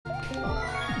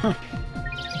Huh.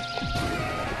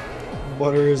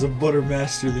 Butter is a butter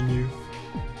master than you.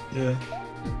 Yeah.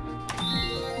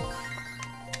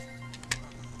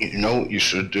 You know what you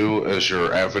should do as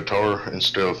your avatar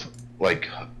instead of like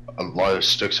a lot of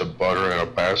sticks of butter in a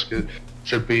basket?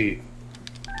 Should be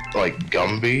like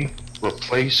Gumby.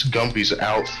 Replace Gumby's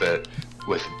outfit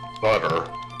with butter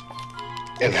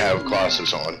and have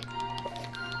glasses on.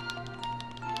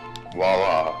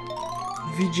 Voila.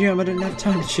 VGM, I didn't have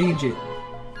time to change it.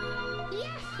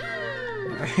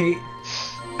 Right?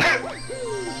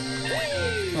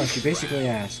 Well, she basically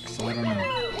asked, so I don't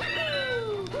know.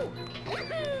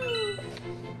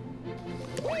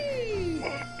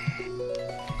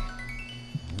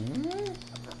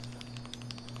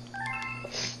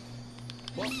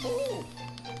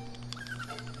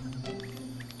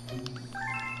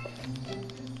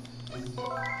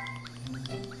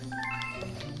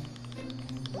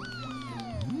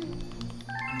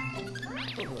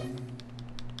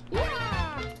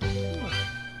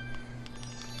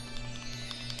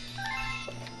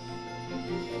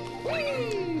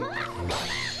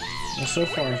 Well, so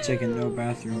far I've taken no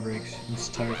bathroom breaks. It's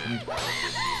tired for me.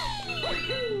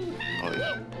 Well,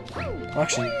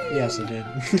 actually, yes I did.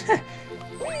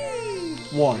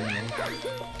 One.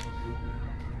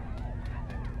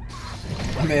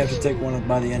 I may have to take one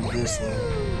by the end of this though.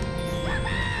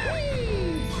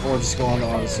 Or just go on to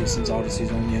Odyssey since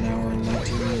Odyssey's only an hour and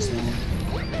 19 minutes long.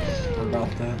 Or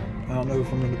about that. I don't know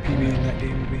if I'm going to PB in that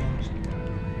game to be honest.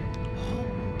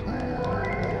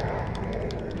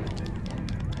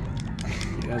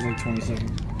 That was like 20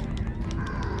 seconds.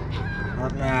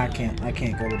 Nah, I can't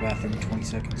go to the bathroom in 20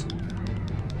 seconds.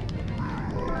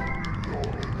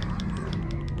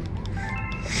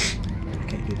 I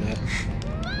can't do that.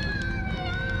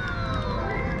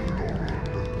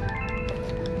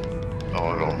 Oh,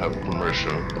 I don't have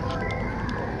permission.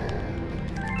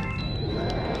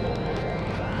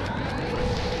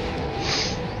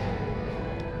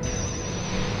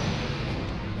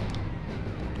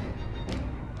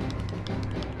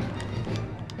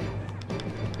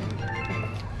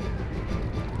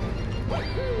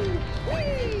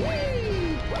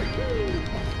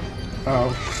 Oh.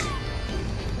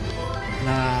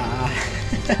 Nah.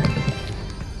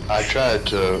 I tried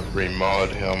to remod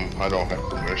him. I don't have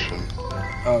permission.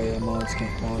 Oh yeah, mods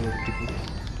can't mod other people.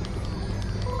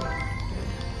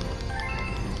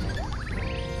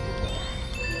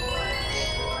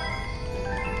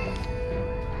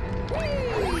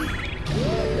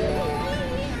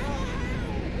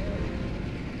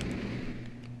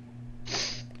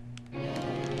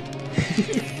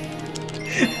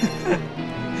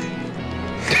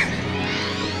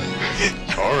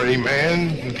 Sorry, man.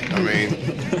 I mean...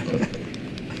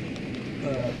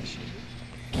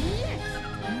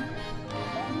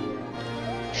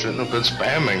 shouldn't have been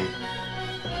spamming.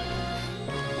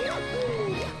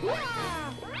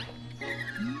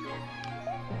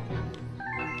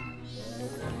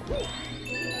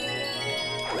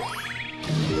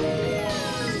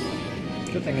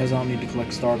 Good thing is I don't need to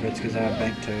collect star bits because I have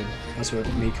Bank Toad. That's what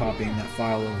me copying that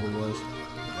file over was.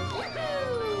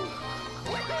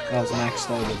 That was max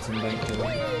star bits in Bank Toad.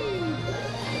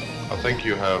 I think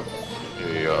you have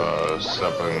a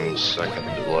 7-second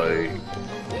delay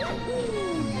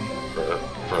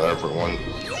for everyone.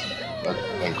 That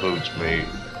includes me.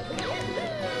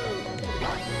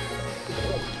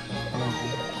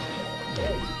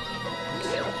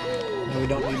 No, we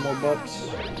don't need more bups.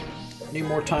 Need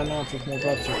more timeouts with more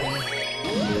bups are coming.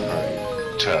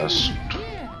 Alright, test.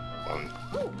 One.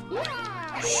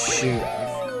 Shoot.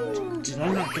 Did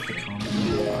I not get the comment?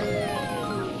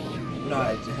 No,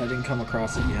 I didn't come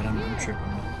across it yet. I'm tripping.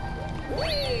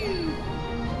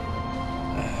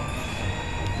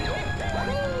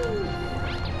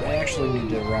 I actually need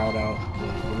to route out the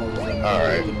levels that I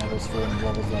Alright. the medals for and the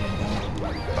levels that I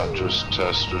don't. I just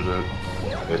tested it.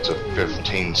 It's a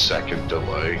 15-second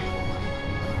delay.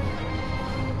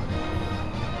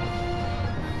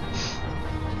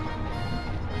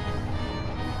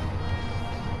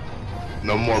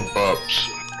 No more bups.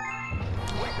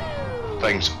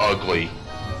 Thing's ugly.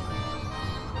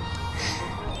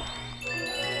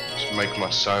 Just make my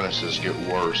sinuses get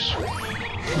worse.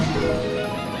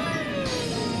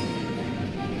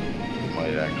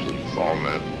 Might actually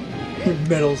vomit.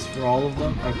 Medals for all of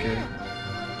them? Okay.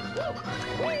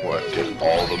 What, get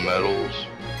all the medals?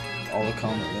 All the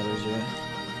comment medals, yeah.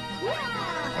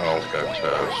 Oh,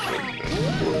 fantastic.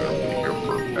 We're gonna be here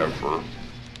forever.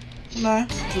 Nah,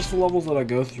 just the levels that I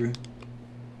go through.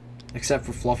 Except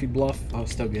for Fluffy Bluff, I'll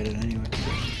still get it anyway.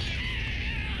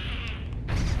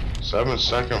 7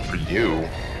 second for you.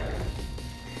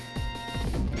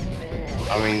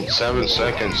 I mean, 7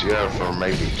 seconds, yeah, for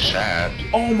maybe chat.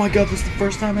 Oh my god, that's the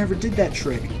first time I ever did that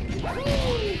trick.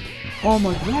 Oh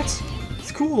my, what?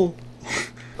 It's cool.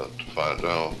 Have to find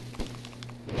out.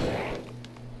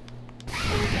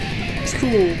 It's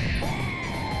cool.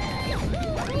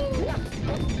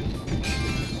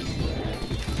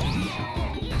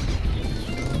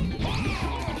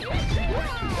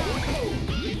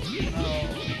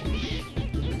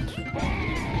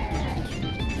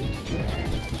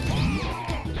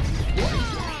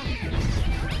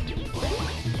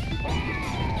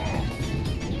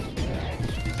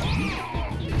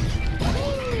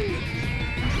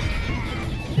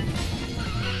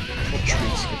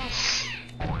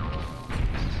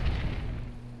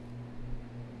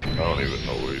 I don't even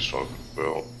know what he's talking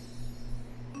about.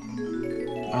 I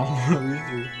don't know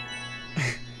either.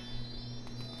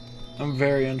 I'm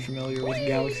very unfamiliar with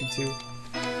Galaxy 2.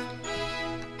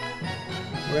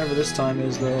 Wherever this time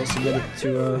is, though, I'll submit it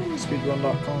to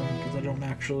speedrun.com because I don't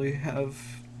actually have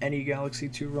any Galaxy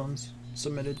 2 runs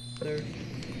submitted there.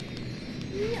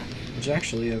 Which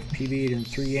actually I've PB'd in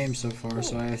 3 games so far,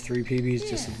 so I have 3 PBs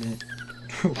to submit.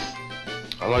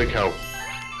 I like how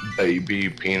Baby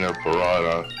Peanut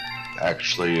Parada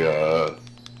actually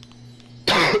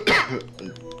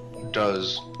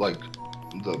does like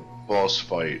the boss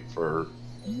fight for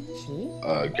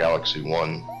Galaxy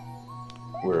 1,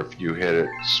 where if you hit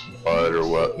its butt or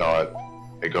whatnot,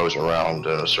 it goes around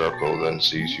in a circle, then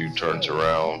sees you, turns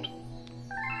around.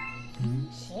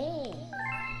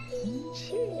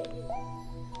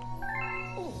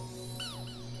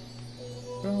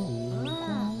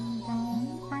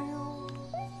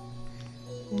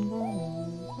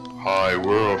 Hi,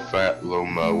 we're a Fat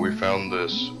Luma. We found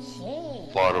this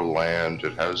plot of land.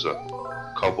 It has a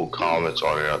couple comets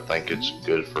on it. I think it's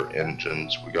good for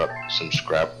engines. We got some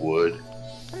scrap wood.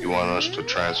 You want us to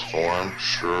transform?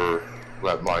 Sure.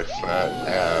 Let my fat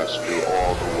ass do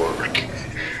all the work.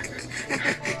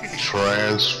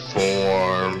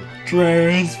 Transform.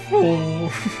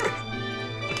 Transform.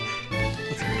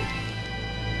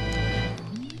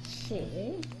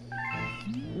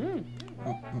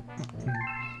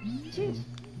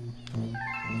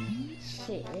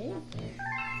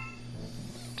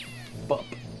 Bump.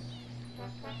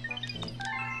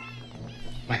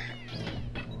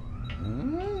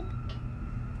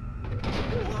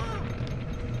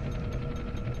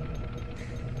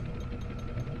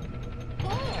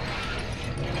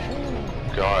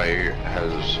 Guy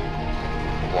has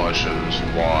blushes.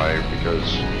 Why? Because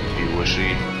he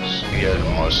wishes he had a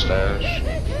mustache.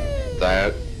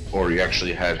 That, or he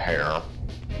actually had hair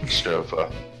instead of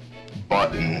a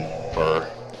button for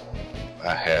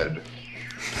a head.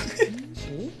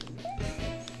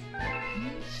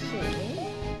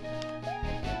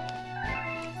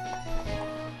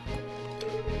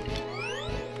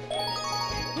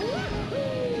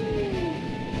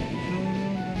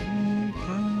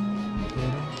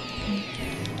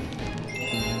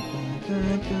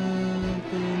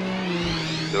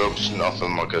 He looks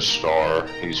nothing like a star.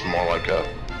 He's more like a...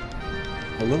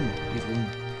 Luma. He's Luma.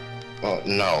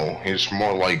 No, he's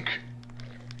more like...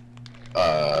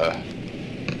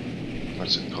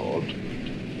 what's it called?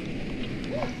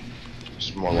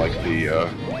 It's more like the,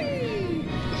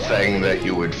 thing that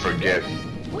you would forget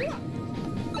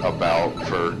about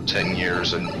for 10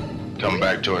 years and come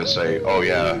back to it and say, oh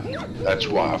yeah, that's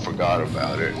why I forgot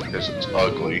about it, because it's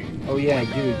ugly. Oh yeah, I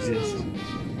do exist.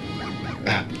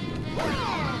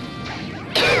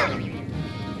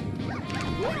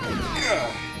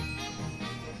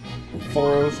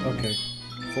 40, okay.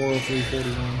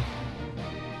 403.41.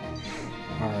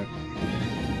 Alright.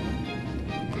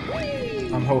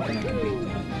 I'm hoping I can beat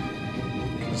that.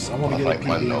 Because I want to get a PB.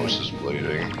 My nose is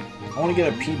bleeding. I want to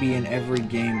get a PB in every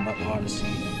game but Odyssey.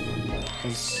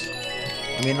 Because,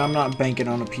 I mean, I'm not banking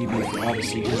on a PB for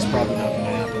Odyssey, because it's probably not going to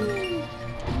happen.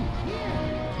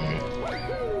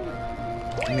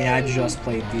 I mean, I just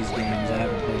played these games. I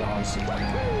haven't played Odyssey.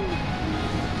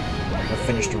 Or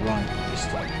finished a run, at least.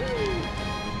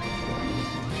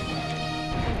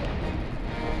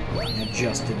 I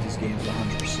just did these games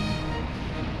 100%.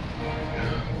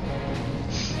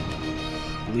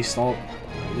 At least all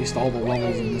the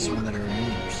levels in this one that are 80%.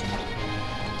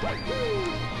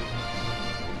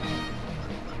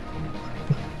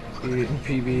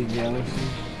 PB Galaxy.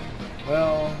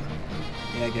 Well,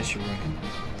 yeah, I guess you're right.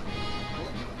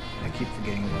 I keep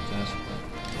forgetting about that.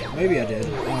 Maybe I did. I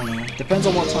don't know. Depends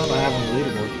on what time I have on the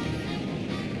leaderboard.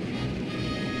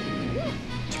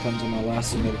 Depends on my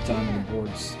last submitted time on the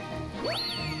boards.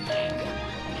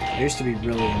 I used to be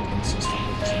really inconsistent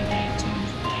with this amount of times.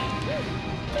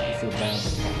 I feel bad.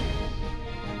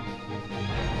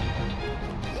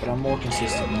 but I'm more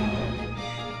consistent now.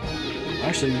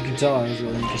 Actually, you can tell I was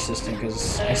really inconsistent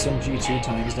because SMG2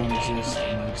 times don't exist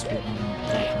in my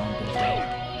speedrun.com profile.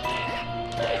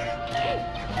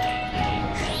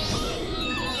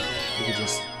 You can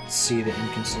just see the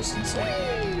inconsistency.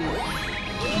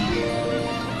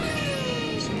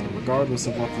 So regardless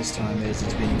of what this time is,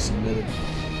 it's being submitted.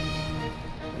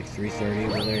 Like 3:30,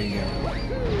 well there you go.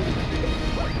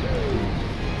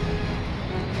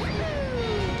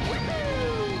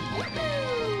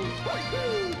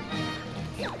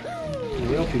 The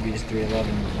real PB is 3:11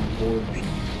 on board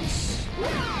PBs.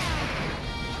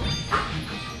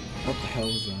 What the hell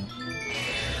is that?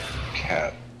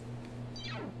 Cat.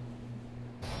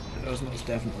 That was most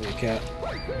definitely a cat.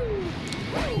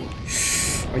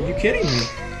 Are you kidding me?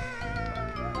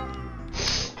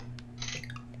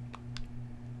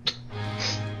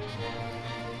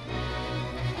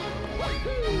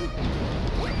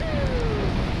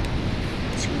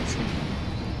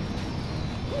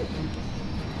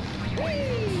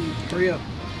 Hurry up.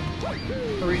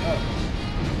 Hurry up.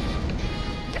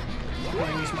 Why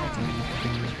use my thing?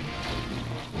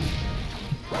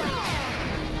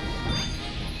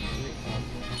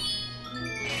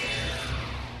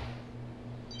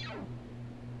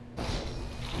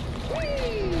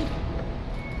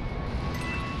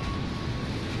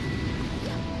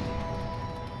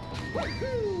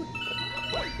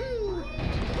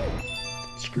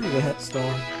 Screw that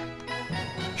star.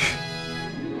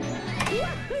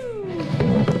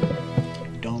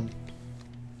 Dumb.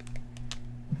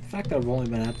 The fact that I've only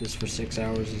been at this for 6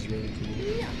 hours is really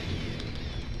cool.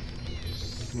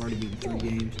 I've already beaten 3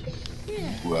 games.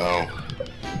 Well,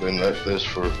 been at this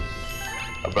for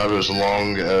about as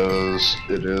long as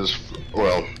it is.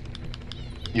 Well,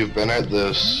 you've been at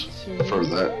this for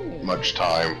that much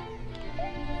time.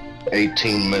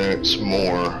 18 minutes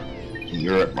more, and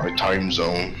you're at my time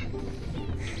zone.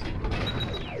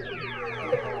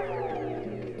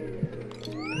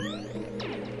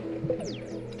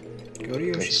 Go to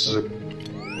your It's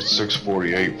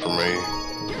 6:48 for me.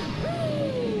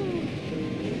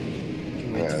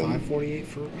 Can wait 5:48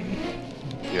 for me?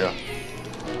 Yeah.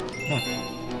 Huh.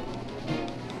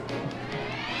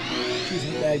 Jeez,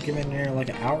 my dad came in there like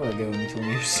an hour ago and he told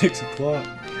me it was 6 o'clock.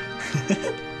 What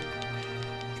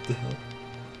the hell?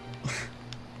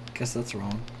 Guess that's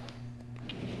wrong.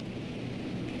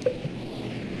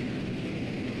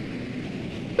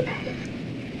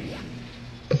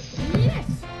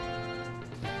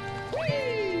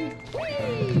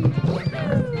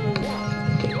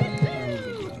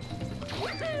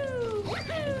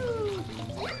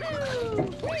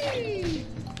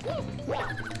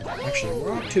 Actually,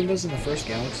 were Octumbas in the first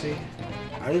galaxy?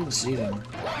 I didn't see them.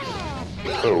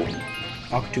 Oh,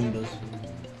 Octumbas.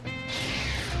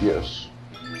 yes.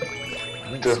 I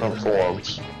didn't Different see them.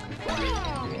 forms.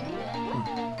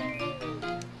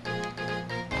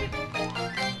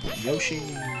 Yoshi.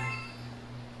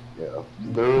 Yeah,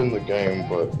 they're in the game,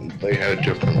 but they had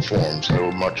different forms. They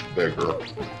were much bigger.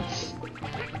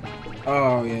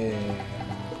 Oh, yeah.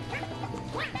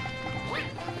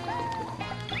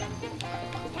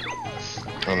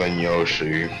 And then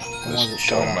Yoshi, ones that this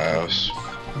shot up. dumbass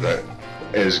that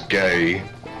is gay.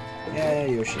 Yeah,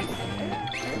 Yoshi. Yeah.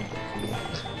 Cool.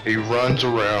 He runs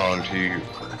around, he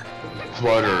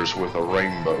flutters with a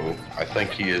rainbow. I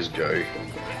think he is gay.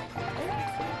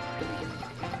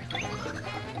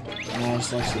 No,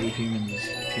 just likes to eat humans as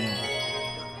cannibal.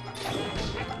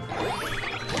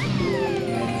 Yeah,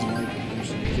 he doesn't like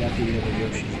Yoshi. If you have to eat other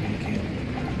Yoshis, you're a cannibal.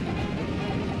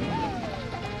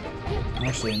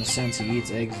 Actually, in a sense, he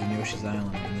eats eggs in Yoshi's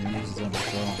Island and then uses them to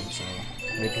throw them, so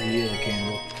maybe he is a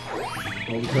cannibal.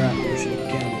 Holy crap, Yoshi, a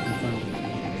cannibal, confirmed.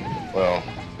 Well,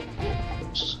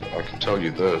 I can tell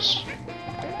you this.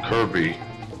 Kirby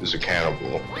is a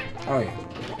cannibal. Oh yeah.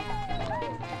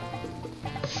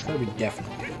 Kirby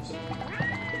definitely is.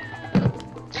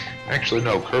 Actually,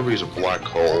 no, Kirby's a black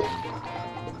hole.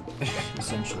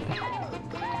 Essentially.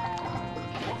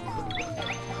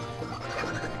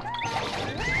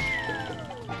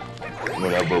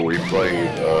 Whenever we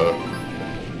played,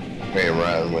 me and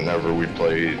Ryan, whenever we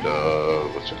played,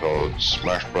 what's it called,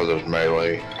 Smash Brothers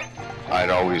Melee, I'd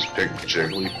always pick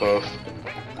Jigglypuff.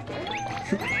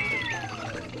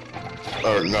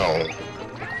 Or no,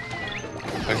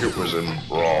 I think it was in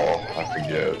Brawl, I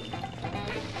forget.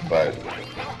 But,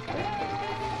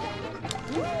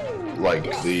 like,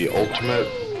 the ultimate,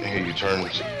 he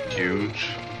turns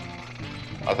huge.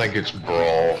 I think it's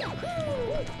Brawl.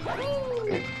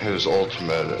 His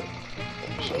ultimate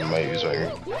is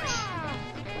amazing,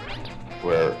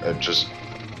 where it just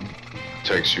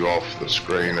takes you off the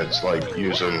screen. It's like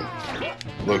using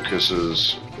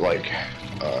Lucas's like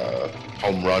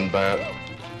home run bat.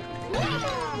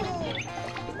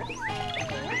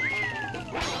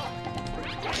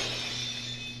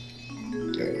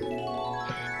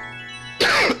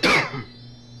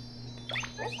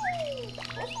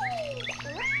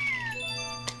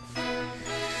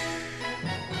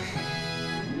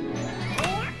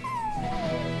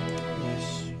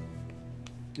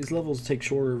 These levels take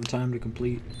shorter of time to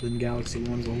complete than Galaxy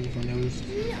 1's levels, I noticed.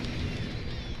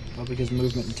 Probably because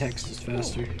movement and text is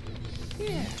faster.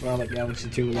 That's why I like Galaxy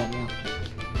 2 a lot more.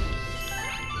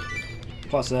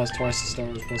 Plus it has twice the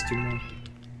stars, plus 2 more.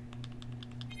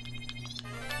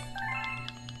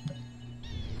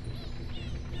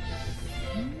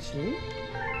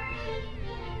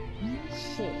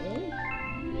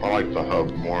 I like the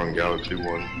hub more in Galaxy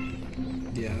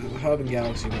 1. Yeah, the hub in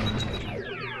Galaxy 1 is better.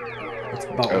 That's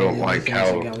about I don't like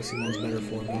how Galaxy 1's better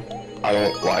for, though. I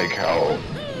don't like how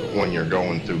when you're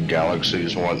going through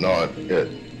galaxies and whatnot, it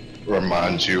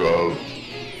reminds you of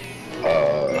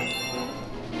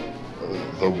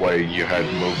the way you had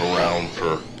to move around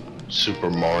for Super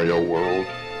Mario World.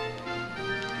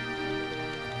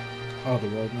 Oh, the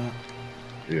world map?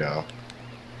 Yeah.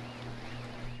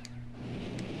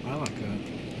 I like that.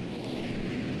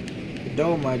 The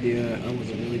dome idea, I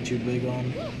wasn't really too big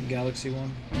on Galaxy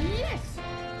 1. Yes.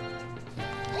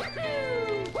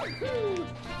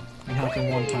 And how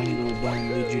can one tiny little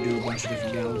dome lead you to a bunch of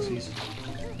different galaxies?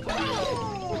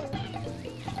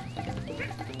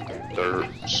 They're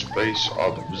space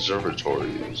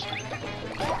observatories.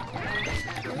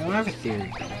 Now, I have a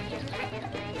theory.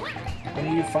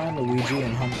 When you find Luigi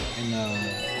in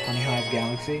Honey Hive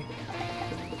Galaxy,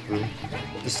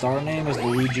 the star name is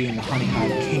Luigi in the Honey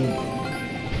Hive Kingdom.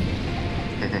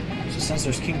 So since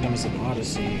there's kingdoms in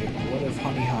Odyssey, what if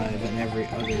Honey Hive and every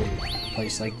other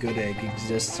place like Good Egg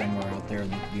exists somewhere out there in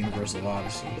the universe of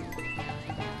Odyssey?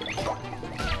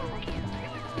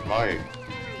 Might.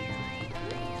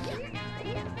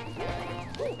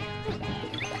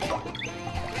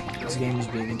 This game is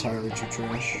being entirely too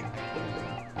trash.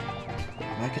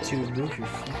 Lakitu, move your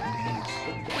fucking ass.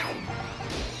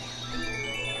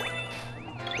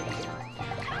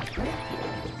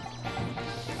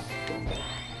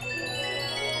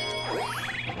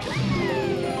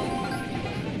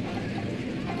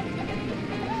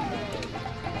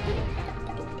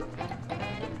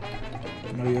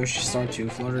 No Yoshi Star 2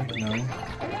 Flutter? No.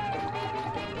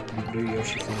 Do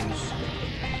Yoshi Flutters.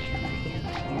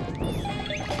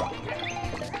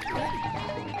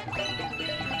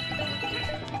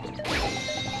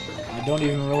 I don't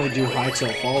even really do High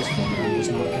Tilt Falls Flutter, I'm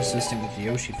just not consistent with the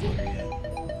Yoshi Flutter yet.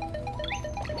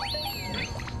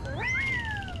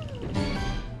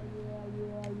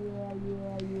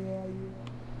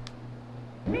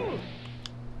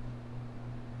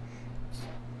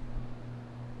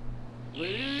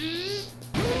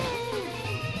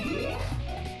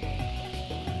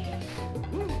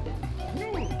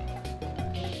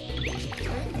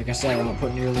 Like I said, I don't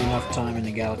put nearly enough time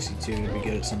into Galaxy 2 to be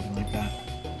good at something like that.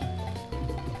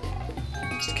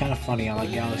 It's kind of funny, I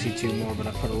like Galaxy 2 more, but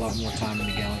I put a lot more time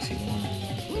into Galaxy 1.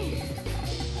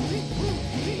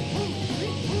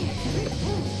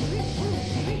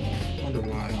 I wonder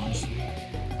why, honestly.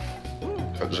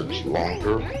 Because it's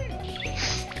longer.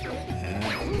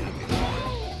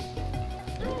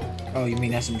 Oh, you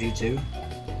mean SMG 2?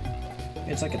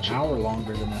 It's like an hour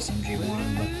longer than SMG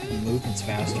 1, but the movement's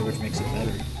faster, which makes it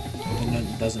better. And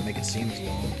it doesn't make it seem as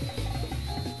long.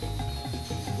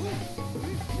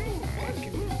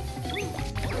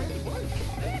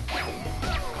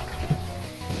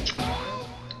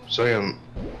 Saying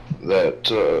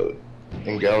that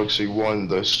in Galaxy 1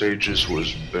 the stages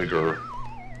was bigger.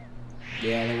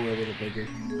 Yeah, they were a little bigger.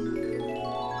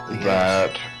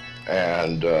 That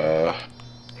and the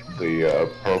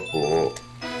purple,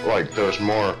 like there's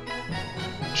more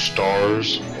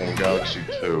stars in Galaxy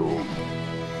 2,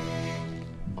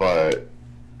 but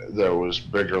there was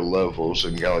bigger levels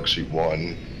in Galaxy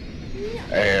 1,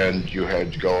 and you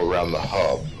had to go around the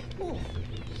hub.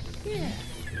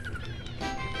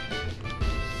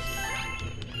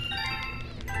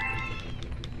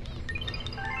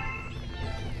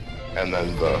 And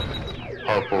then the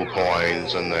purple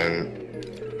coins, and then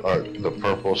the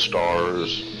purple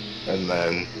stars, and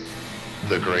then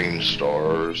the green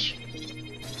stars.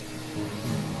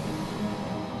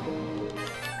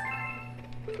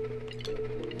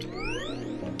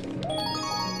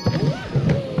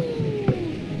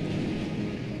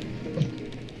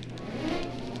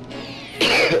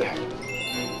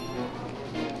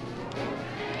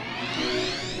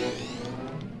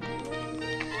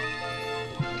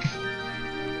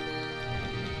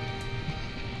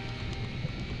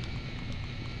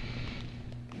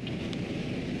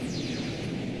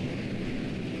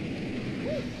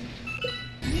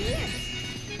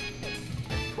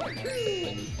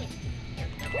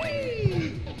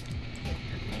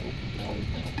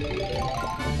 Okay.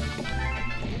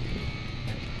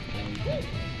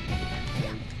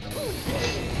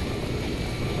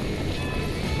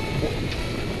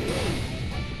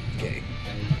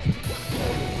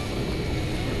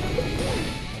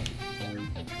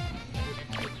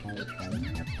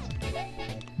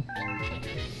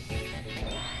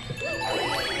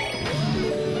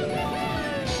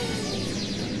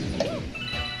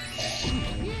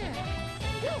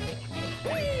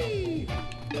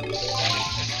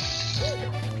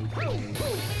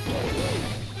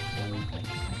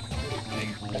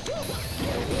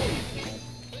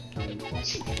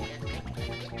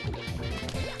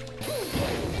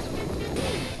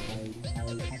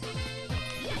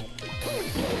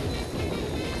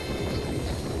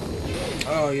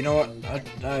 Oh, you know what?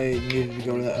 I needed to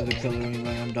go to that other pillar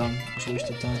anyway. I'm done. It's a waste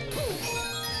of time.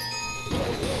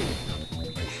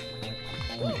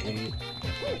 I'm an idiot.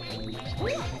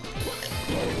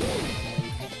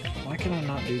 Why can I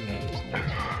not do that?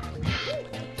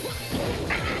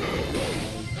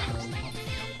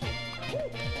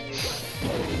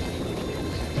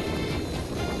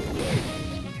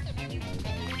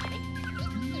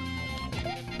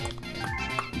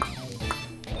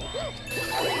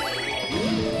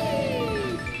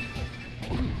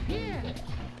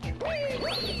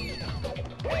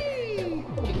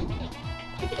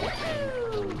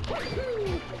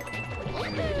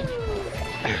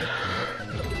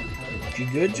 You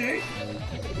good, Jay?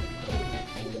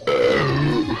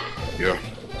 Yeah.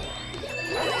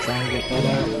 Trying to get that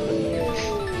out.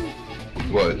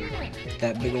 What?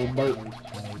 That big old burp.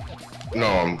 No,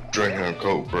 I'm drinking a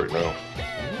Coke right now.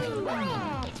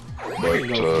 But,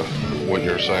 what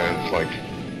you're saying, like,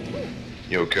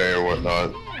 you okay or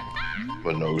whatnot?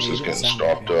 My nose is getting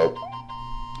stopped up.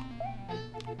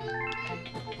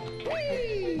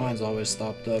 Mine's always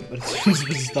stopped up, but it's just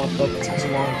been stopped up. It takes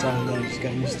a long time, then I just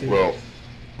got used to it. Well,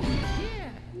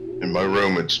 in my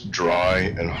room it's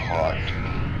dry and hot.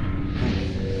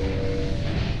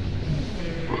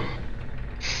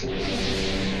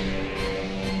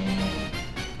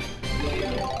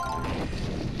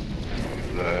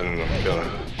 Then I'm kinda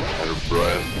out of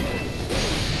breath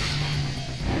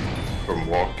from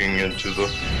walking into the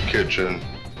kitchen,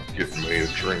 getting me a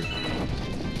drink.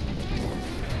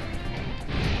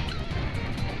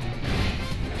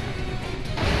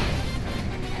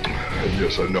 And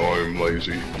yes, I know I'm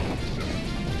lazy.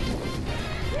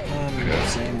 Yeah.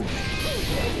 Same.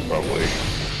 Probably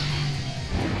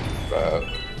that.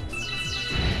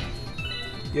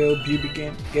 Yo, Pubic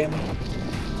Gamma.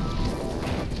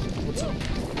 What's up?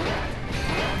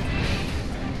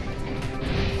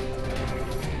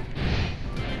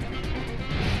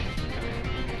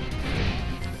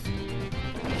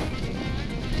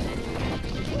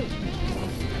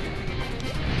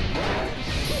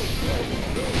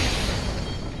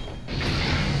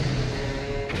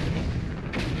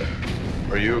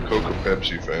 Are you a Coke or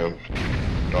Pepsi fan?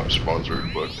 Not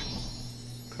sponsored, but...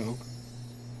 Coke.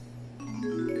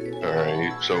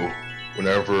 Alright, so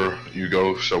whenever you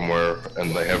go somewhere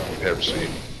and they have Pepsi,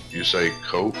 you say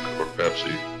Coke or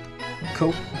Pepsi?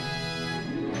 Coke.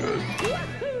 Good.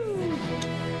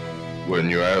 When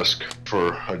you ask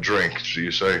for a drink, do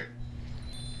you say,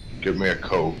 give me a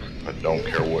Coke, I don't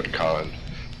care what kind?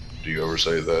 Do you ever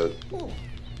say that?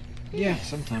 Yeah,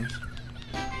 sometimes.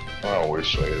 I always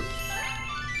say it.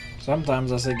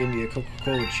 Sometimes I say give me a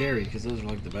Coca-Cola cherry, because those are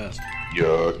like the best.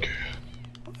 Yuck.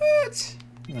 What?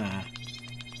 Nah.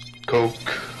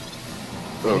 Coke.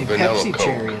 I mean, Vanilla Pepsi Coke.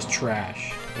 cherry is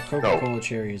trash. The Coca-Cola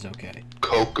cherry is okay.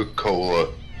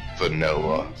 Coca-Cola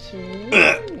vanilla.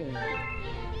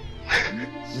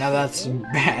 Now that's some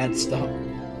bad stuff.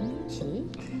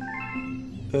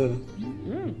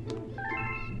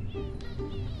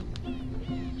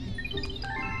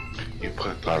 You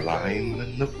put the lime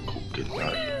in the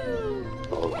coconut.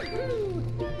 Oh.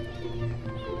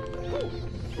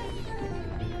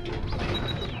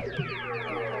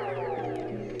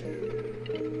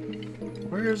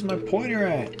 Where's my pointer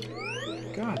at?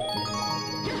 God.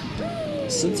 The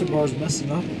sensor bar's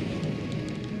messing up.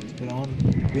 It's been on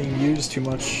being used too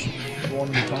much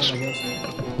one at a time, I guess.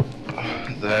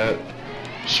 That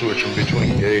switching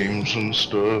between games and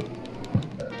stuff.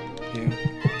 Yeah.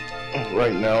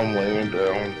 Right now I'm laying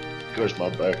down because my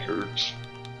back hurts.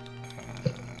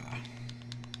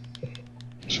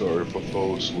 Sorry if I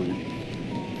fall asleep.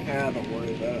 Yeah, don't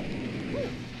worry about it.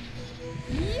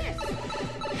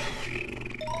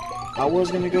 I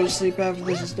was gonna go to sleep after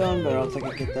this is done, but I don't think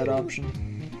I get that option.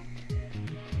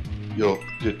 You'll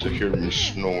get to hear me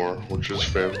snore, which is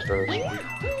fantastic.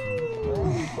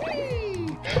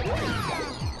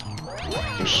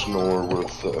 snore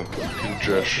with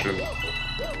congestion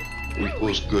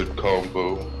equals good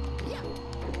combo.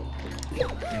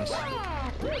 Yes.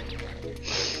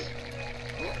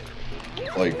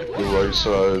 Like the right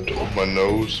side of my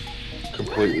nose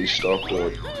completely stopped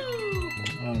up.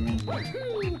 Oh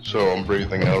man. So I'm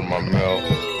breathing out of my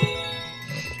mouth.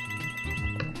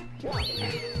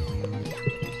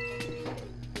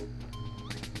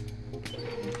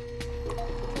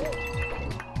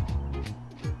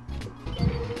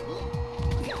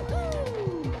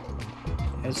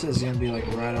 It says it's gonna be like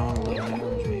right on 11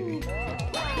 hours maybe.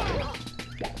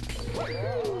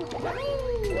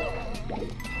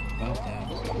 About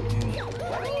that.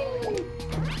 Yeah.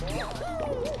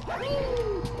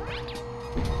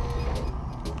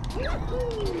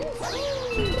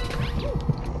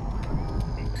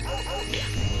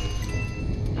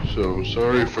 So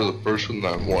sorry for the person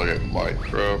that wanted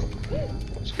Minecraft.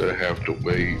 It's gonna have to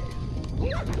wait.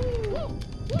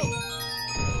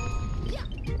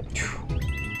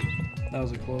 That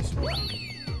was a close one.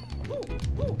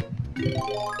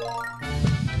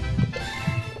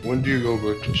 When do you go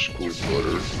back to school,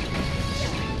 Butter?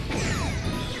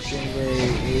 January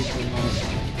 8th or 9th.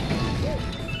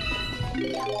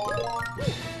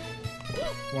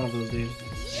 One of those days.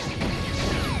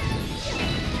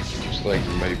 It's like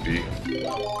maybe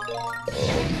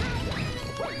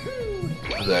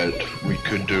that we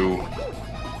could do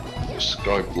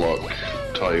Skyblock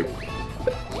type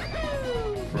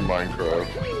for Minecraft.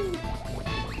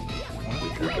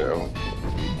 If you're down.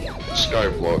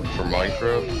 Skyblock for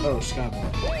Minecraft, Oh,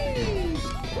 Skyblock.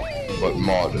 but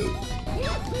modded.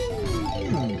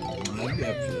 I'd be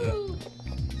up for that.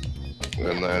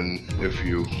 And then if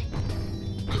you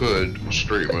could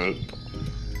stream it,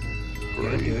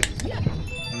 Yeah, I'd do it. I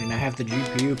mean, I have the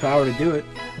GPU power to do it.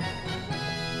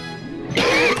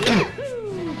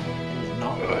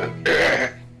 Not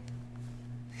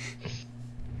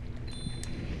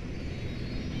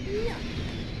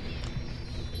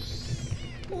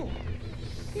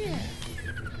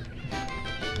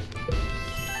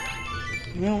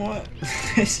You know what?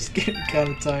 This is getting kind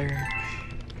of tiring.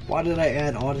 Why did I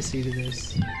add Odyssey to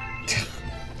this?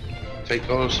 take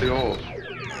Odyssey off.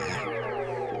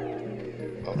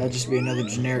 That'd just be another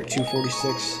generic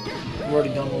 246. I've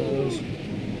already done one of those.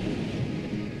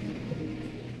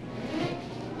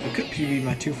 I could PB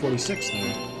my 246 though. I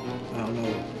don't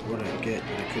know what I'd get,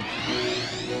 but I could.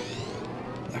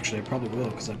 Actually, I probably will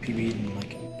because I PB'd in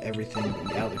like everything in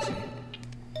Galaxy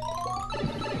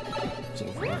so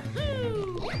far.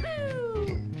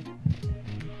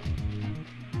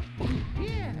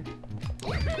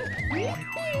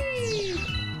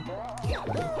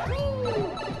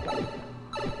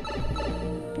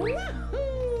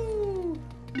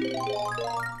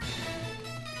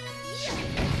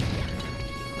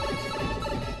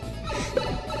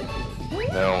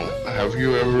 Now, have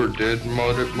you ever did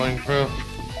modded Minecraft?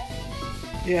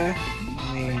 Yeah,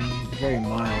 I mean, very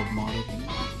mild modded.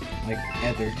 Like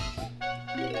Ether.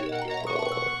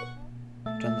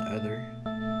 Done the Ether.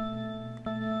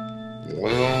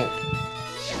 Well,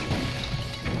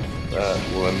 that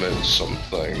limits some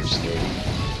things though.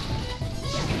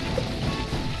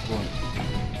 What?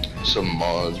 Some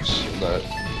mods that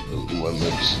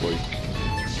limits like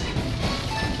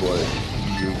what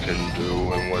you can do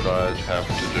and what I'd have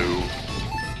to do.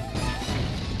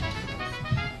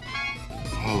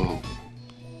 Oh.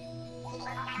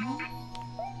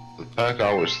 The pack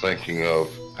I was thinking of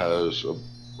has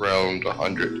around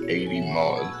 180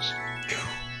 mods.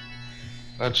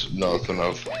 That's nothing.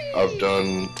 I've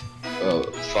done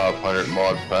 500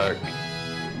 mod pack,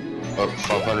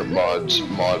 500 mods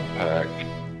mod pack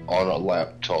on a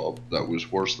laptop that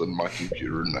was worse than my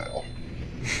computer now.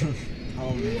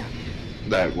 Oh man.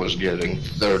 That was getting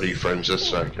 30 frames a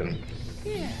second.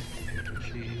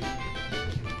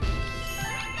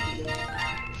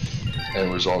 And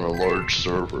it was on a large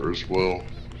server as well.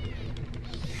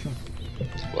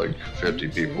 Like 50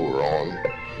 people were on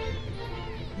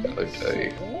a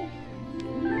day.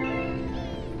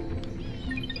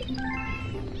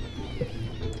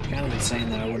 Kind of insane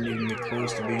that I wouldn't even be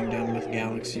close to being done with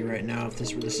Galaxy right now if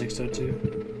this were the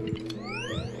 602.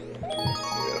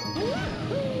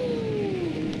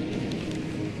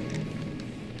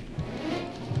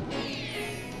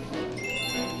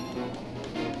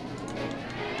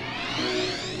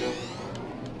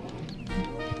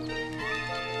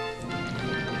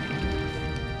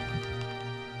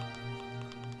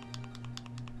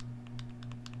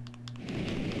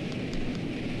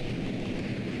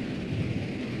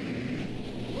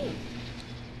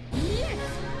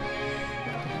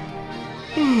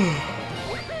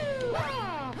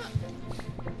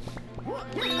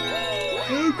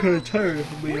 kind of tired,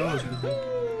 if I'm being honest with you.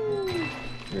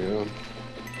 Yeah.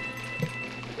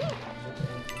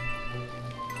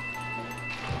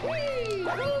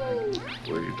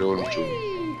 What are you doing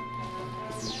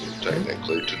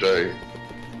technically today?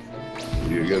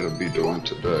 What are you gonna be doing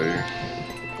today?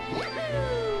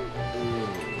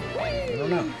 I don't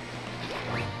know.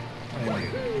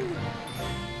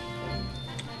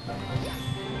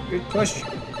 Good question.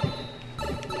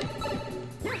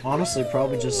 Honestly,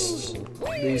 probably just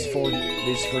these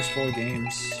first 4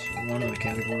 games, one of the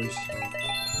categories.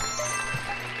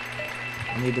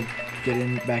 I need to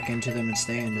get back into them and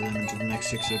stay into them until the next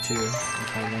 602.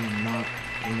 If I want to not,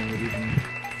 even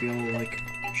feel like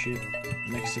shit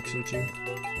next 602.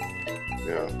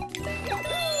 Yeah.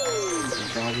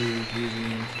 Probably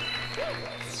using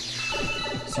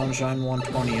Sunshine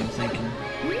 120, I'm thinking.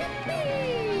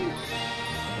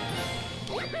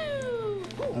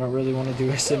 I don't really want to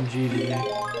do SMG today.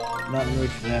 I'm not in the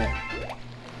mood for that.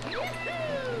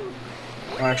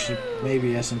 Or actually,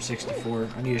 maybe SM64.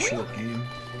 I need a short game.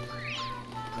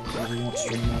 Probably won't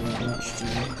stream all that much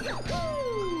today.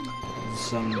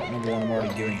 Number 1, I'm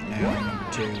already doing it now.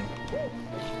 Number 2, I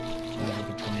have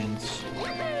other plans.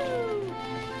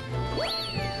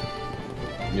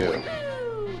 Yeah.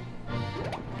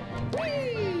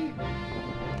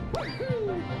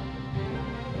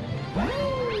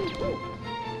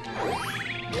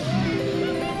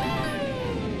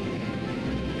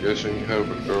 Guessing you have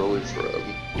a girly friend.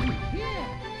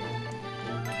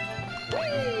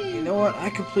 You know what? I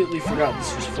completely forgot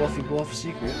this was Fluffy Bluff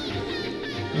Secret.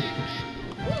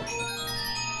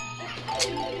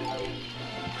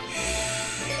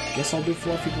 Guess I'll do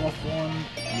Fluffy Bluff 1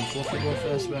 and Fluffy Bluff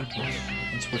S backwards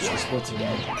and switch the splits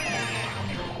around.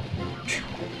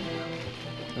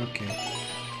 Okay.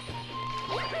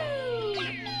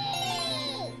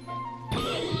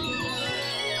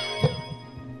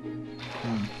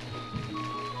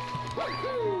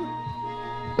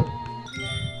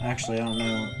 Actually, I don't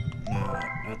know. No,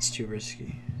 that's too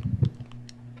risky.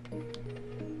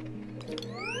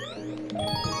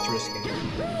 It's risky. I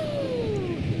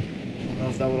don't know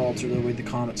if that would alter the way the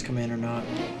comets come in or not.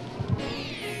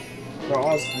 But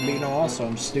also,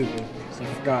 I'm stupid. Because I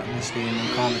forgot in this game when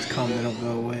comets come, they don't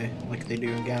go away like they do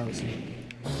in Galaxy.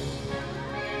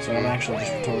 So I'm actually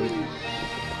just retarded.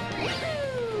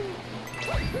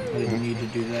 I didn't need to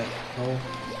do that. Oh.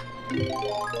 I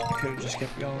could have just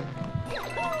kept going.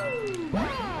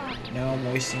 Now I'm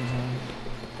wasting time.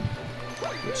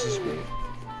 Which is great.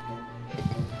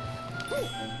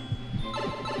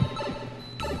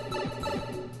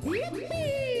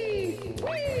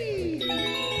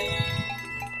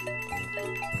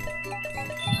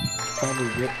 Probably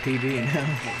rip PB now.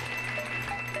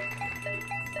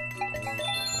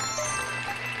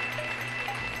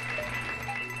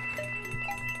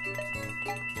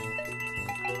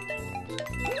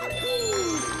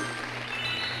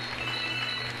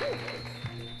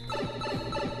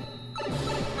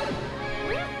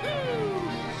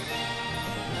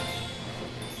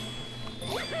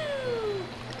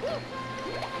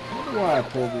 Why I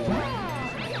pulled these out.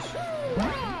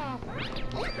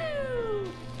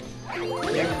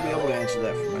 Never be able to answer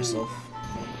that for myself.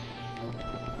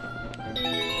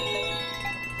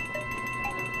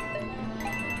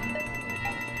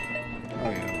 Oh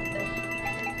yeah.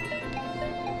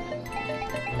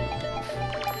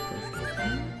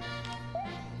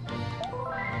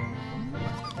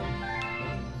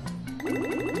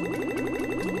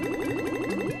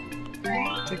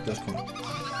 Perfect. Take those coins.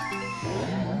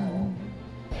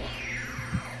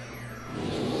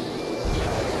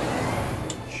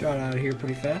 Shot out of here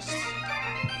pretty fast.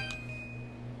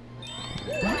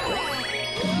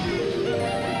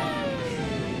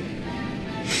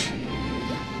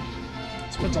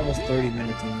 Spent almost 30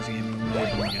 minutes on this game and I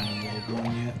haven't gotten level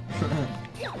 1 yet.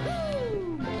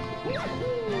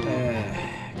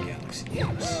 Galaxy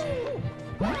games.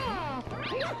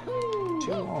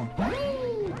 Too long.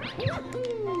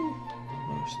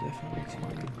 Most definitely too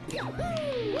long.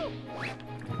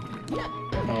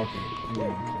 Oh, okay, I'm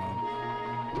going cloud.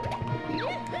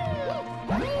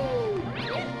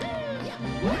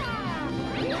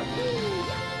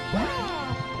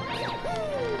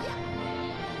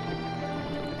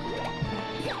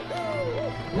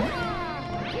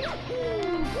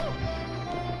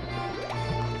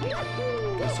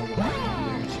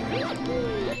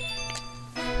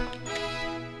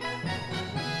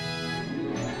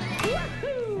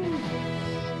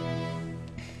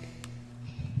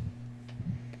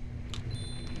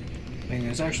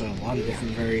 There's actually a lot of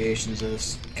different variations of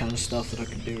this kind of stuff that I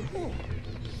could do.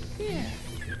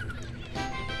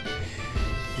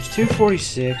 Just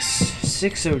 246,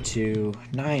 602,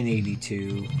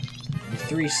 982,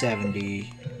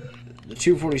 370, the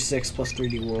 246 plus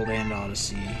 3D World and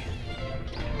Odyssey,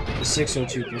 the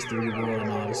 602 plus 3D World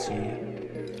and Odyssey,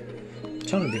 a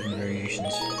ton of different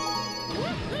variations.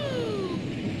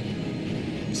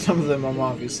 Some of them I'm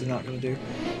obviously not going to do,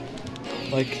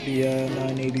 like the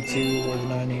 982 or the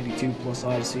 982 plus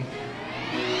Odyssey.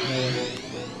 No way.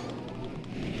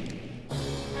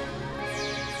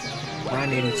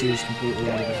 982 is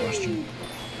completely out of the question.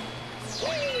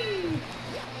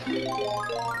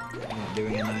 I'm not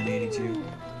doing a 982.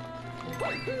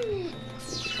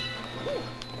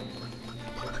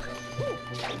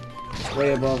 It's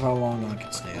way above how long I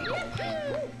can stay up.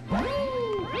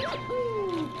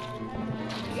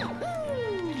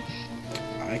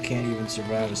 I can't even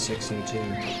survive a 602.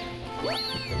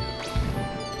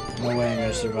 No way I'm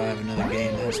gonna survive another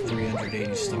game that has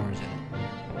 380 stars in it.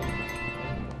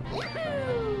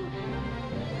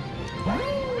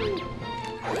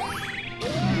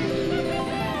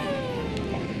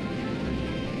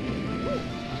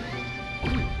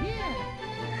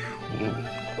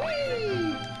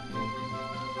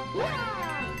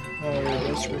 Oh, I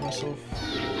screwed myself.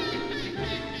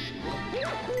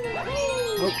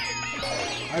 Oh,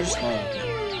 I just thought of it.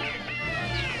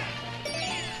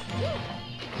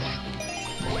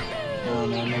 Oh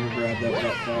no, I never grabbed that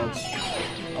butt clouds.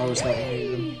 I always thought I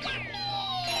needed them.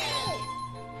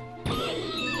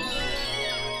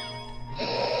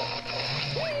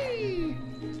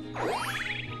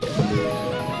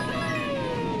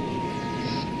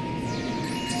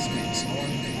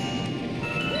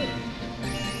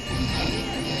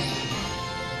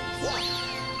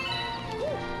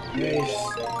 Nice.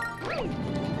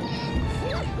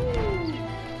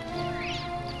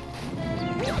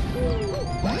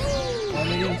 Am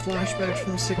I getting flashbacks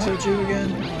from 602 again?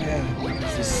 Oh yeah,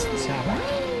 this happened.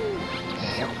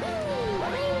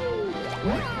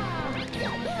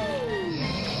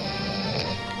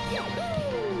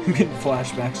 I'm getting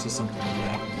flashbacks to something that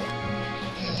happened.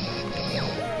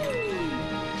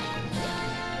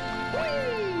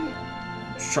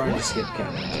 I'm just trying to skip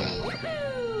Captain 2.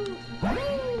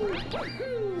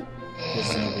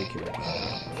 Because nobody cares about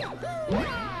that.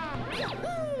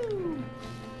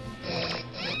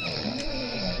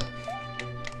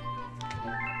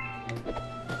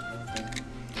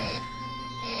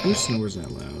 Who snores that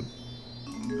loud?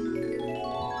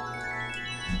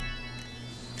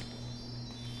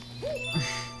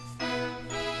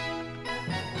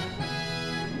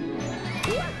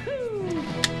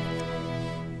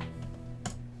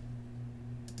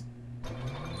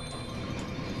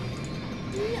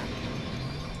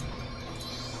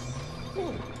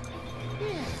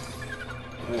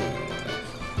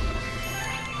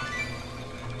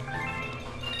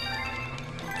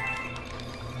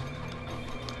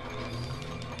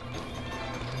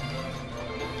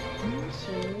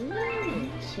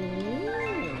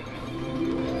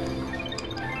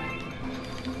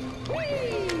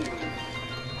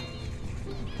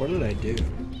 What did I do?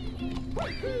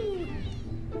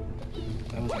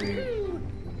 That was weird.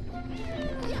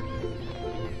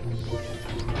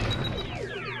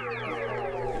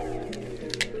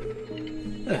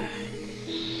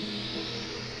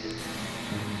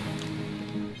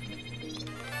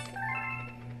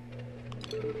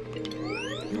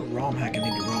 ROM hack I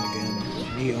need to run again.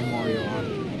 Neo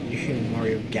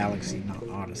Mario Galaxy, not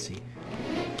Odyssey.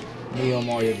 Neo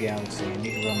Mario Galaxy. I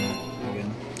need to run that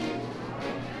again.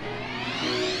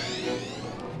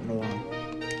 Hold on.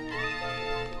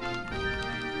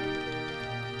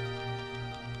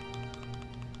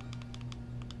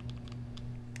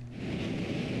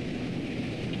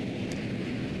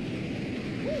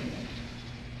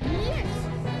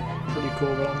 Pretty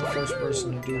cool, but I'm the first person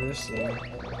to do this, though.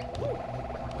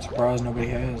 Surprised nobody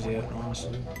has yet,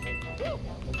 honestly.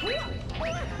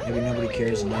 Maybe nobody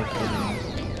cares enough for me.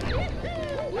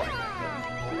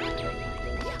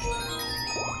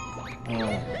 Oh,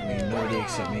 I mean, nobody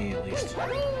except me, at least.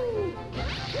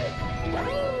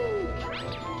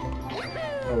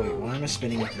 Oh wait, why am I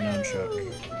spinning with the nunchuck?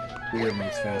 Weird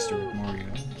moves faster with Mario.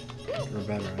 Or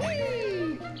better, I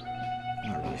mean.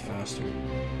 Not really faster.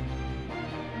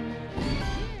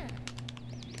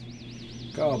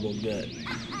 Gobble gut.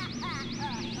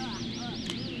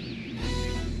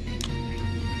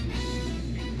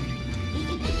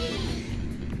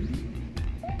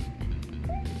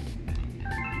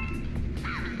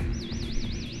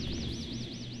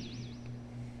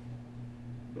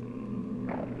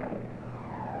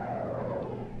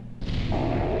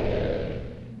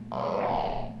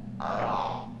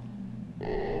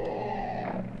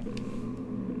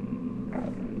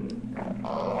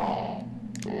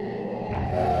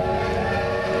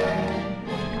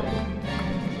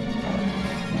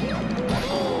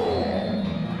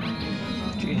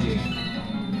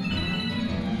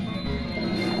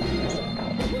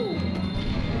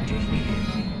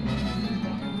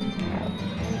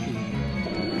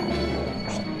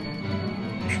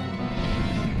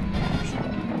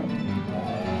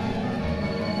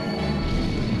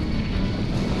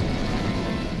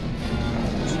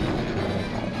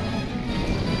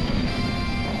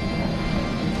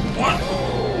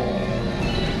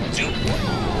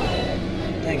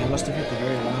 must have hit the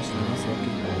very last one. That's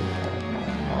lucky.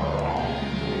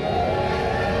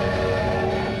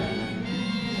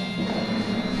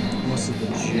 Must have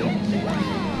been shit.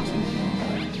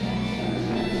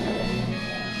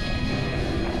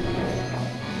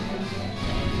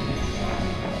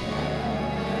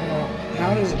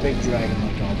 How does a big dragon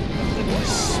like Goblin live in a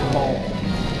small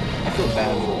planet? I feel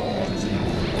bad for him, to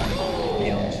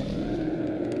be honest.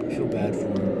 I feel bad for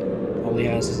him. All he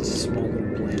has is a small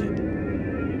little planet.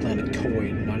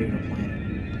 Planetoid, not even a planet.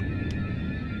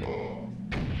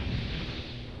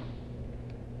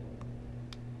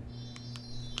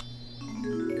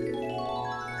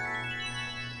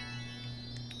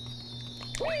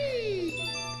 Whee!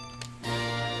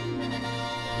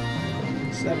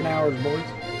 7 hours, boys.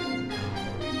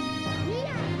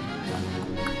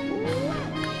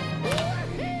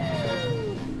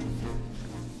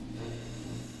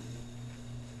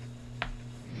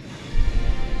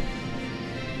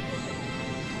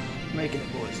 Making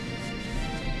it, boys.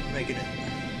 Making it.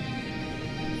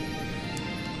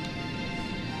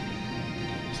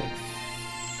 It's like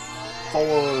 4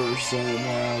 or so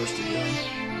more hours to go.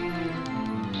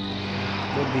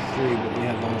 Would be 3, but we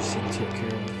have Odyssey to take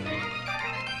care of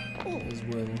as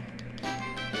well.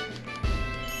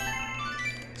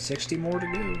 60 more to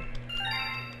go.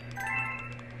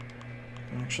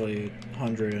 Actually,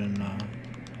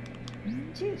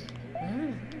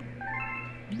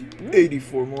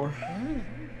 184 more.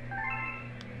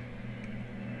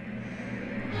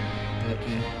 But,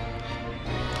 yeah.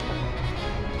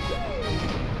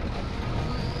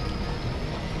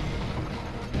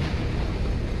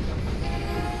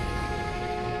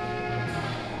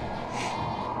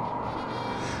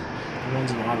 The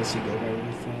ones in Odyssey go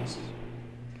really fast.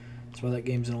 That's why that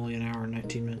game's only an hour and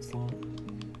 19 minutes long.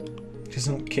 Because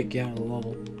it don't kick you out of the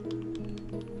level.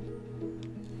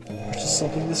 Which is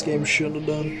something this game shouldn't have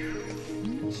done.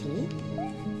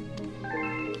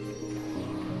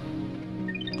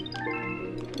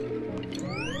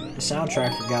 The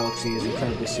soundtrack for Galaxy is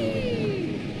incredibly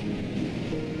soothing.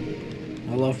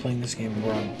 I love playing this game in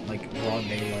broad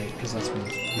daylight because that's when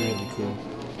it's really cool.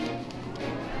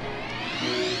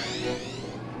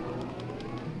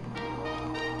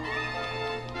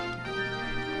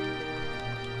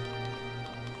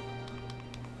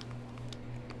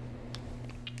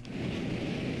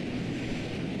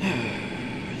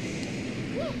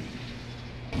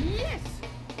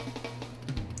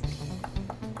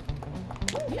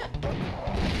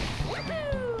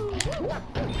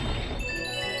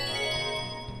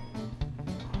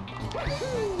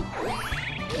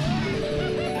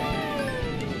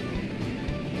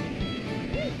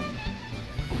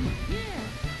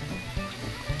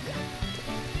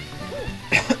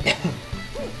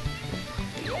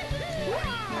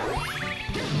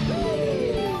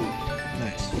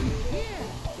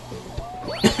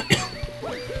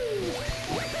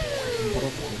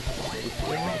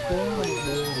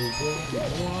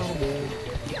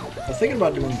 I was thinking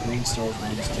about doing Green Stars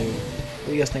runs too. What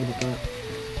do you guys think about that?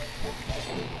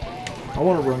 I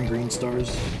want to run Green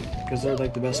Stars because they're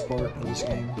like the best part of this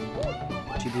game.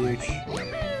 TBH.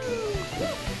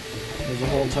 There's a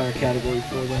whole entire category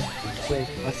for them, so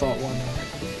I thought one.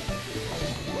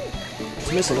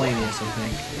 It's miscellaneous, I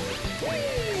think.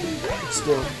 But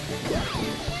still.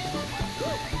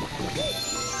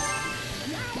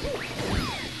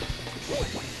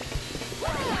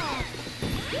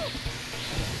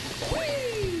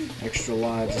 Extra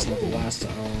lives, it's not the last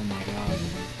time. Oh my god.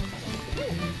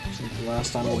 It's not the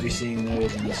last time we'll be seeing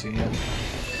those in this game. I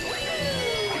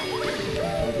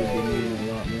could be needing a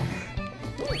lot more.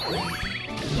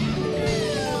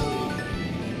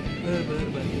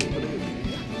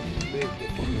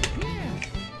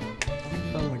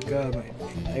 Oh my god,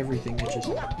 everything itches.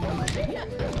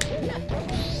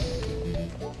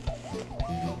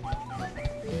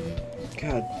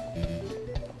 God.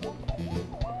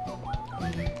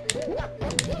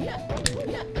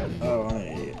 Oh, I'm an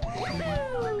idiot.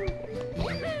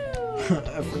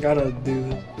 I forgot how to do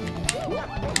this.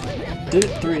 Did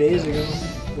it 3 days ago.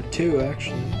 Or 2,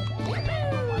 actually.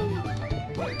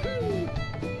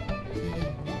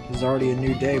 It was already a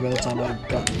new day by the time I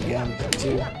got to the game for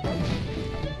 2.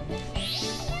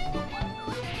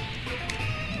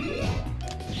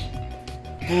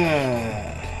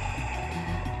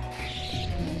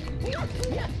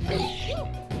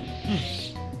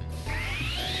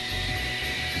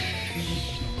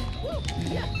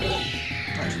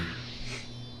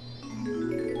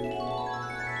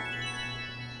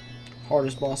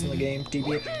 Hardest boss in the game,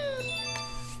 TB.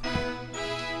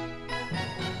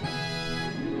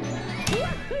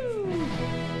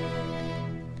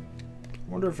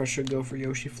 I wonder if I should go for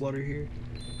Yoshi Flutter here.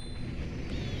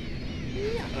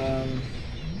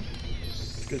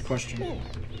 Good question.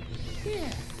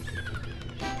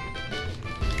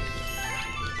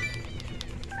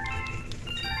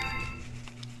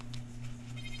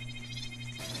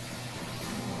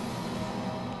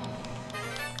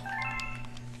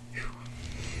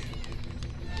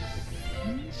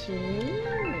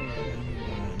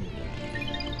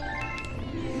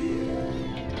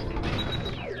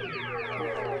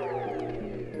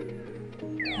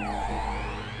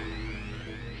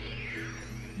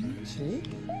 See?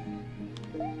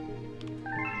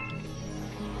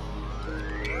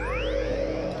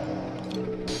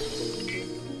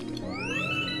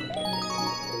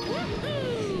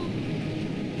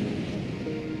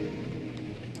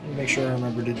 Make sure I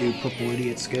remember to do Purple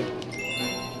Idiot skip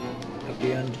at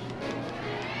the end.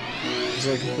 Because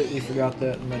I completely forgot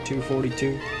that in my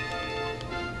 242.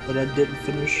 That I didn't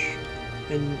finish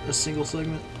in a single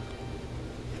segment.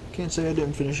 Can't say I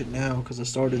didn't finish it now because I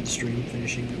started the stream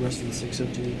finishing the rest of the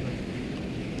 602. But,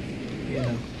 you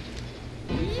know.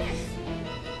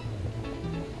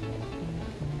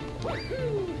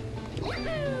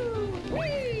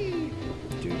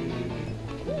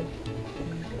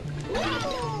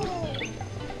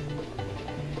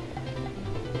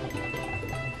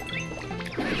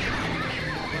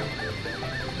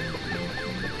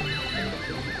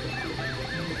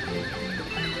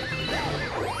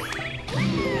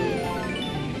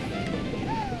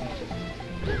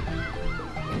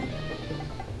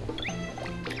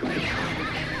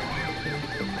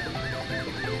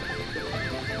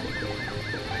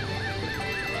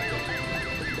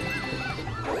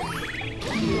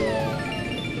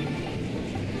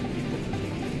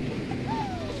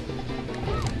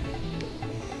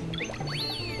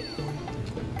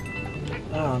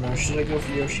 I don't know, should I go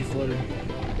for Yoshi Flutter?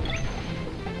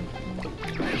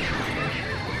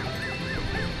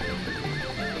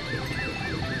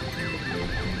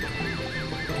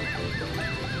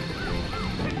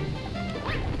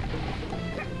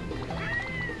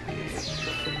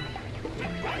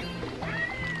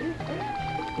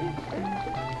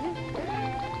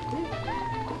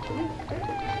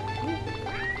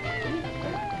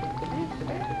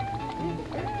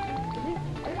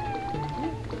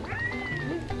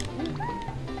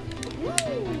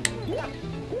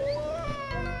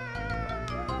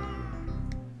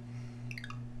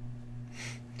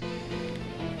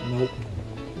 Nope.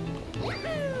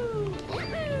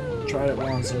 Tried it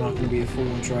once, I'm not gonna be a fool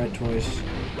and try it twice.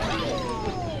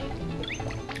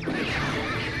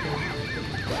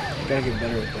 Gotta get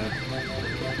better at that.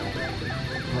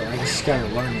 Or I just gotta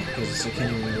learn it because I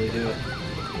can't even really do it.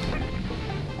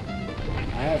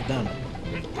 I have done it.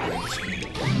 It's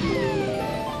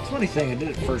a funny thing, I did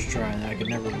it first try and I could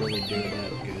never really do it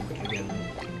that good again.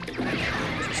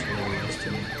 It's just hilarious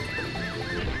to me.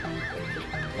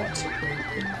 What?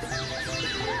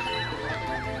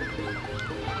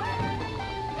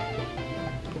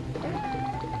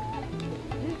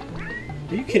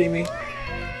 Are you kidding me?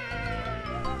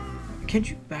 Can't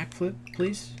you backflip,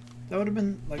 please? That would have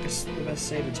been like the best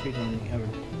save and speedrunning ever.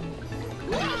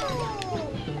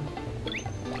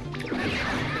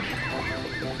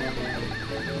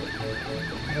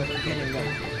 No, you can't even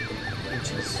backflip,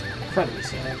 which is incredibly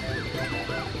sad.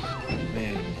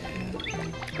 Man.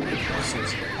 So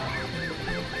sad.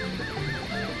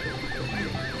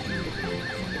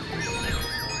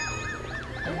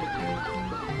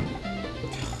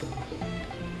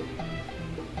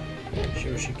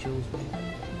 Sure, she kills me.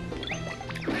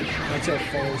 That's how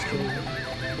falls kills me. I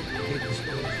hate this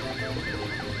place.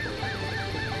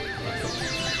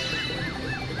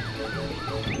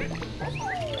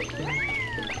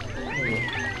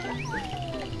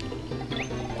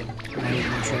 I'm not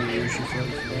even trying to use your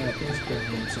phone for that. This girl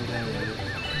I'm so bad at it.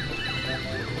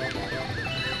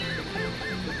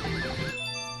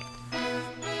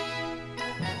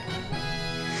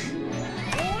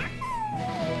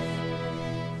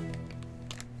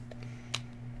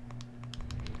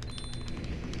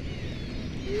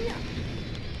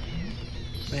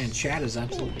 Man, chat is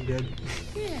absolutely good.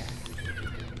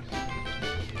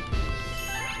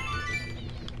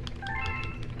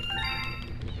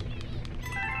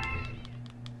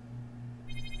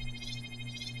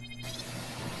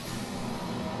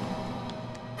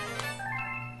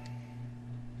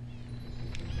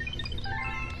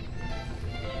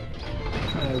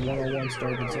 I had 101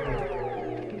 started something.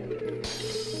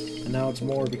 And now it's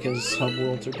more because hub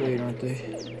worlds are great, aren't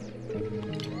they?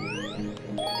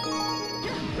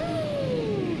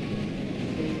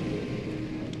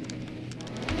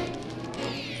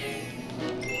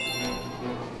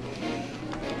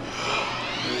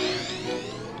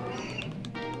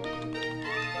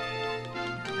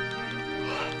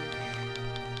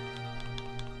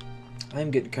 I'm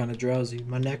getting kind of drowsy.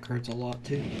 My neck hurts a lot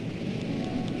too.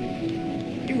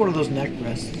 Need one of those neck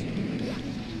rests.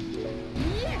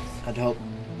 That'd help.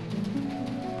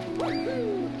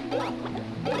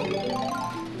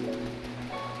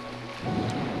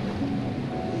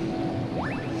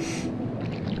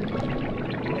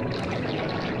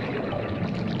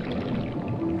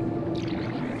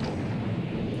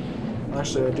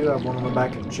 Actually, I do have one on the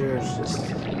back of the chair. It's just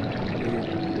weird.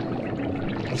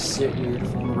 I sit weird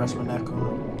if I want to rest my neck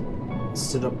on it.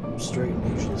 Sit up straight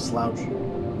and usually slouch.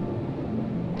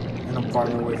 And I'm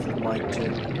farther away from the mic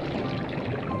too.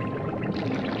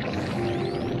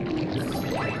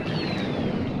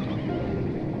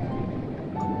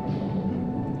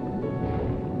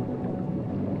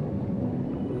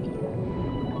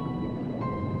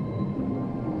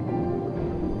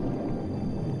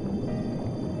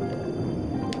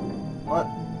 What?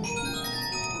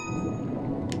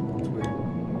 It's weird.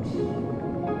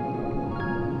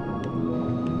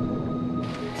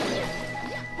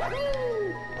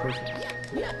 Perfect.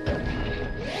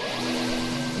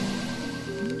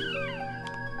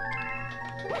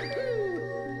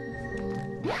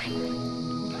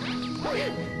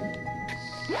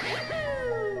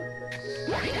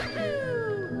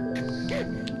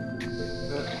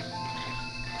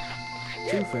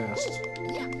 Too fast.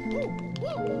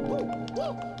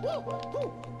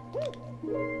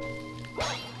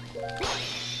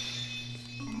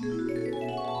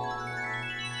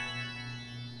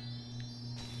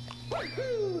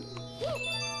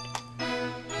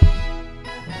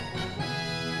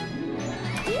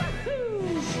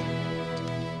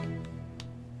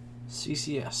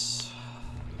 CCS.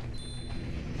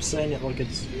 I'm saying it like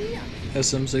it's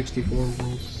SM64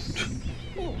 rules.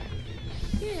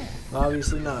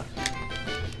 Obviously not.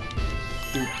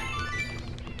 Dude.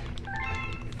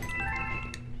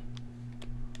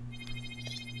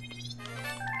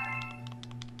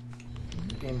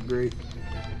 Game great.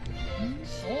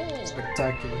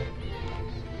 Spectacular.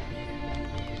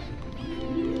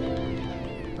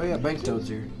 Oh yeah, Bank Toad's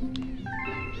here.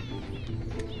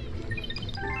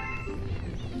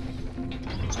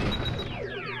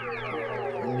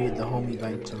 I need the homie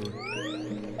Bank Toad.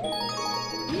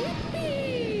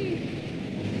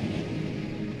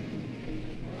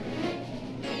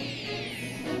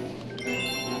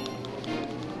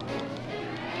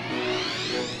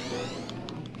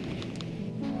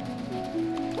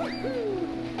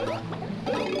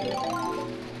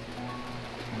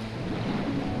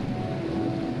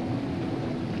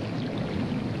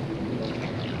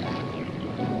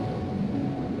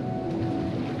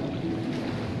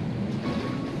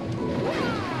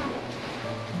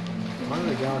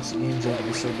 Galaxy games have to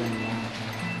be so dang long.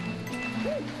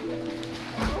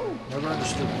 Never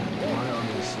understood why are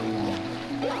they so long.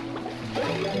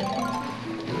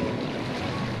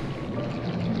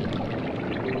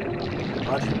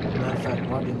 Matter of fact,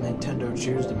 why did Nintendo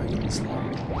choose to make it this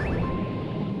long?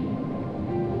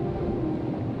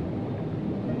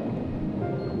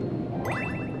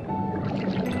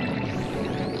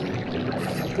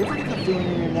 Do you ever get the feeling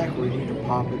in your neck where you need to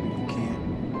pop it but you can't?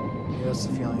 Yeah, that's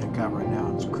the feeling I got right now.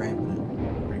 It's cramping it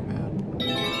pretty bad.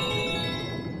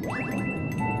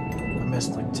 I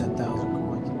missed like 10,000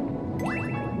 coins. Why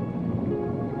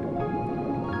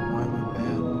am I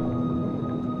bad?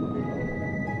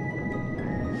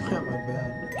 Why am I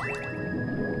bad?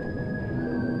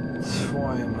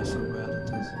 Why am I so bad at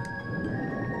this?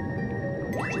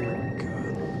 Dear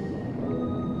God.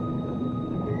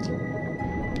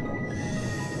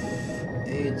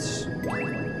 AIDS.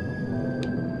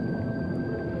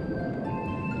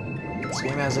 This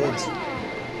game has AIDS.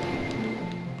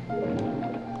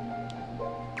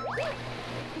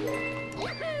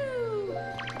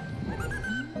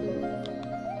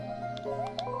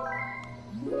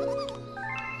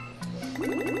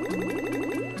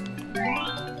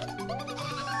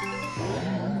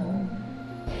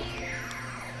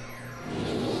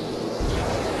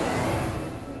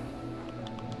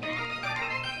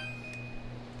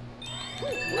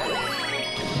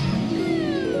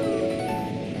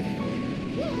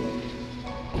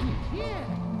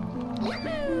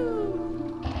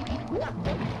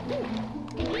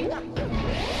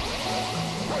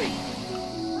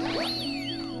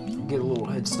 Get a little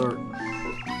head start.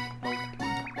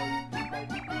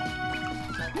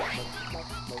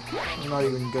 I'm not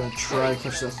even gonna try to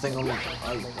catch that thing on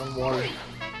water.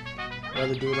 I'd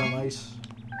rather do it on ice.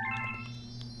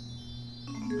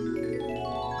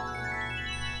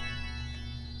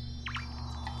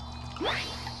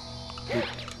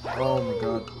 Oh my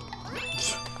god.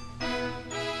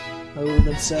 I would have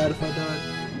been sad if I died.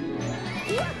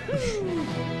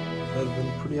 That have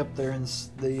been pretty up there in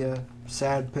the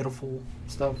sad, pitiful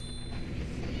stuff.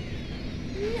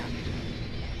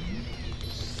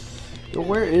 Yo,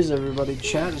 where is everybody?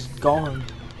 Chat is gone.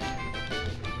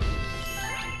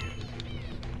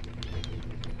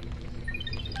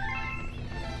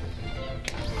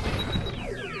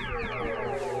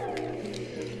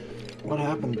 What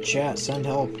happened? Chat, send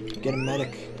help. Get a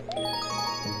medic.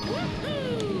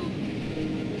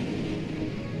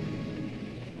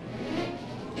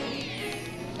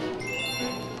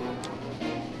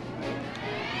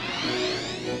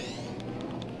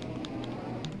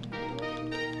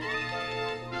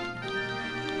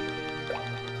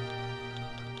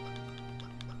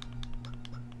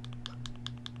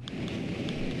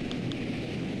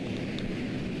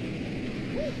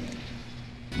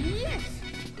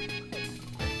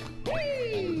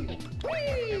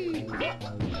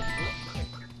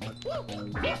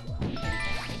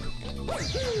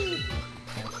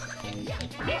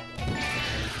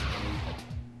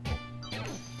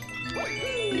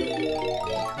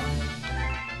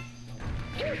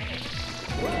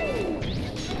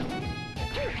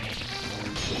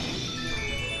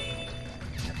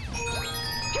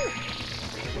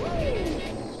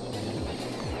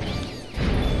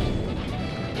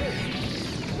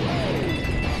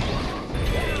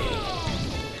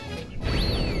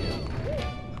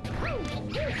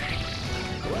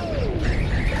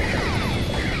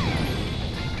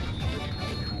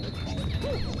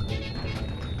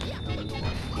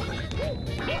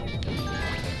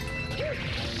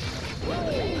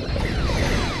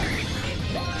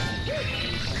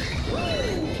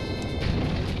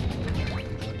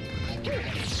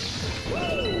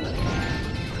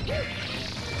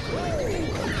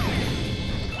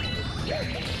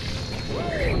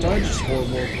 Dodge is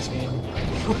horrible at this game.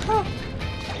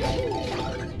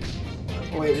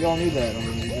 Oh, wait, we all knew that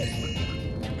already, didn't we?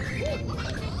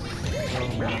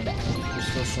 There's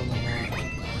still something wrong.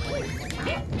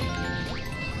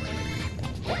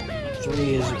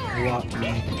 3 is a lot to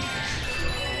me.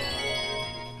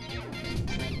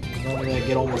 Normally I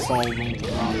get almost all of them with the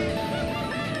rock.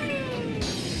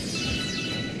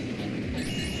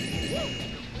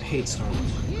 I hate Star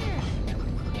Wars.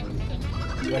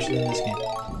 Especially in this game.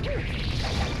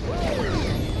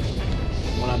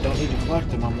 When I don't need to collect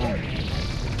them, I'm like,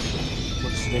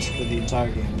 which is basically the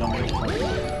entire game. Don't need to collect them.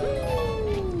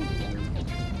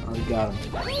 Already got them.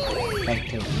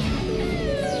 Egg-Toad.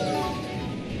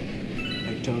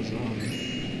 Egg-Toad's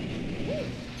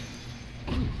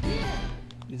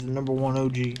he's the #1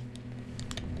 OG.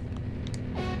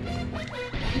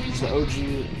 He's the OG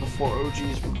before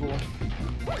OGs were cool.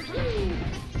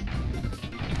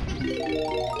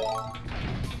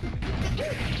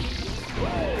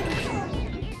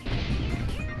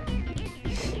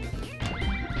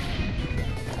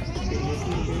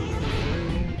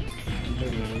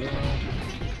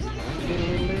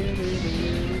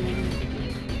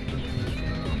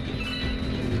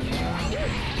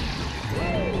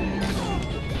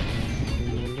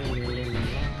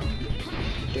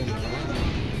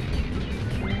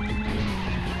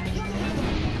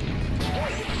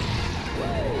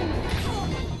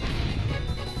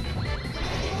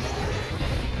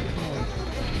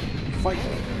 Fight.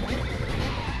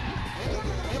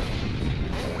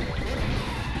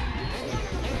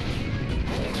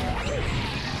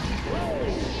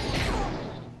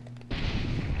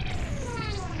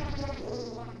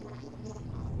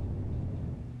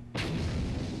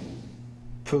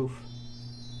 Poof.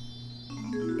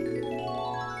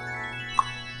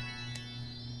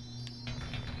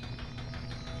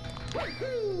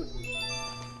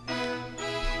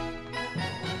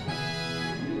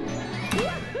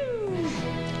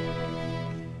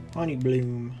 Honey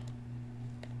Bloom.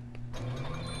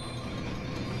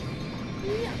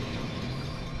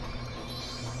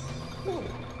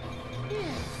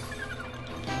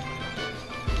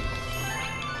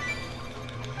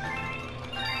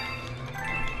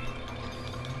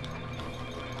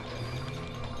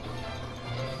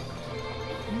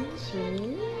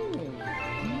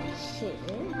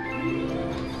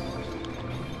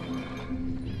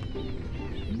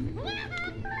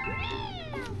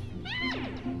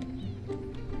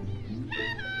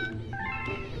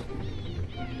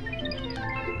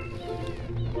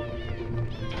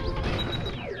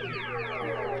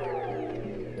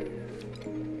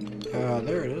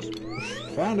 There it is.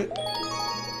 Found it.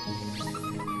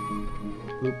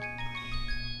 Oop.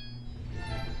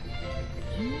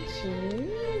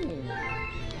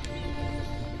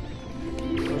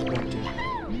 Where's back to?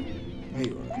 There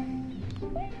you are.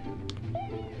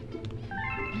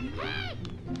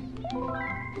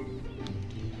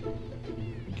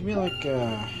 Give me like,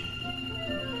 I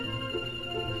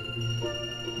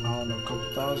don't know, a couple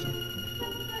thousand?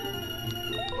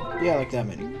 Yeah, like that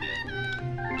many.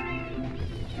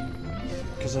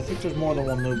 Because I think there's more than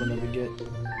one Lubin that we get.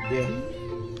 Yeah.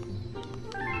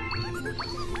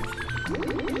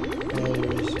 Yeah,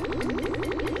 there is.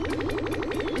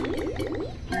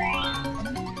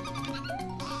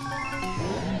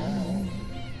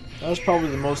 That was probably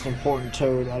the most important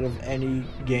Toad out of any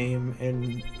game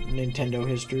in Nintendo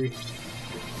history.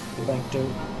 The Bank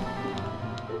Toad.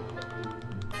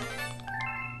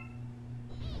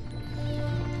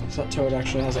 That Toad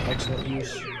actually has an excellent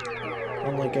use,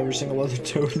 unlike every single other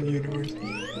Toad in the universe.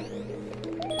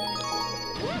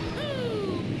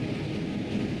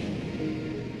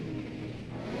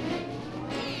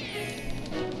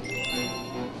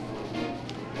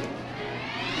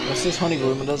 It says Honey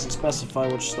Bloom, it doesn't specify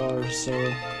which star, so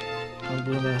Honey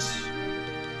Bloom S.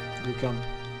 Here we come.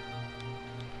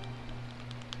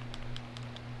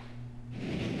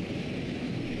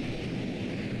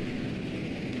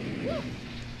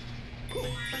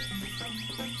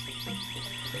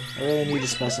 I really need to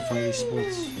specify these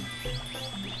splits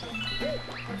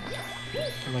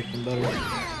to make them better.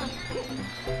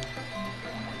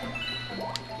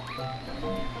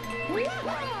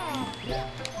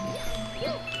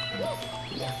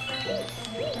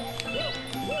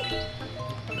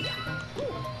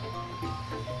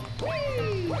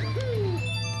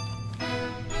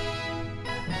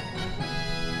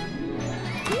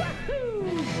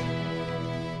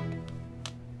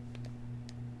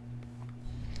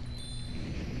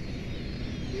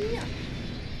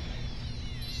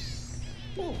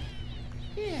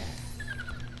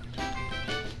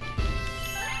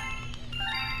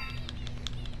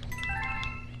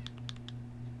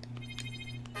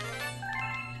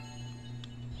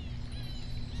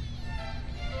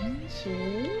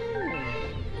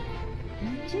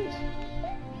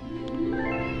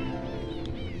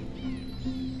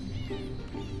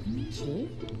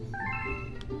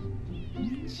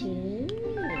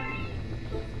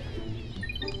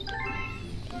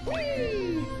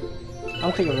 I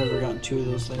don't think I've ever gotten two of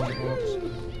those things at once.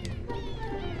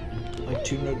 Like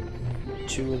two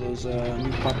of those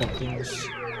new pop-up things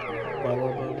by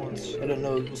level at once. I didn't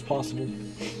know it was possible.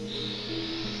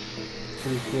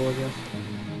 Pretty cool, I guess.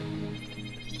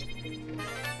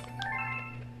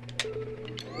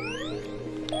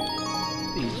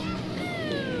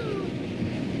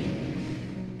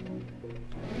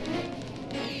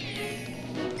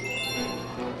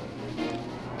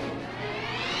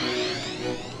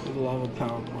 Lava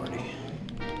Power Party.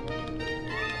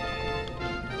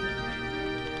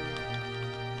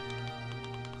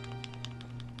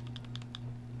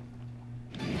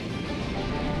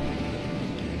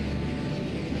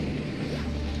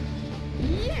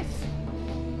 Yes.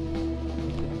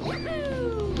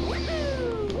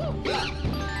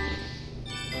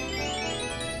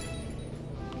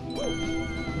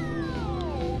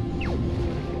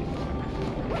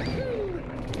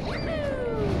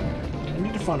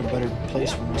 Find a better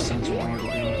place for my sensor arm to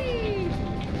go.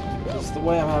 Because the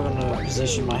way I'm having to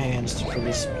position my hands for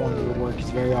this pointer to work is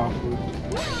very awkward.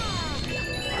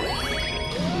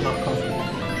 Not comfortable.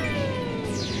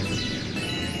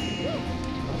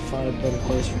 I'll find a better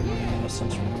place for my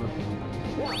sensor to work.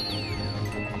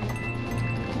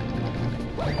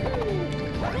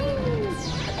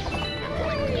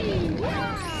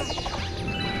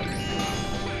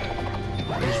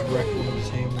 There's Wreck with his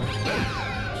hammer.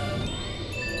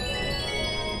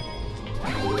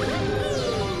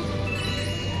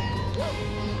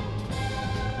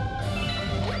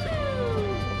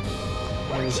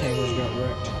 His hammers got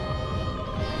wrecked.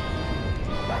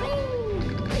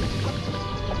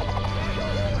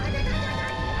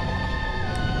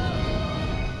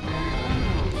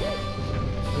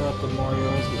 Not that Mario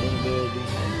has the inability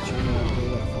to not go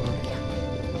that far.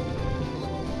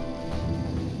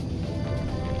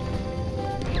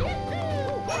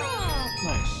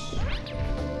 Nice.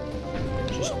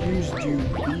 Just used you,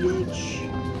 bitch.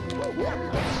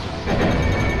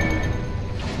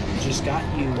 Just got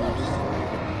used.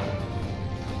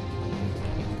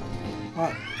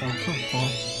 What? Oh, come on.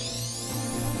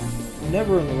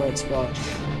 Never in the right spot.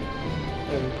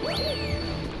 Ever.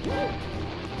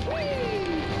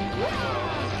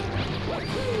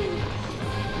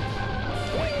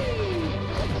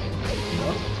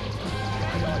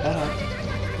 That happened.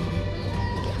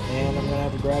 And I'm gonna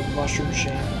have to grab the mushroom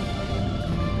machine.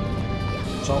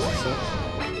 It's also sucks.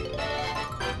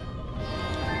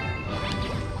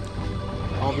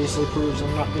 Obviously proves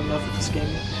I'm not good enough at this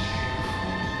game.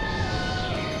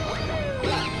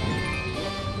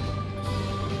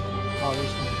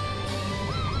 Obviously.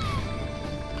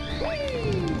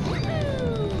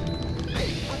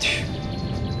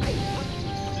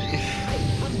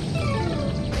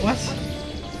 What?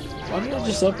 Why did I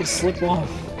just up and slip off?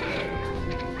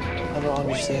 I don't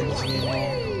understand this game at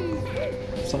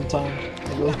all. Sometimes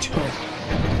I really don't.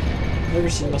 I've never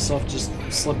seen myself just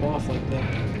slip off like that.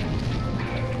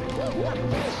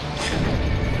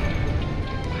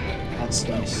 That's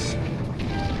nice.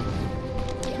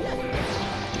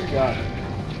 Dear God.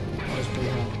 That was pretty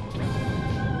hard.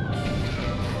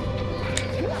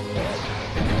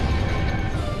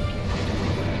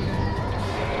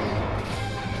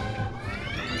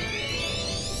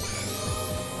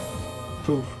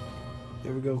 Poof.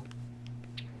 There we go.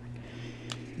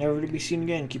 Never to be seen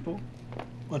again, Kipo.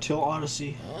 Until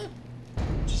Odyssey.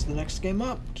 Just the next game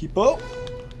up. Kipo!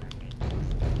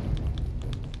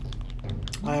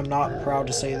 I am not proud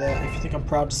to say that. If you think I'm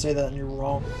proud to say that, then you're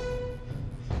wrong.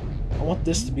 I want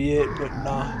this to be it, but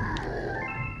nah.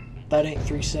 That ain't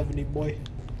 370, boy.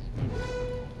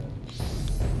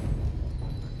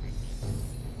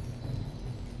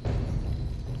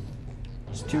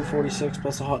 It's 246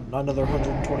 plus another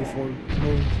 124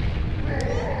 moves.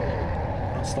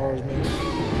 Not stars, maybe.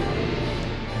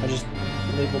 I just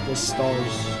labeled this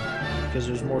stars because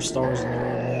there's more stars than there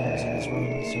are lands in this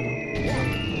run, so.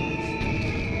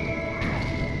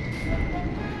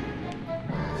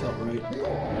 Felt right.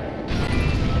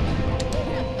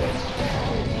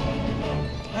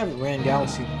 I haven't ran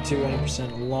Galaxy 2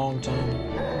 90% in a long time.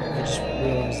 I just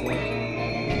realized that.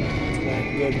 It's been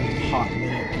a good hot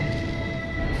minute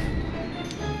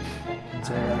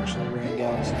until I actually ran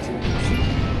Galaxy 2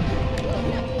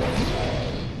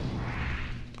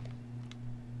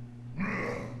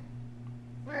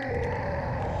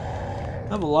 I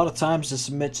have a lot of times to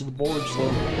submit to the boards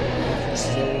though.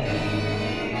 So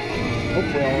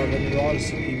hopefully I'll have a new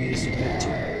Odyssey PB to submit to.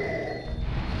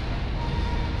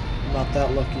 I'm not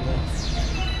that lucky though.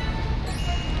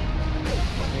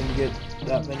 I mean to get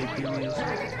that many PBs.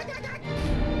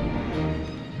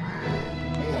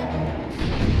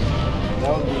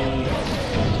 That would be,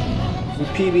 if we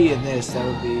PB in this, that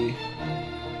would be,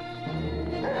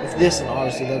 if this and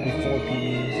Odyssey, that would be 4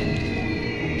 PBs.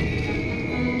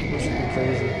 Which would be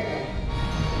crazy.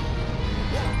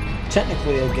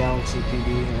 Technically a Galaxy PB,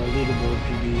 or a leaderboard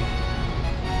PB.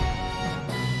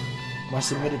 My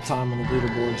submitted time on the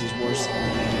leaderboards is worse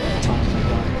than the time I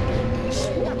got doing this.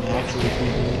 My actual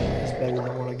PB is better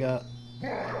than what I got.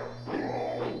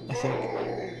 I think.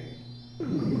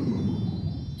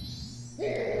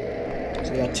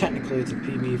 So yeah, technically it's a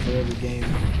PB for every game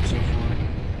so far.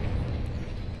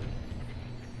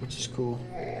 Which is cool.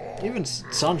 Even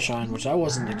Sunshine, which I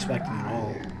wasn't expecting at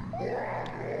all.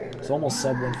 It's almost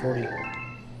sub 140.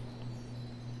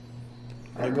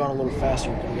 I'd have gone a little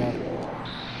faster if I got it.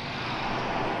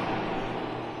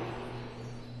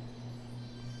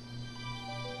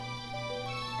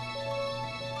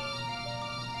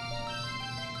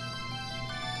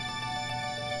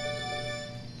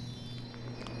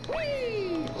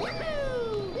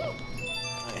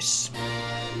 Nice.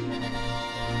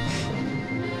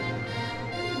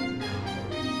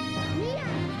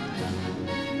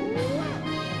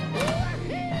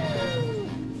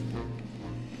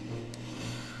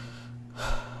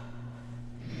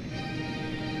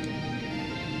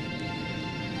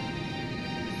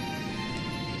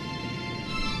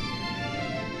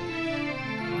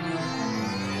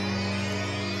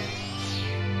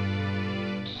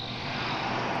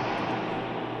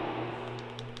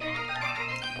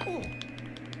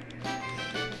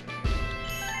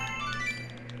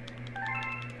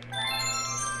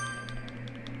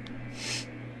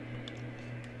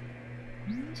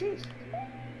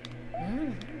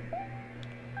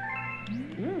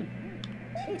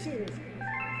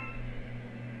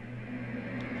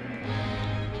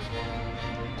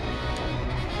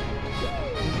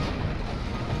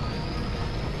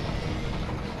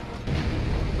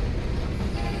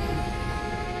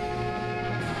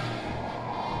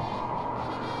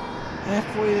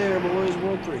 Halfway there, boys.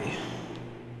 World 3.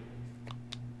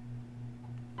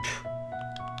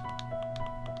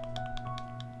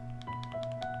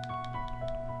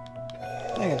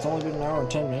 Dang, it's only been an hour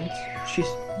and 10 minutes. Jeez.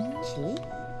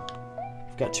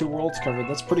 I've got 2 worlds covered.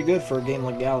 That's pretty good for a game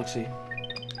like Galaxy.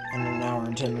 In an hour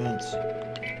and 10 minutes. A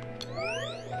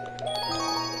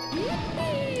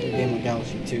game like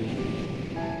Galaxy 2.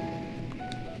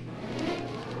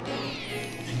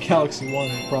 Galaxy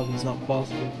 1 probably is not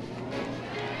possible.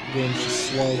 The game's just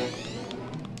slow.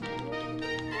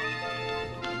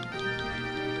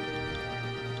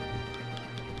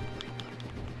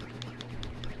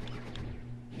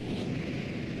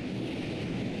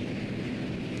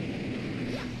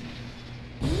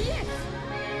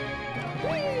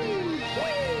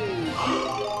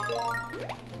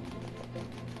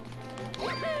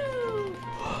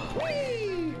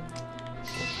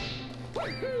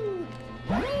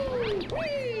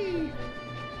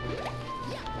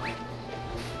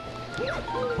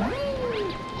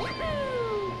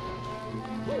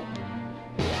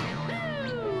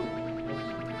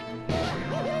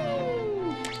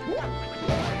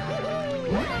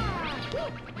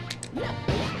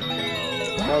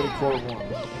 Priority Core 1.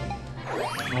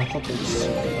 Oh, I thought they was...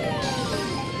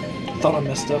 I thought I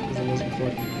messed up because I wasn't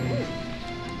collecting coins.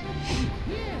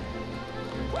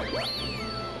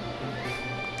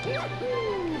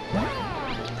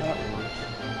 That works.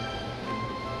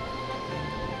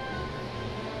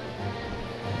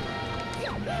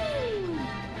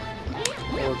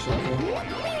 That works okay.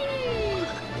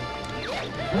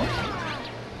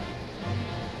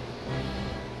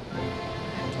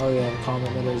 Oh yeah, the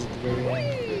comment medals at the very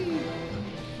end.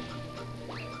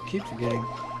 Keep forgetting.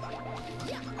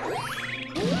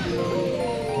 Can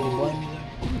you blame me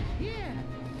there?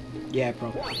 Yeah,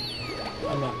 probably.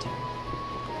 I'm not tired.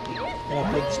 And I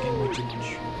played this game way too much.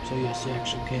 So yes, you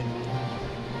actually can blame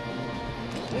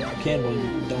me. You can blame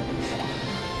me, don't.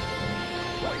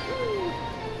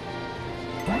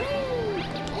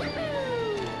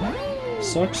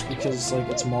 Sucks because like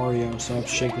it's Mario, so I have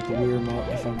to shake with the Wii remote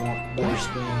if I want better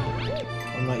spin.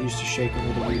 I'm not used to shaking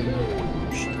with the Wii remote.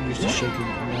 I'm used to shaking with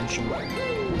a nunchuck,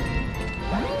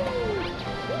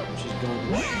 which is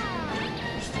garbage.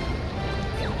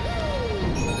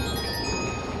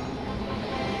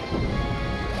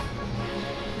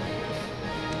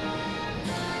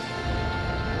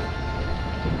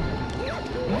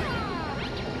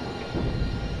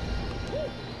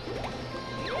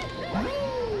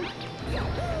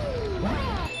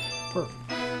 Perfect.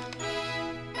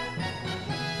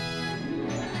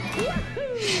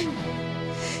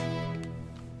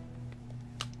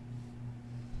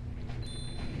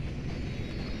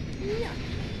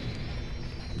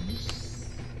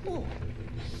 Oh,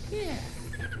 yeah.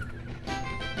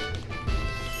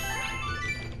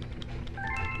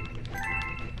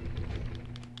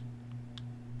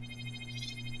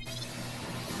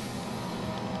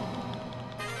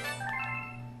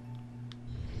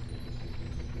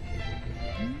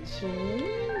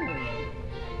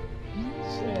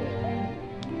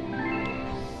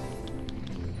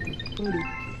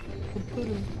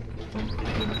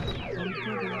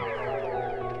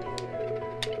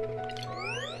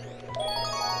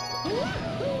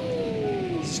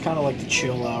 This is kind of like the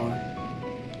chill hour.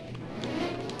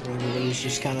 Where everybody's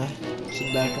just kind of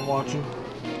sitting back and watching.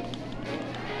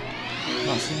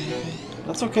 Not saying anything.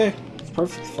 That's okay. It's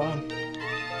perfectly fine.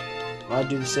 I'd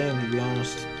do the same, to be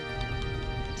honest.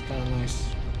 It's kind of nice.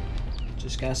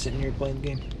 Just guys sitting here playing the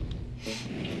game.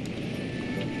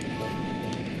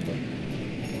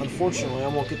 Unfortunately, I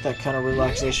won't get that kind of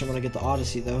relaxation when I get to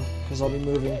Odyssey, though, because I'll be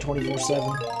moving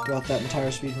 24/7 throughout that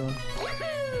entire speedrun.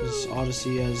 Because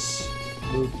Odyssey has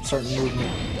certain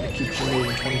movement that keeps you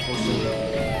moving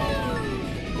 24/7.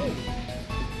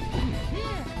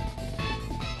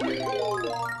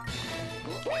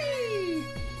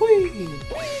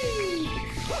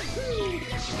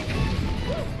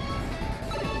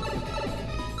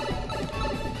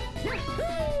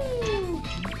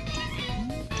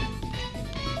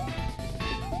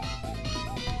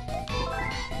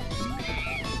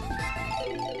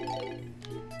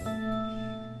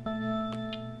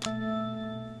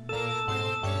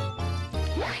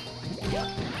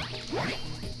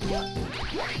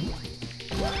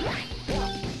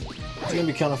 It's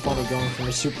gonna be kind of funny going from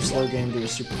a super slow game to a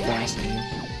super fast game.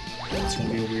 It's gonna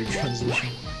be a weird transition.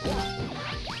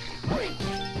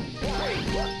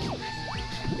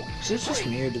 So it's just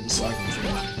me or did the cycle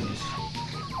change?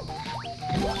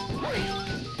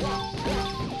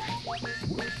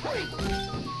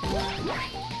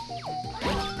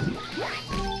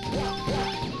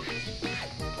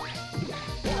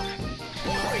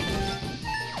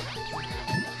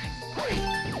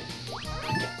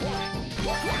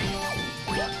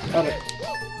 Got it.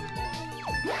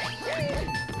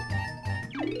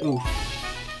 Ooh.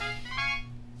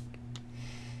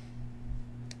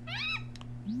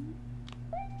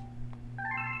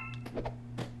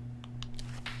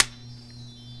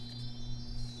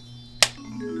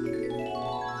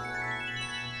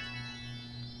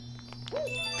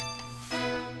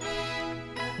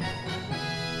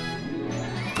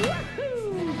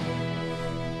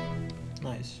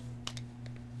 Nice.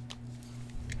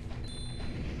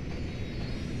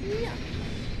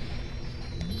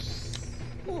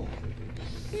 Oh,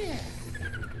 yeah.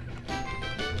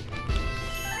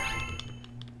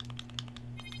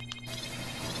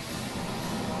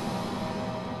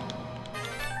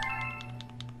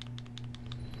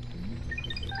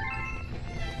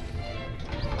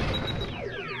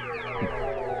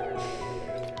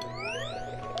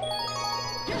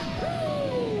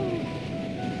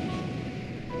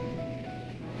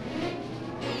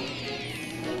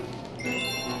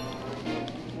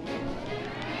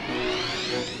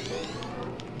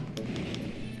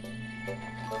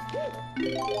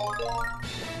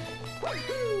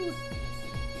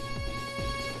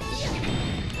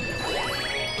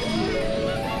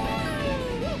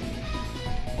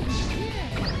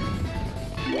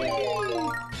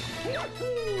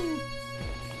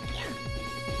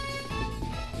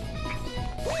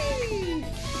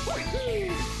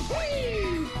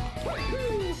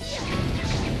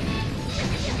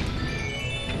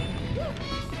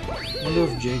 I wonder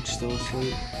if Jake's still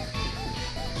asleep.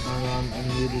 I don't know, I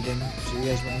muted him so you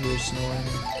guys might hear snoring.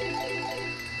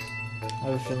 I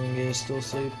have a feeling he is still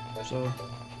asleep, so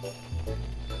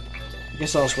I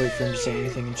guess I'll just wait for him to say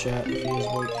anything in chat if he is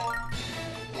awake.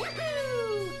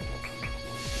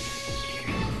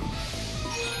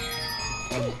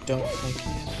 I don't think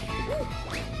he is.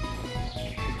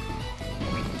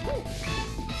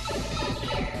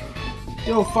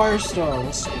 Yo, Firestar,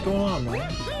 what's going on, man?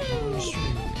 I'm on the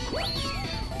stream.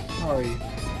 How are you?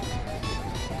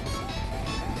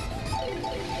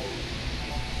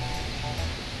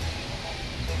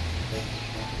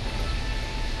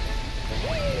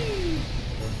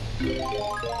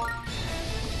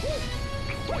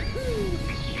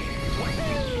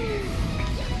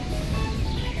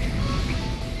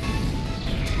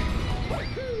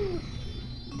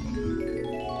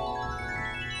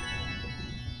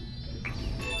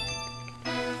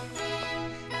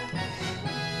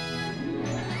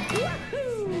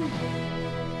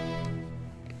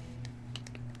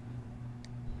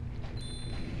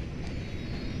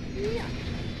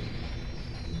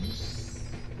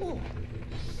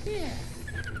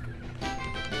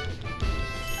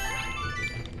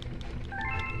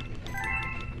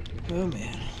 Oh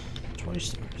man, 20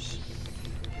 stars.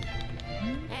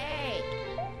 Hey!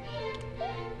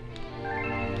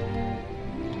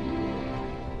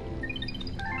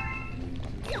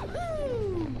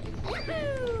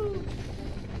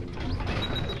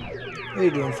 How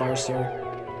you doing, Firestar?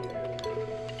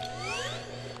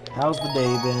 How's the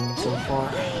day been so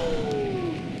far?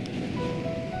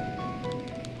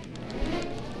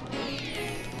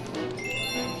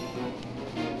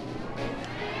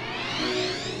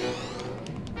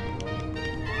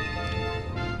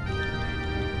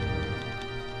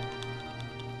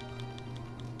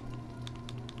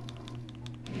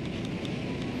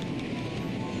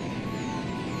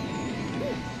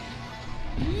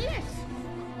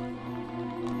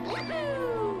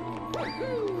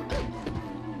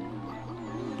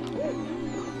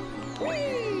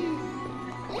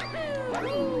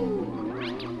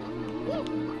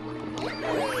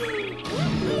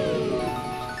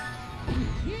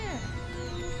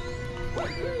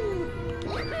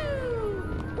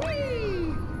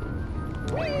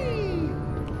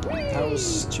 That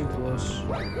was too close. I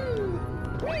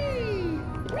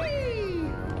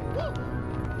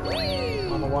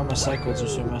don't know why my cycles are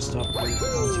so messed up. Like,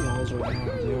 Monty Halls right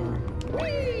now, they are.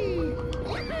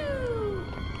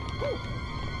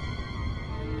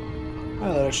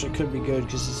 Oh, that actually could be good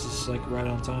because this is like right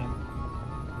on time.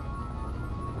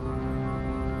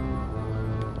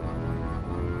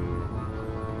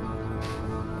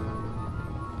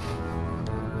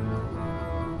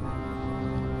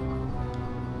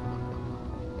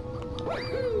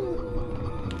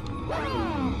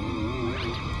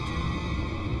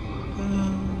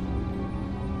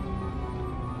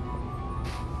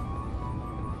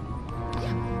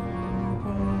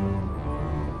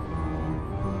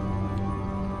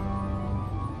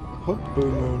 Hope Boo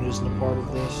Moon isn't a part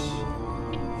of this.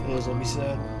 If it is, I'll be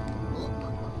sad.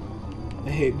 I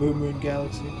hate Boo Moon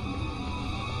Galaxy.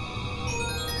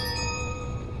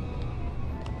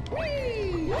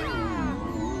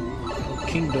 Or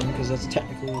Kingdom, because that's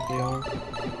technically what they are.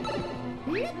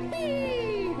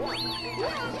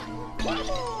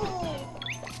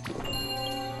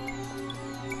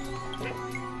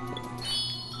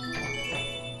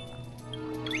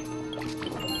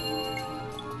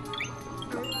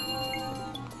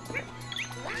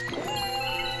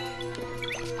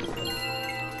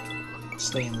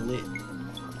 Staying lit.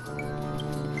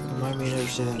 Remind me to never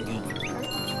say that again.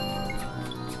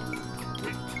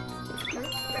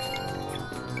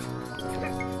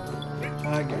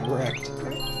 I get wrecked.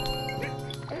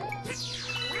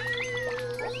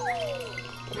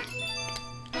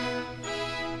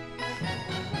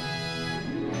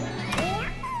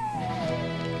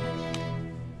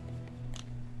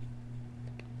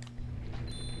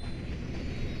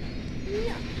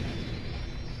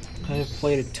 I have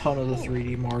played a ton of the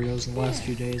 3D Marios in the last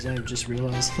few days. I've just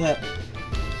realized that.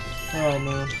 Oh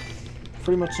man.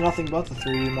 Pretty much nothing but the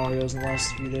 3D Marios in the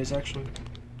last few days, actually.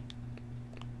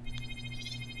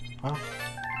 Huh?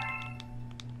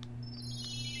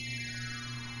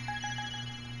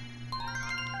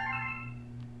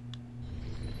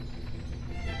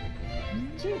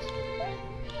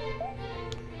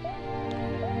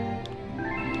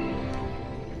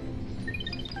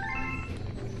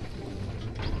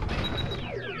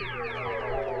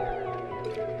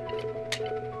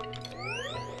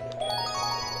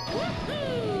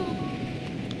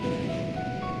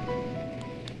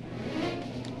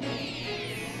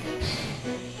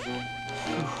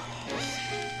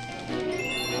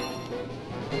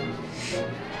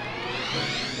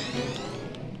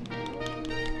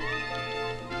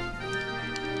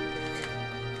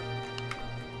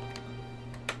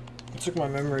 took my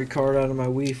memory card out of my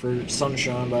Wii for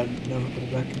Sunshine, but I never put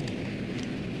it back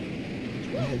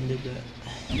in. Go ahead and did that.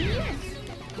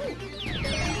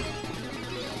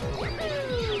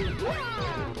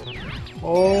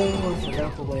 Oh, I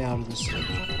forgot the layout of this stage.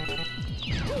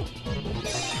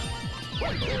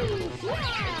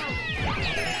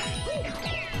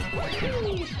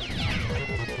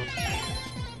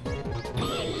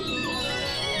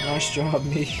 Nice job,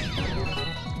 me.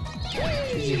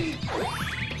 GG.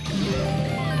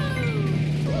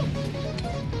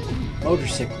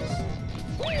 Motorcycles.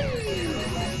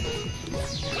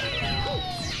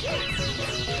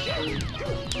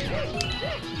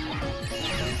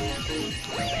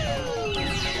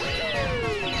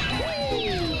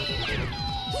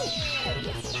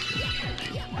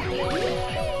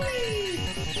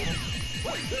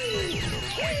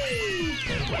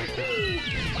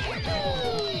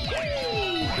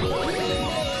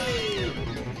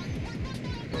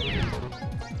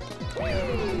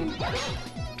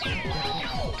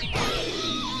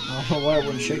 I don't know why it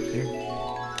wouldn't shake there.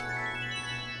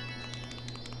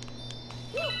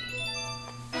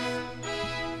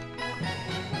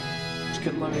 Just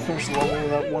couldn't let me finish the level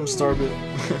with that 1-star bit.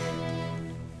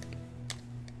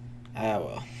 Ah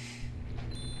well.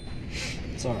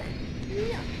 It's alright.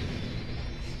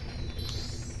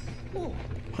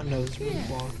 I know this room's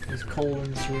locked. It's cold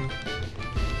in this room.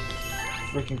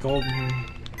 Freaking cold in here.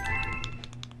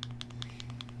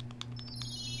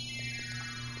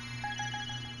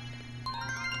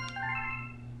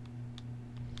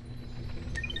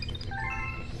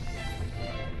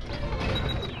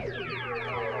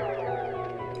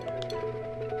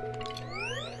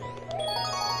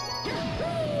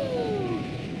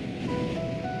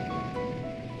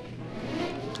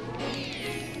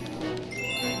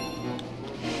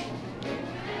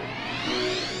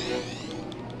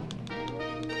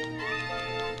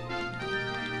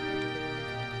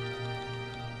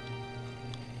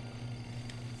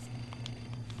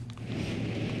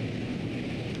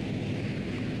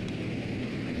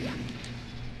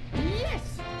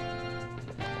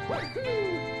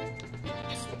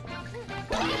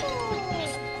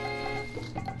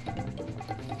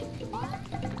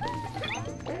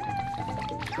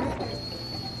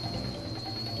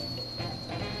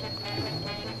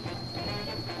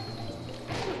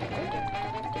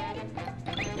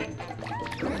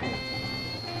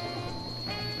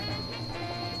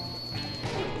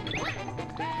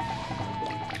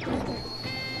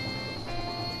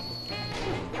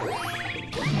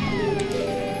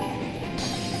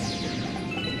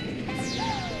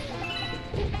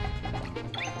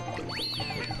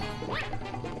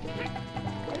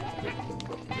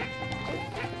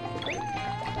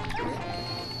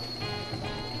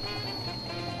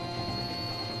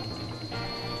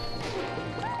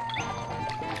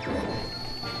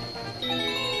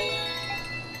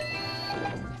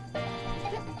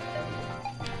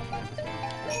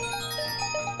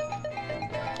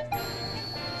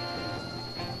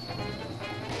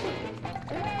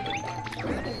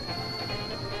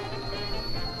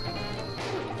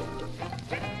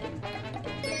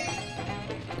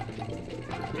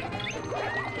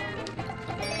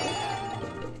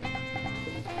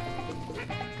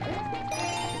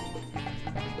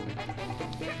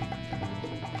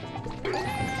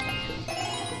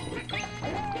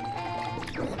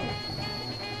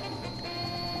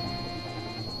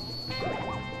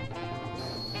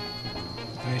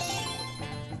 Nice.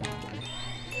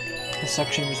 The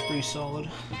section was pretty solid.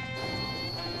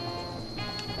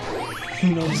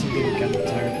 You notice I'm getting kind of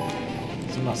tired,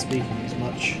 so I'm not speaking as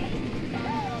much.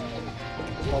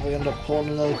 Probably end up pulling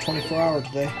another 24-hour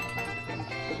today.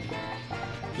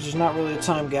 Because there's not really a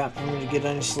time gap for me to get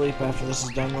any sleep after this is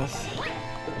done with.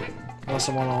 Unless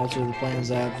I want to alter the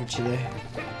plans I had for today.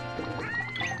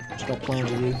 Which I don't plan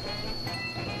to do.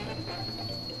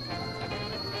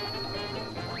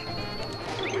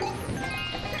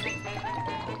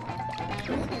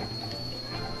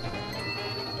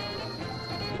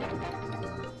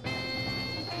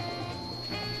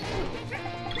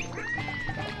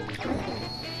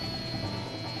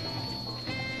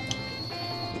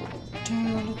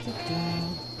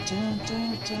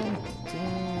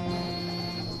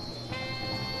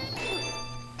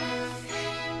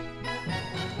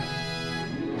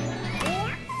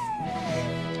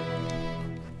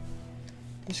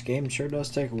 This game sure does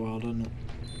take a while, doesn't it?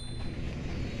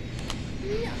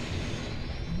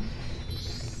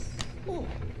 Oh,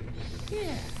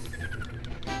 yeah.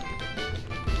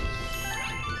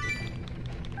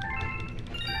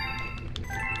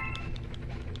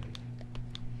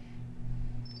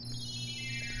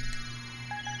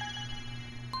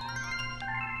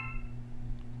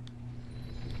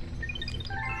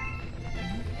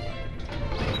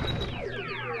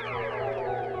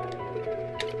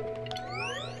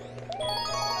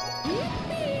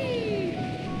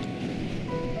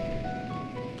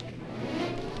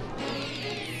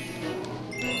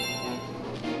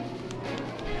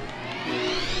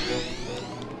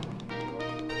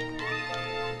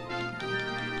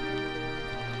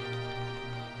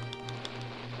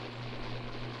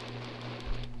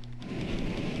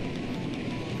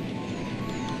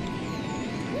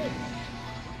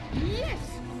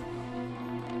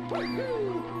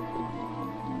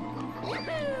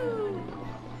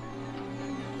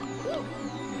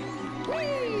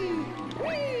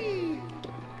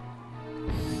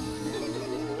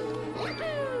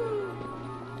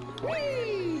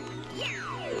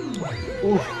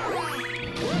 Ooh,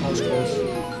 that was close.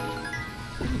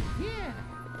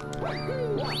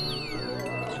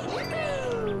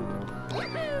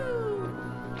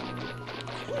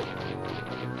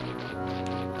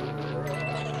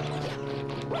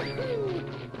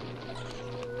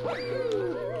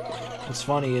 What's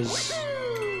funny is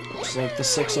it's like the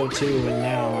 602, and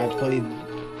now I played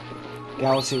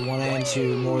Galaxy 1 and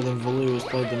 2 more than Valu has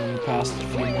played them in the past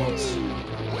few months.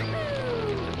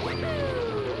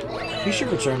 He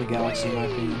should return to Galaxy, in my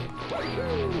opinion.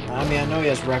 I mean, I know he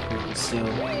has record, but still,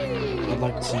 I'd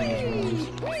like to see his runs.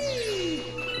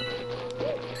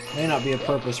 May not be a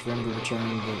purpose for him to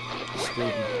return, but still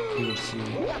be cool to see.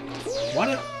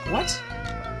 What?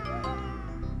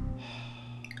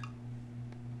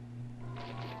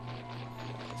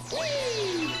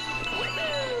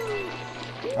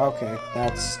 Okay,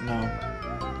 that's no.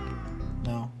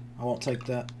 No, I won't take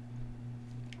that.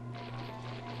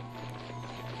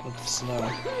 With the snow,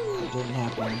 it didn't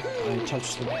happen. I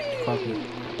touched the carpet.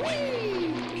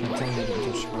 Can't tell me I didn't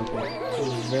touch the carpet. It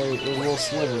was a little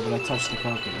sliver, but I touched the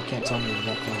carpet. You can't tell me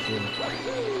that fell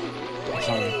through.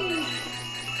 Sorry.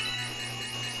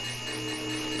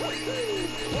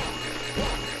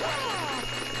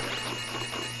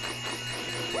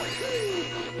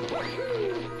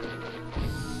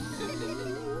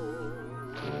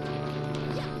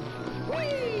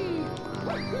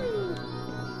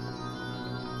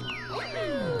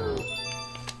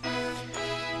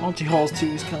 Monty Halls 2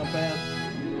 is kind of bad.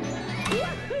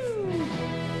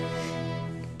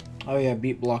 Oh yeah,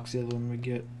 Beat Block's the other one we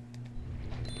get.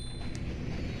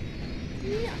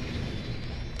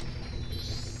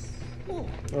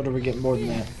 Or do we get more than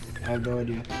that? I have no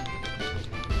idea. I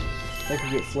think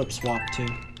we get Flip Swap too.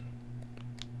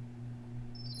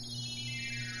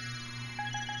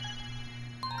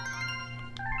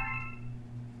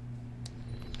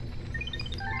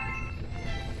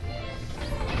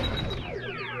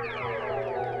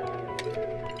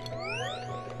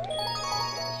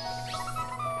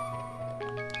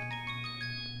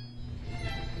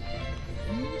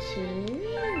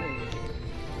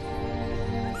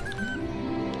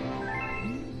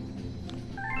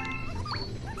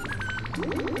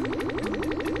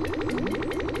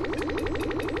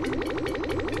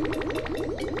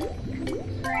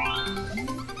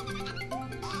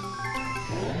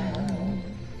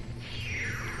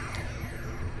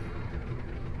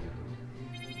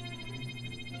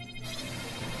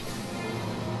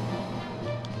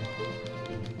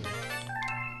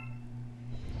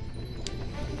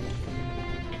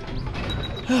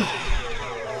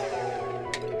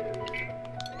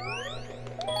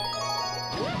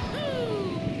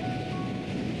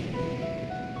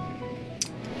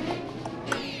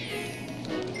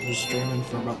 Was streaming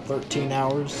for about 13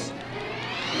 hours.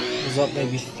 Was up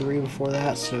maybe 3 before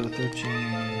that, so 13,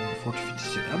 14,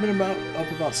 56. I've been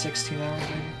up about 16 hours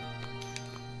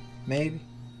maybe.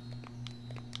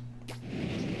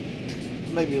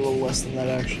 Maybe a little less than that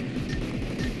actually.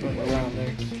 But around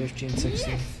there, 15,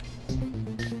 16.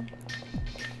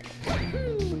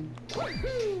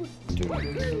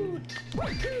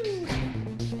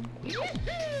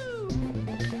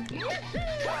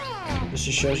 This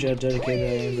just shows you how dedicated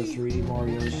I am to 3D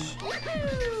Marios.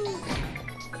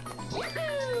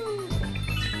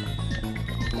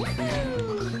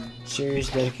 Serious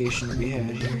dedication to be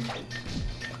had here.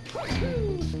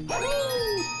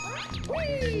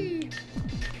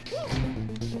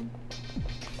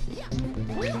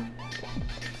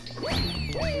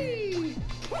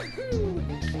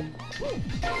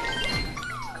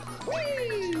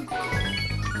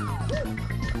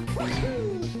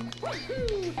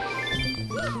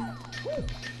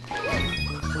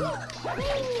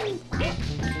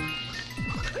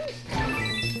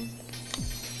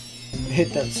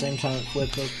 Hit that at the same time it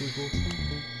flipped, that was pretty cool.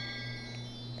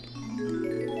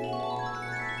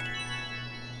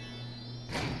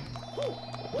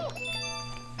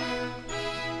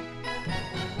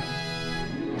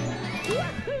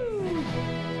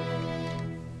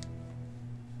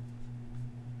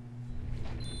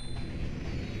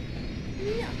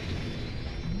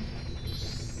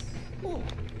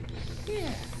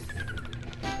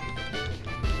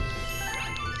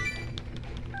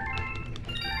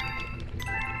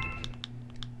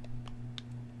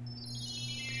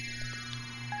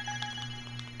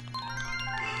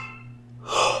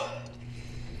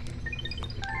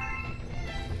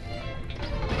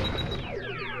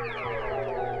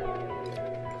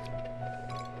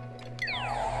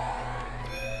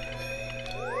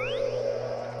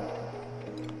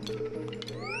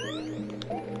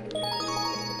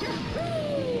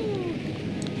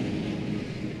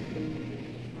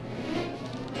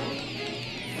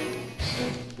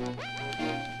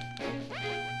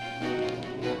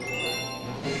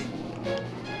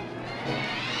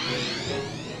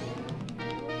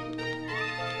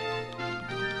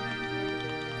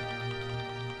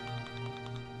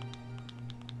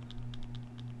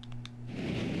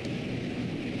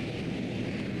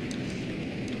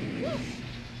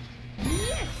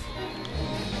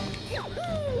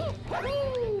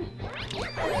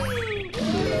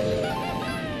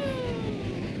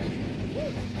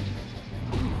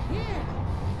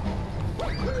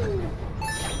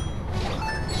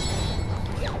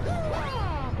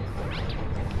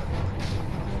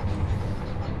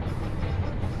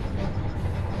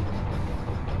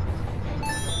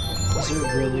 Is it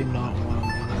really not one of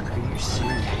them? Are you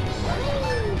serious?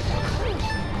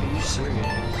 Are you serious?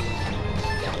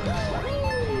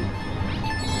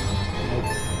 Nope.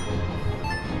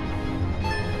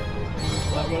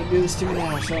 Not gonna do this to me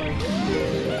now, sorry.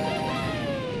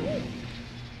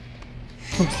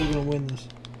 I'm still gonna win this.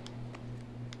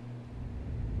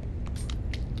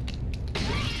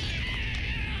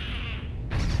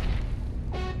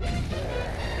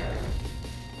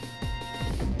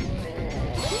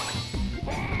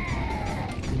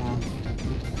 Come on.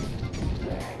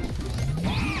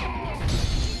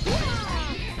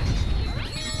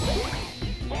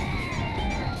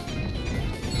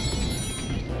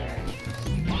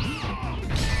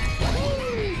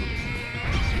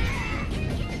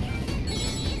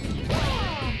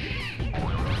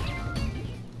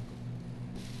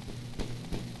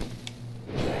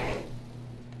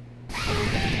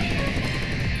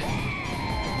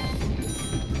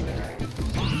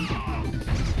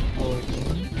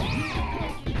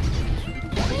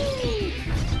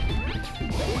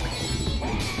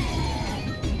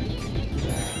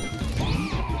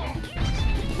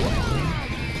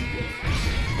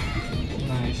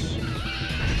 Nice.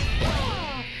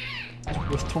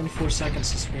 With 24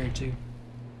 seconds to spare too.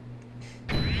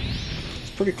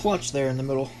 It's pretty clutch there in the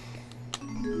middle.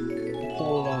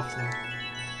 Pull it off though.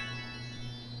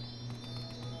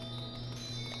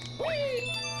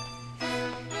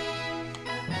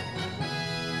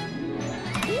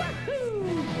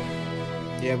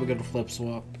 Yeah, we got a flip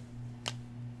swap.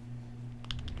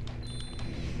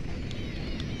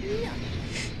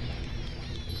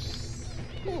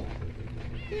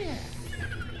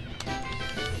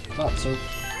 Thought so.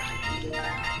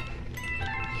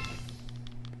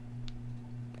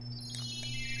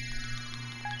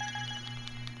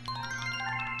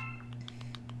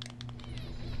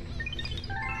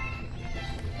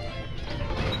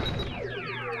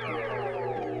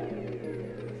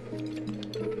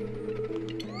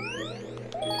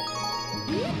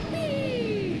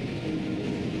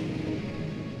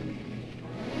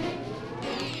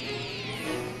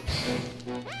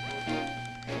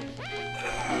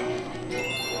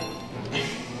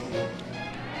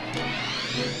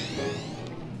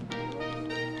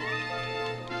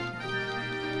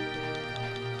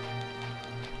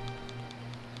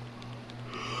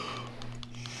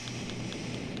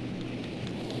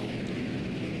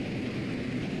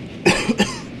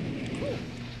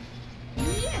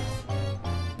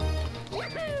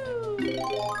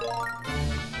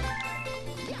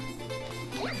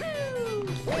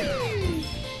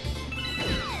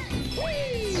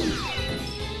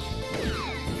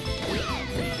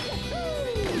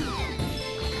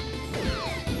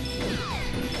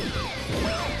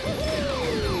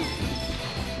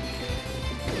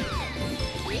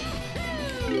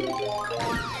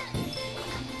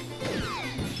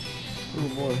 Oh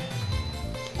boy.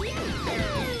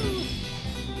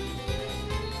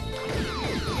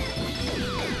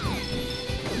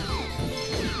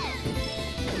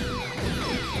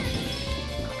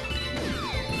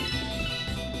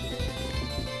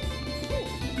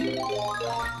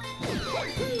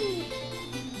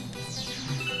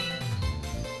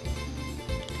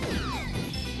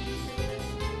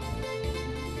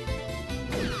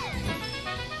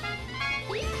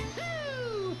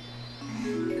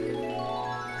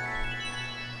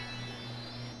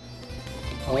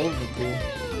 Oh, that would be cool.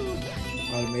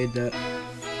 I made that.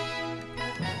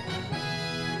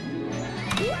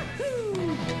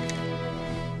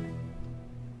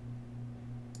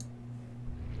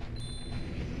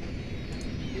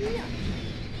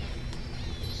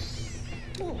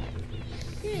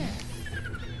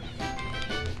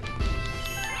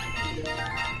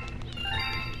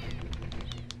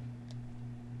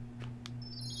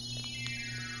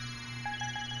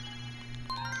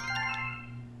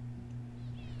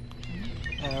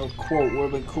 Quote, would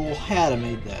have been cool had I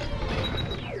made that.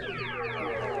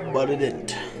 But it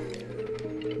didn't.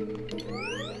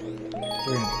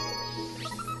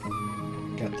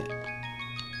 300. Got that.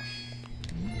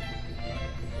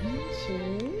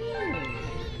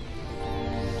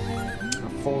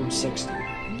 forward 60.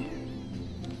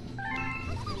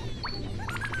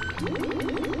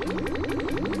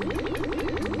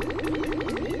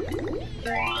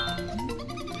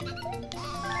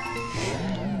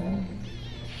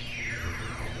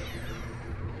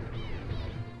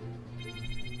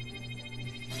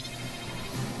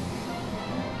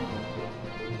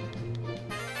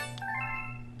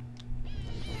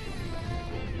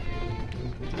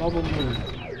 Double move.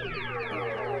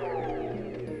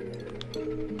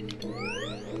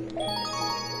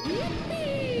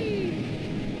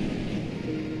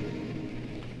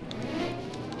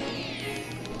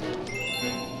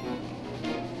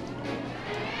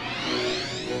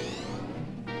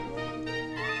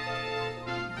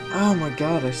 Oh my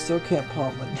god, I still can't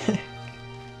pop my neck.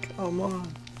 Come on.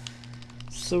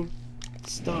 So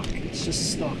stuck. It's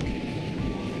just stuck.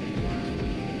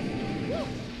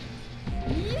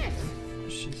 Yes.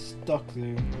 She's stuck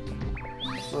there.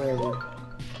 Forever.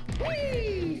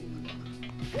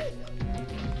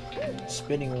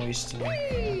 Spinning waste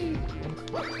time.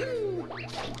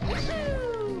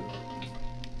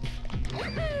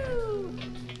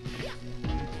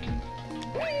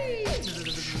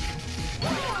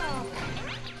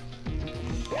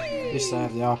 At least I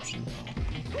have the option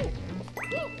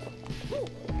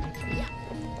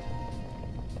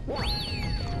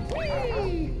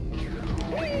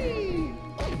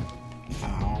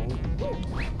Ow.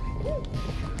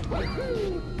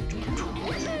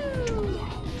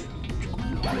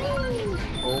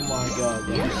 Oh my god,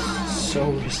 that is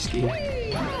so risky.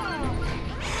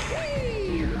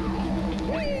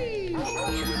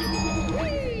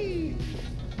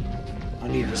 I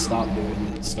need to stop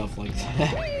doing stuff like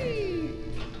that.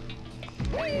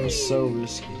 It was so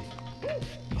risky.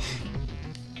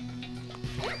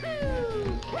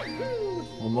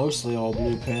 Well, mostly all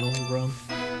blue panel run.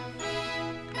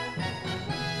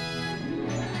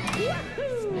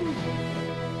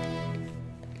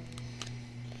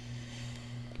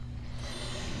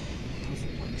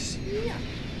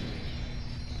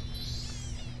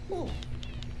 Oh,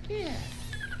 yeah.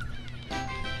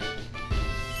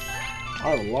 I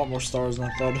have a lot more stars than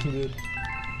I thought I did.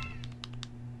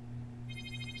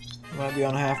 Might be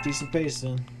on a half decent pace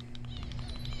then.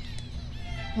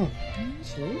 Ow.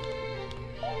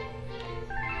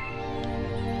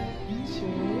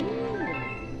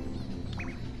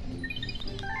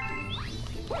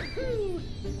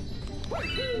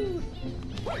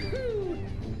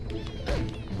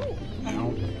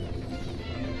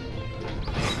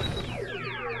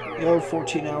 Yo,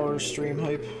 14-hour stream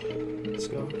hype. Let's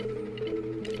go.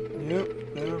 Yep,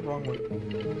 wrong way.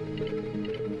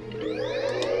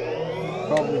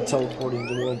 Probably teleporting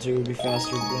to World 2 would be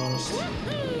faster, to be honest.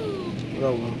 But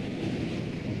oh well.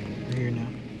 We're here now.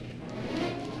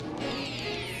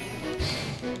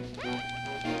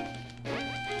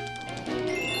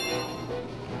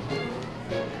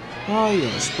 Oh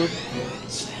yes, Purple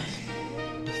Blades.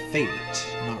 Favorite,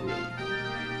 not really.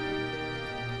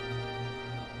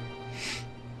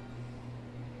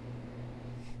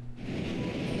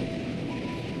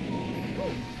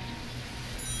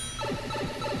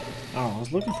 Oh, I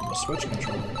was looking for my Switch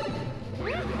controller.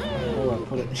 Where do I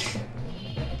put it?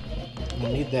 I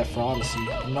need that for Odyssey.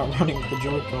 I'm not running with the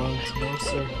Joy-Cons, no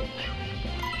sir.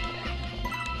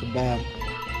 They're bad.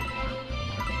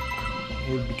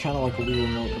 It would be kind of like a Wii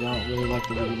remote, but I don't really like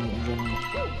the Wii remote in general.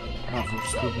 Not for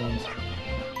speedruns.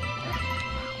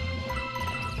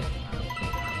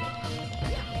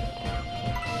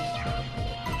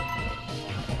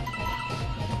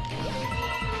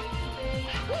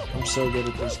 I'm so good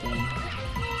at this game.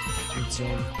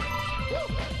 Insane.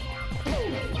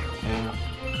 Yeah.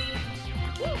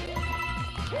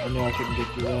 I knew I couldn't get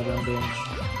through that undamaged.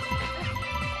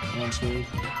 Unscathed.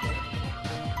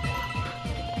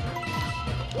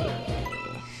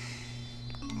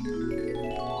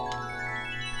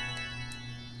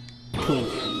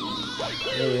 Poof.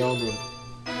 There we all go.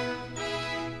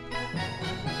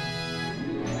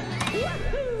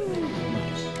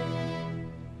 Nice.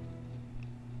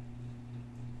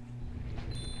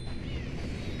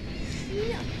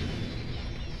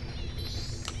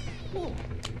 Oh,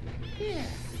 yeah.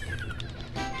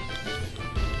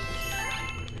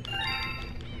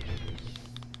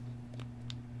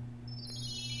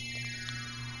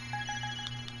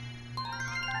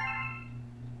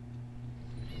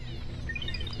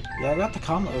 Yeah, I got the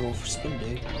comet level for Spin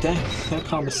Day. Dang, that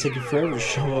comet's taking forever to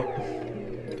show up.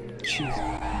 Jeez.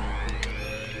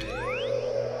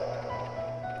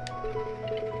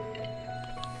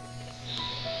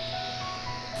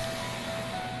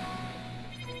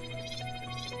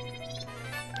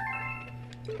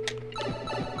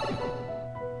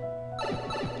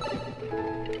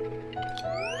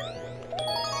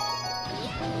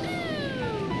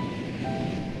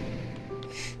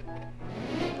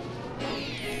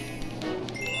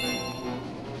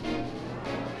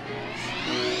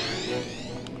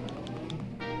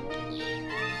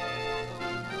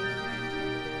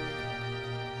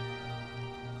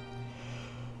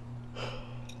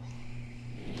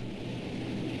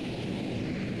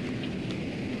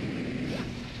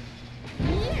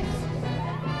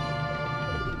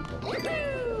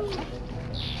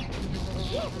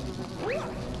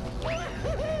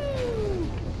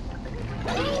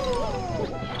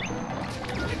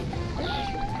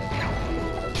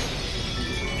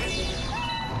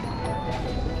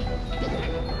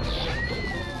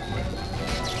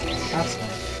 That's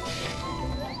nice.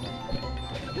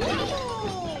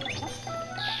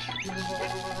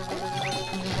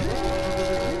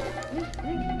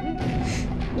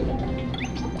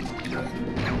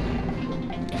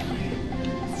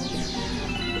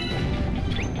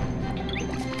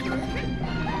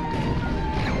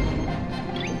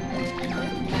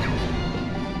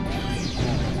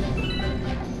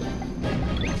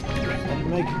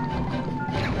 Make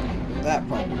that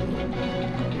problem.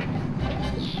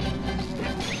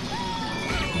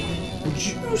 Would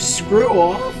you screw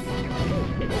off?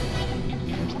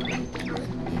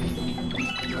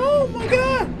 Oh my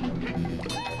god!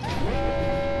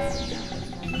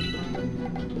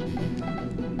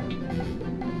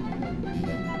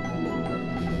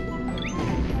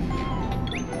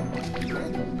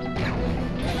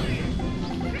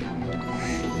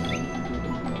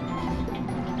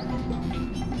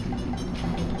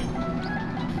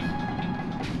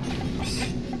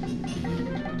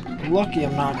 Lucky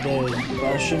I'm not dead, but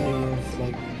I shouldn't have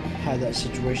like had that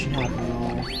situation happen at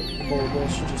all. Bullet Bill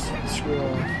should just screw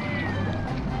off.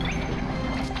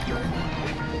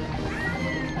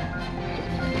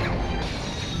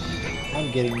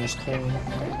 I'm getting this coin.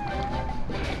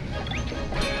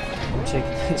 I'm taking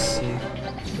this safe.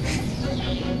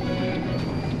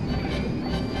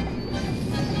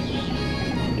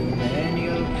 I'm doing any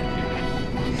other.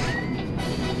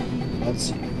 Let's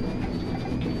see.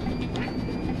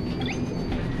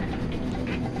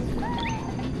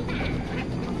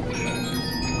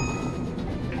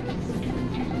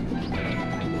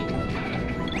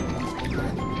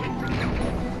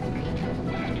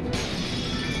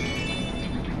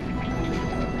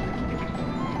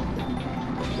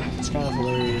 It's kind of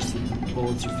hilarious that the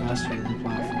bullets are faster than the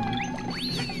platform.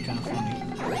 Kind of funny.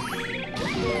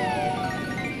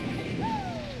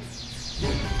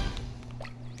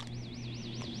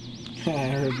 I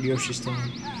heard Yoshi's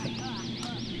tone.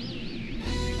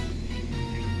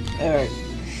 Alright.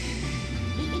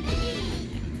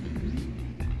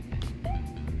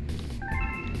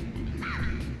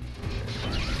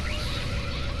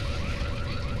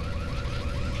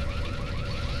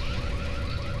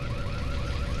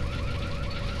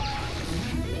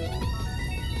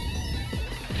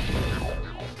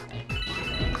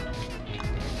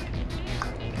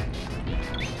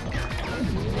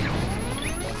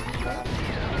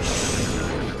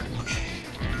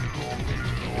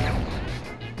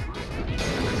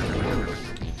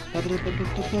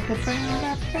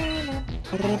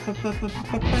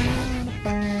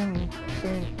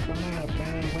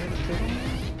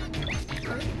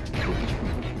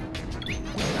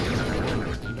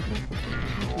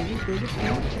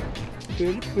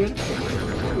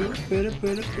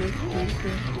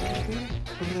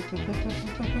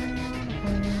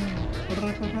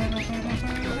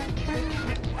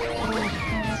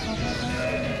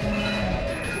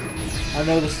 I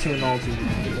know this tune all too well.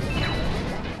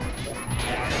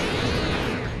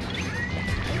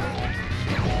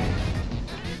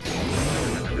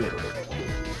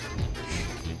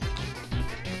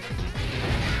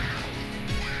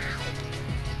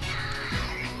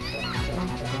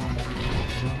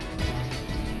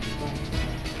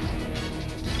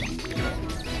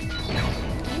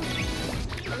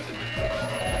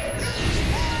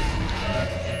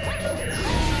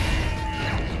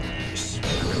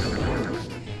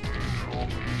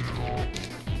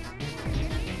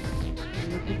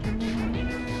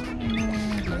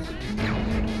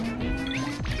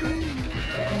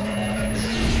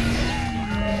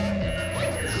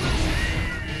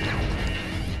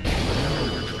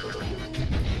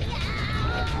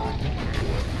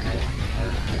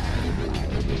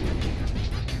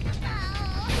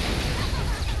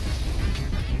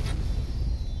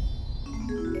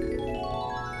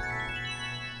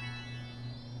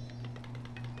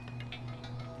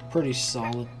 Pretty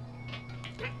solid.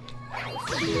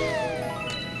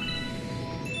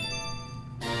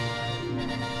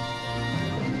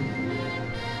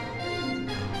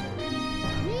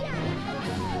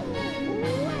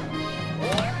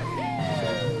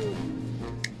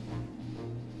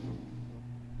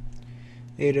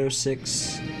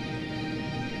 .806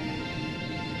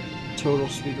 total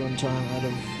speedrun time out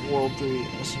of World 3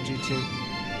 SMG2.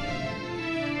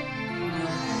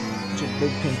 It's a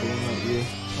big pimple in my ear,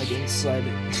 like inside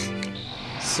it.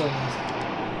 So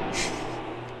nice.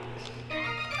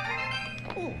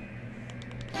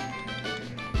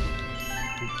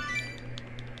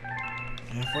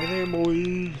 Halfway there,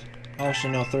 boys.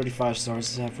 Actually, no, 35 stars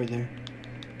is halfway there.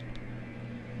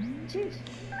 Cheers.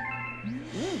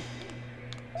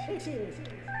 Cheers.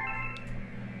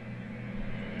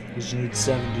 Because you need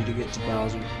 70 to get to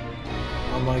Bowser.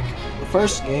 Unlike the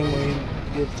first game where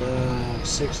you get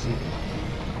 60. You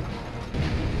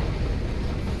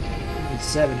need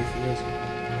 70 for this.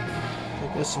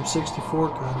 I guess some 64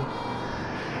 kind of.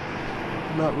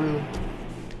 Not really.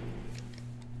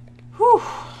 Whew.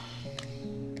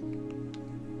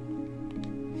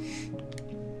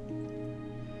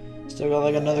 Still got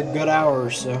like another good hour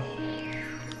or so.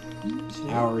 An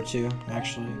hour or two,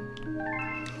 actually.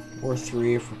 Or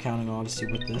 3 if we're counting Odyssey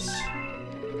with this.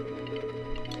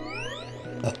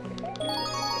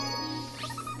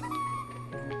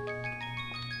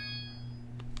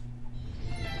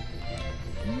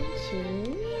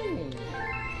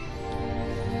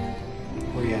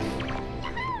 Where you at?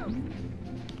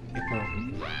 Hey, Pearl.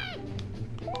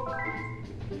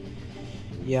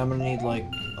 Yeah, I'm gonna need like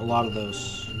a lot of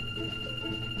those.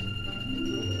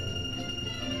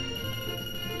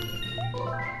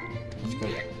 Let's go.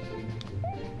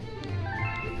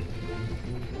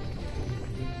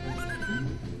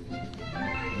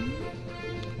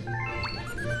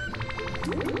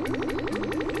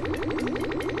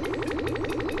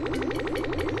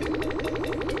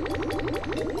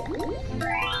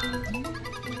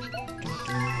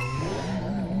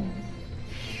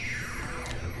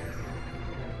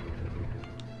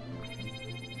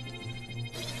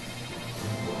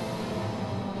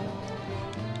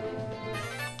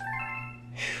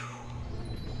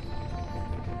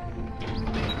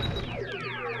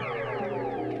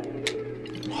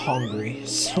 Hungry,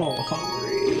 so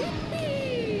hungry.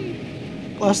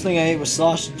 Last thing I ate was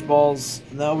sausage balls,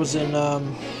 and that was in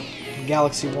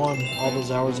Galaxy 1 all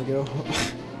those hours ago.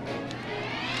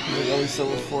 At least that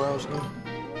was 4 hours ago.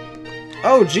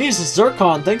 Oh Jesus,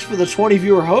 Zircon, thanks for the 20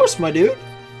 viewer host, my dude.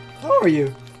 How are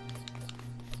you?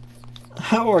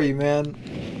 How are you, man?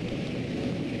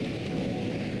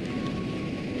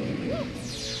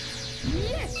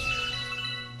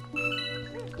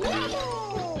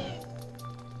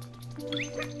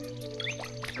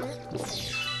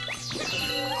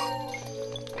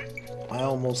 I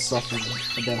almost suffered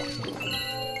a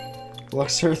death.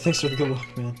 Luxor, thanks for the good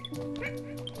luck, man.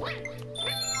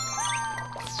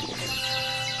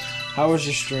 How was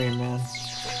your stream, man?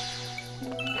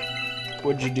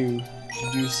 What'd you do? Did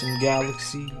you do some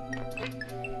Galaxy?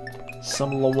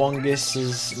 Some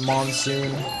Lawungus's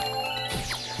Monsoon?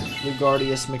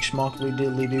 Lugardius McSmunkly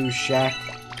Diddly Doo Shack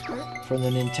from the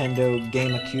Nintendo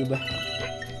GameCube?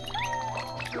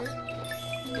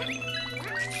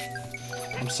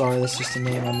 I'm sorry, that's just a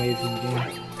name I made for the game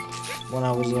when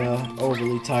I was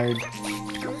overly tired.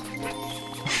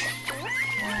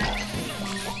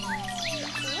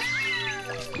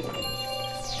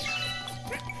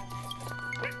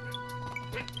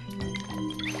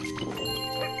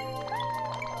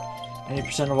 Any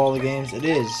 % of all the games? It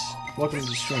is. Welcome to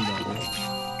the stream, by the way.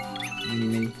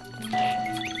 Mini.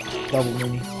 Double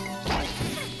mini.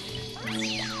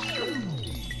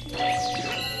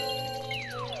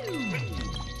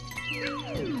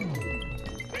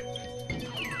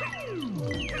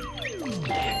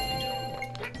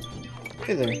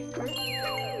 Hey there.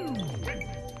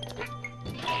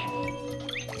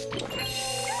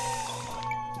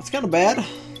 It's kind of bad.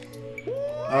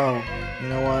 Oh, you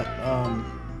know what?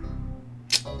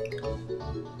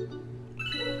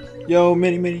 Yo,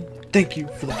 Mini, thank you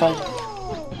for the follow.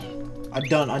 I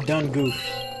done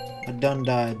goofed. I done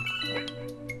died.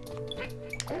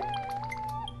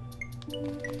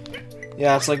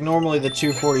 Yeah, it's like normally the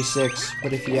 246,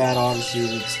 but if you add Odyssey,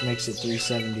 it makes it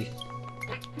 370.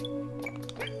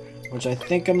 Which I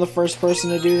think I'm the first person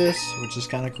to do this, which is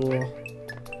kind of cool.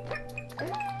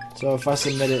 So if I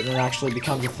submit it and it actually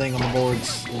becomes a thing on the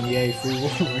boards, then yay, free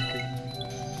world record.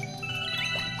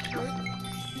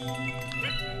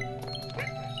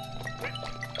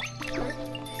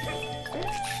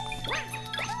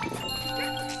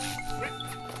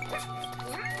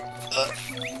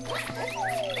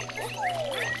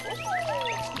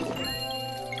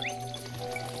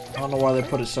 I don't know why they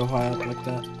put it so high up like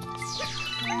that.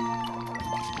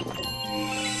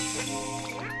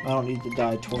 I don't need to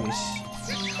die twice.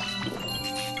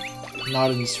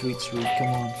 Not in Sweet Sweet, come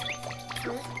on.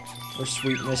 Or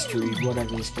Sweet Mystery,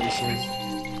 whatever this place is.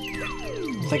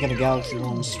 I'm thinking of Galaxy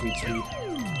 1's Sweet Sweet.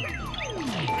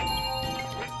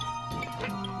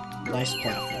 Nice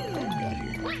platform we got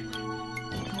here.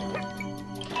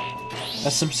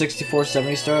 That's some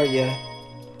 6470 star? Yeah.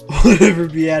 Whatever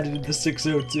be added to the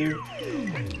 602.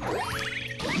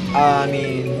 I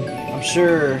mean, I'm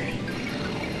sure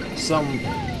some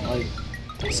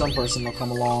person will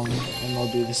come along and they'll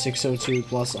do the 602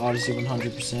 plus Odyssey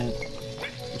 100%.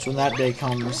 Which when that day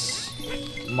comes,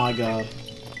 my god.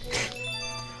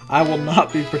 I will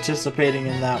not be participating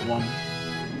in that one.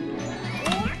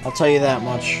 I'll tell you that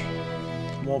much.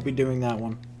 Won't be doing that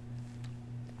one.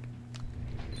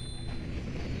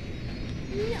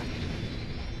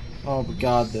 Oh my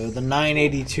god, though. The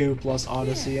 982 plus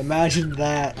Odyssey. Imagine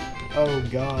that. Oh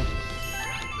god.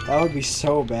 That would be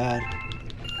so bad.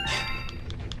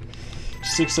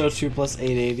 602 plus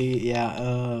 880.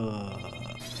 Yeah,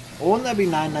 wouldn't that be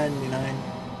 999?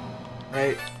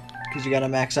 Right? Because you gotta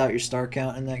max out your star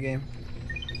count in that game.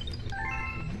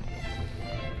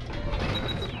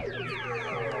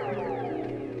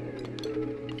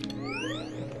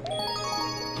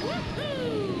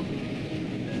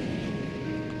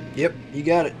 Yep, you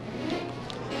got it.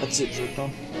 That's it,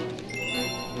 Zircon.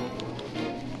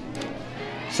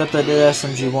 Except I did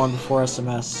SMG1 before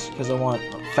SMS, because I want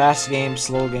fast game,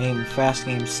 slow game, fast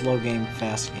game, slow game,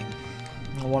 fast game.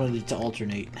 I wanted it to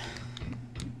alternate.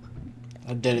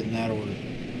 I did it in that order.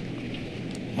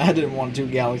 I didn't want 2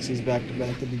 galaxies back to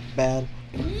back, that'd be bad.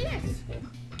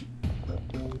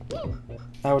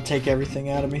 That would take everything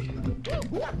out of me.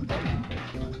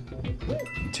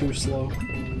 Too slow.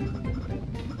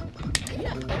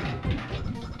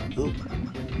 Ooh.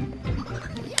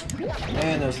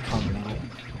 And there's the Continental.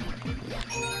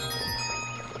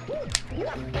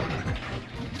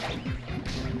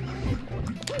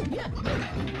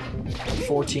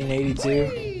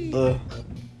 1482. Ugh.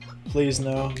 Please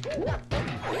no.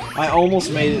 I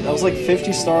almost made it. I was like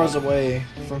 50 stars away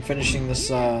from finishing this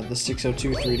the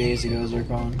 602 3 days ago,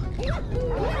 Zircon.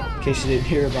 In case you didn't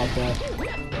hear about that.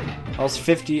 I was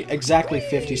exactly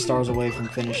 50 stars away from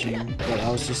finishing, but I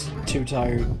was just too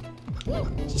tired.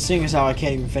 So seeing as how I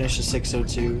can't even finish the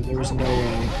 602, there was no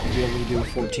way I'd be able to do a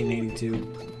 1482.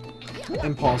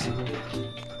 Impossible.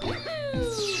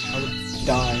 I would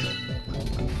die.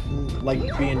 Like,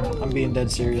 I'm being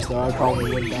dead serious though, I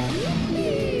probably would die.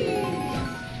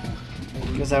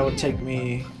 Because that would take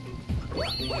me...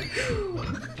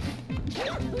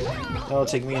 That would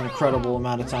take me an incredible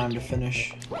amount of time to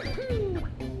finish.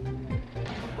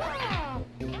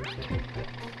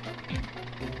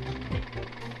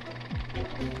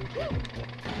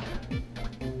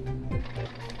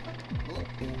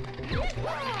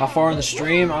 How far in the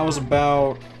stream? I was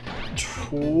about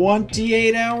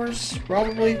 28 hours,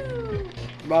 probably.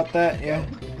 About that, yeah.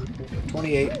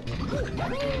 28.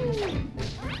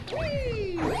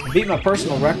 I beat my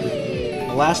personal record.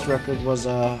 The last record was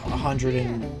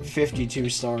 152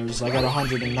 stars. I got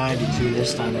 192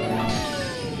 this time around.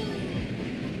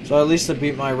 So at least I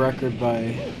beat my record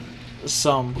by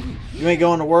some. You ain't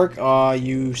going to work? Aw,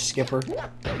 you skipper.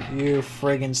 You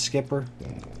friggin' skipper.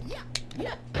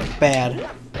 Bad.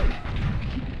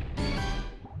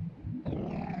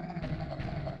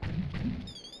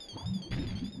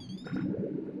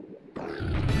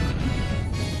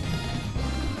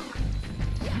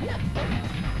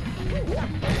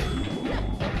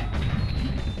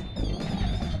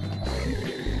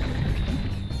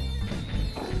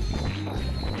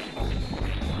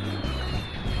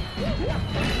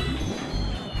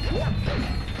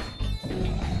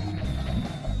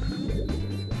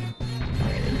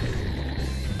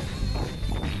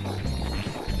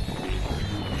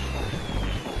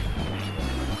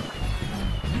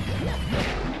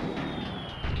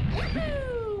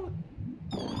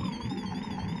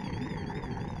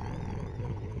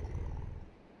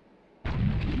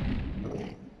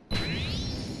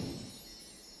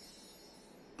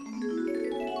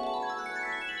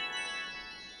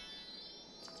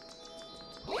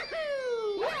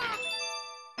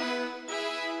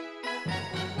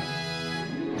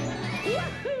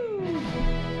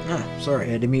 Sorry, I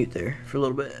had to mute there for a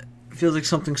little bit. It feels like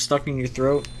something stuck in your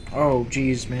throat. Oh,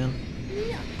 jeez, man.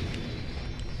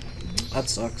 That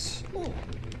sucks.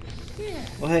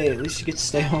 Well, hey, at least you get to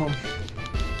stay home.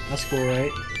 That's cool,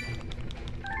 right?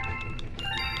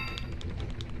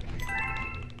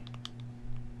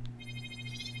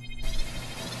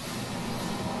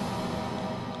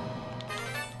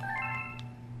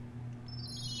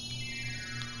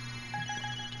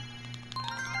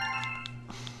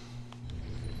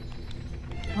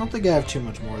 I don't think I have too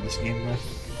much more of this game left.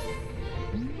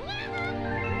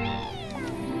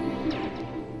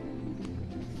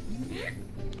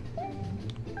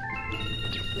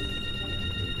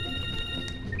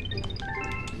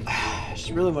 I just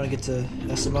really want to get to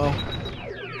SMO.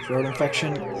 Throat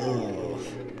infection. Ugh.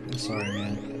 I'm sorry,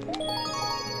 man.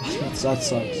 That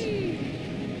sucks.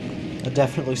 That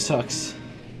definitely sucks.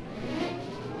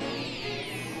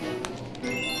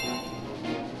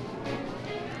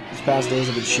 Past days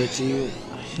have been shit to you.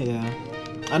 Yeah.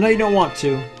 I know you don't want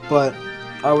to, but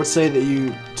I would say that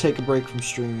you take a break from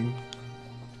streaming.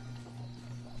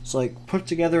 It's like, put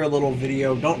together a little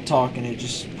video, don't talk in it,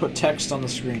 just put text on the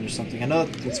screen or something. I know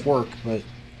it's work, but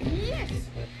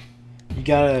you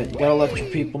gotta let your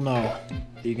people know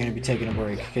that you're gonna be taking a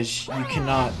break, because you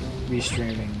cannot be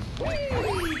streaming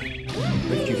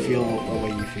if you feel the way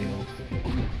you feel.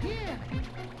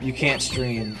 You can't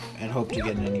stream and hope to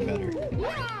get any better.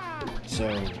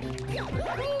 So,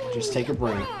 just take a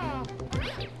break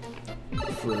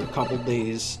for a couple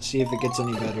days, see if it gets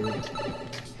any better.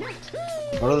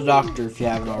 Go to the doctor if you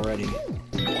haven't already.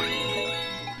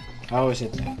 I always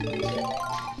hit that.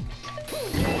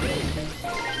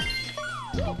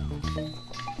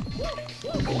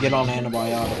 Get on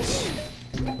antibiotics.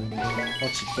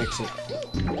 That should fix it.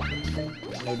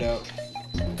 No doubt.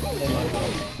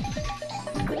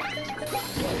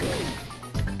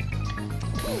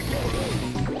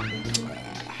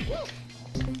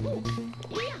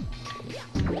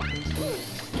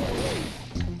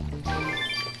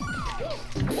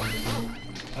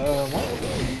 What?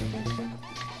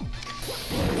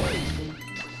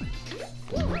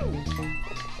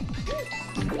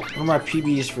 What are my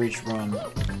PBs for each run?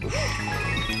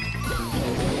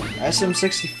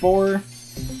 SM64,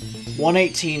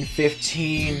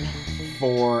 118.15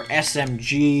 for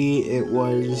SMG. It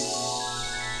was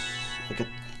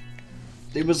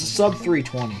a sub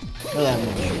 320. Not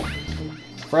that much.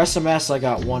 For SMS, I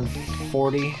got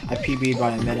 140. I PB'd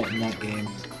by a minute in that game.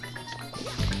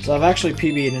 So I've actually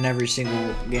PB'd in every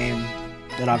single game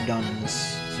that I've done in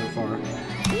this so far.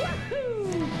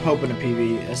 I'm hoping to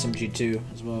PB SMG2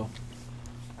 as well.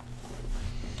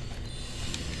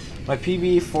 My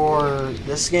PB for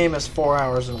this game is 4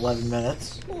 hours and 11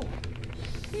 minutes.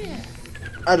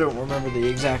 I don't remember the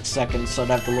exact seconds, so I'd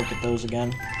have to look at those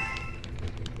again.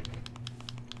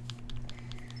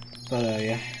 But,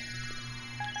 yeah.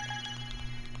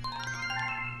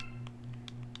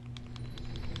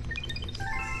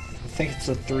 I think it's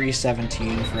a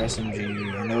 317 for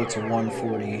SMG. I know it's a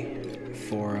 140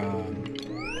 for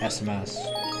SMS.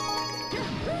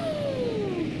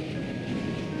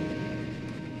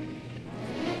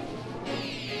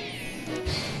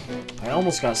 I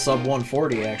almost got sub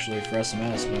 140 actually for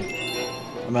SMS, but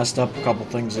I messed up a couple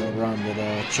things in the run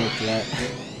that choked that.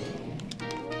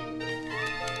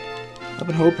 I've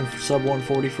been hoping for sub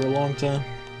 140 for a long time.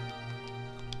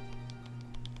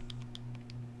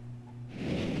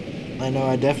 I know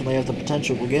I definitely have the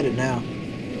potential to get it now.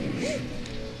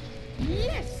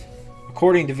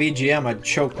 According to VGM, I'd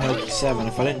choke Noki 7.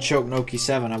 If I didn't choke Noki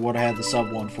 7, I would have had the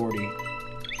sub 140.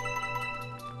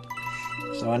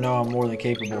 So I know I'm more than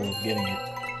capable of getting it.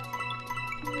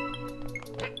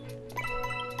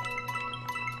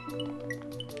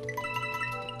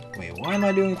 Wait, why am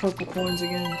I doing purple coins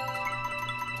again?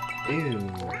 Ew.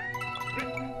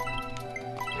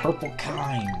 Purple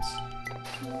coins.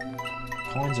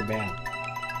 Coins are bad.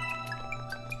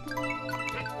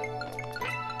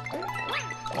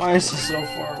 Why is this so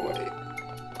far away?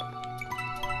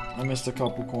 I missed a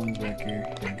couple coins back here.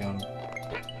 I got them.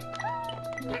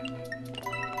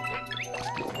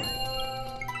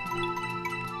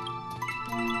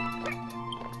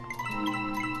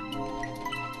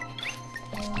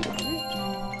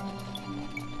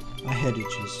 My head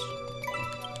itches.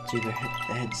 It's either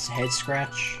head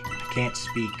scratch. I can't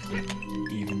speak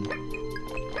even.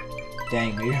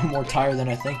 Dang, maybe I'm more tired than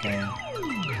I think I am.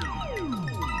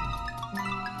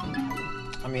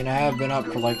 I mean, I have been up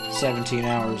for like 17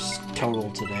 hours total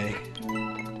today.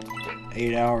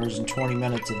 8 hours and 20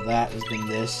 minutes of that has been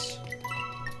this.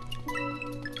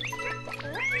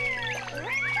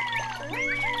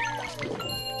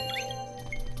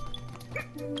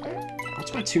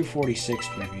 What's my 246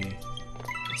 PB?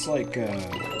 It's like 10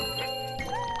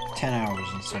 hours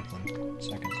and something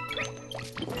seconds.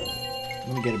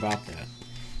 Let me get about that.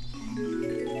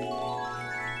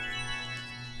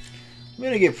 I'm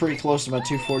gonna get pretty close to my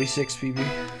 246 PB.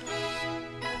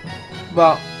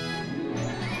 About.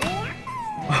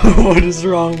 What is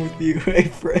wrong with you, hey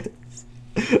friends?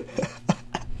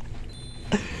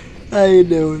 How you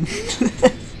doing?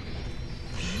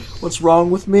 What's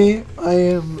wrong with me? I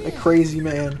am a crazy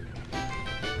man.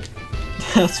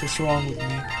 That's what's wrong with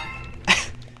me.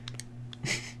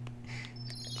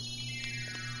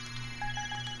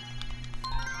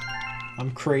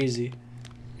 I'm crazy.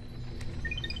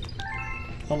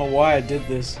 I don't know why I did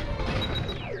this.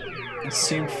 It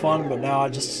seemed fun, but now I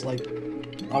just like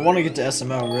I want to get to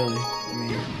SML really. I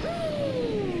mean,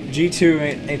 G2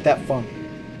 ain't that fun.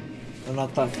 They're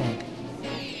not that fun.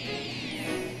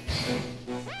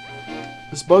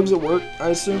 This bug's at work,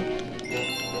 I assume.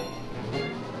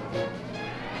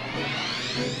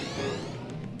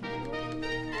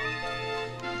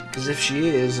 Because if she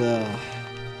is,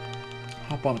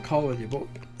 hop on a call with you, but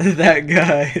that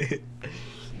guy.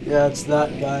 Yeah, it's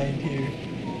that guy in here.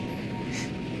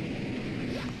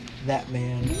 That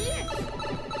man.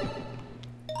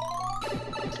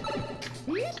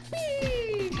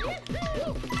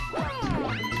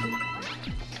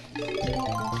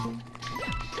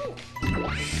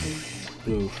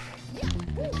 Oof.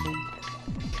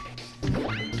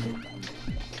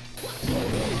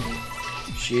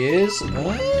 She is?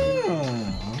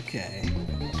 Oh, okay.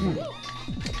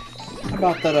 How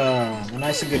about that, a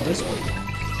nice and good Discord?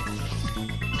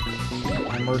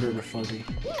 I murdered a fuzzy.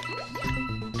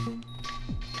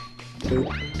 Boop.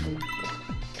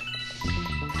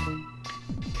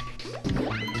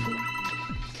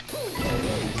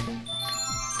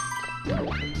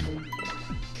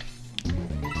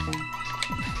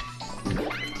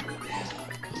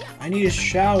 I need a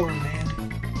shower, man.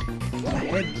 My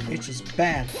head itches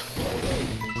bad.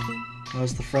 That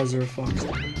was the Frezzer Fox.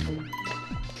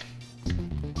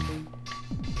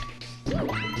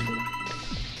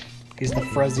 He's the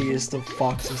frezziest of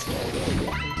foxes.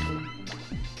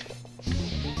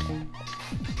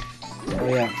 Oh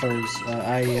yeah, furs.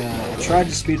 I tried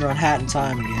to speedrun Hat in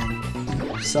Time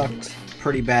again. Sucked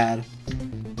pretty bad.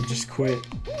 I just quit.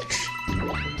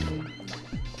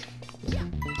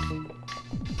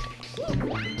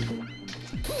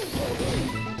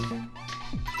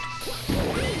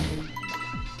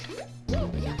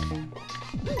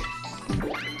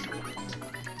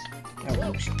 That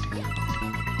works.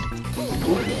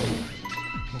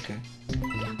 Okay.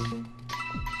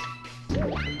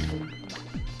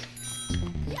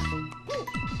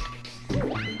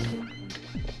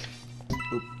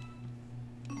 Oop.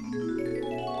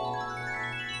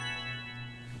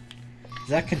 Is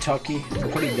that Kentucky?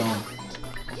 I'm pretty dumb.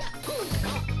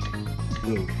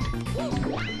 Ooh.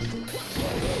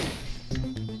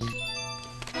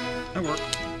 That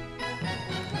worked.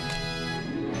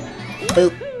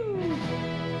 Boop.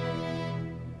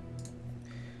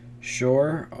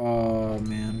 Sure. Oh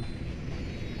man.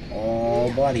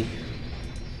 Oh buddy.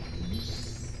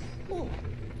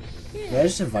 Did I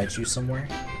just invite you somewhere?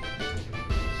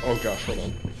 Oh gosh, hold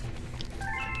on.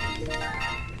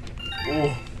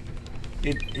 Oh.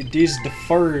 It is the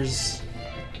furs.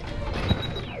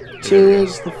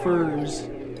 Tis the furs.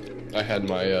 I had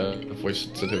my voice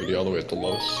sensitivity all the way up to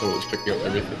low, so it was picking up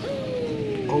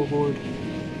everything. Oh lord.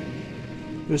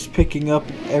 It was picking up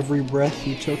every breath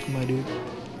you took, my dude.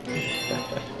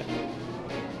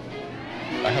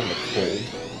 I have a cold.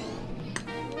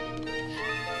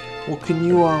 Well, can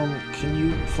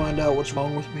you find out what's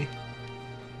wrong with me?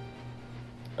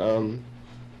 I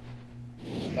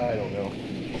don't know.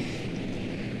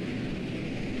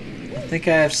 I think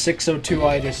I have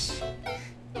 602-itis.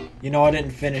 You know, I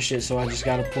didn't finish it, so I just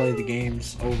gotta play the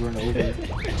games over and over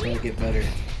until I get better.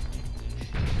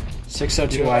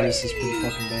 602-itis is pretty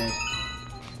fucking bad.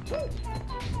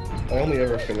 I only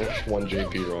ever finished one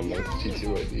JP run like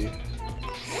T2ID.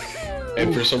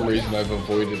 And for some reason I've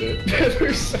avoided it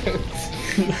ever since.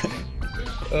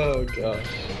 Oh gosh.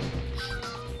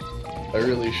 I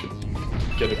really should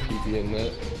get a PB in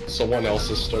that. Someone else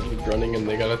has started running and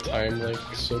they got a time like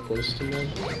so close to mine.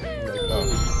 I'm like, oh.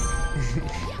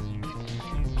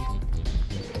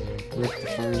 Rip the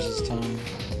furs' time.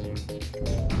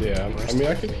 Yeah, I mean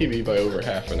I could PB by over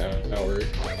half an hour.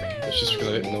 It's just because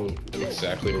I didn't know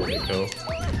exactly where to go.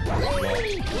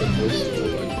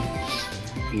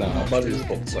 Nah, Butter's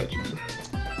the legend.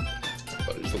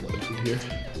 Butter's the legend here.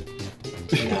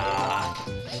 Nah.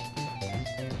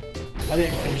 I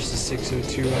didn't finish the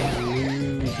 602, I'm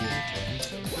losing.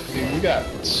 Dude, we got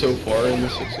so far in the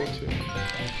 602.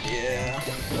 Yeah.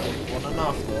 Wasn't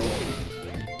enough though.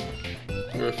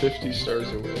 We were 50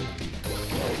 stars away.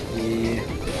 Yeah.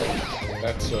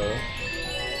 That's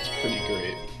pretty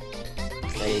great.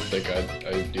 I don't think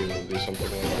I'd be able to do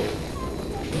something like that.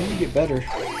 I need to get better.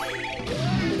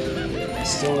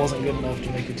 Still wasn't good enough to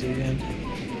make it to the end.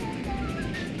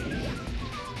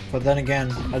 But then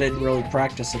again, I didn't really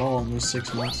practice at all in those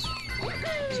 6 months.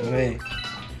 So hey.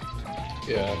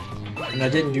 Yeah. And I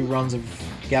didn't do runs of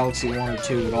Galaxy 1 or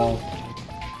 2 at all.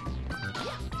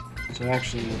 So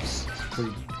actually it's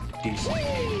pretty decent.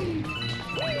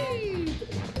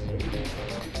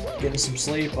 Getting some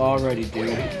sleep already,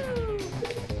 dude.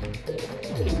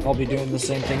 I'll be doing the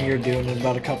same thing you're doing in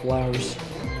about a couple hours.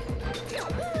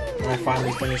 When I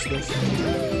finally finish this.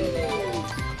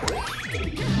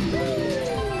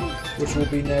 Which will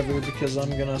be never, because I'm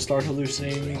gonna start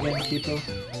hallucinating again, Kipo.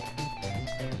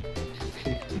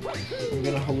 I'm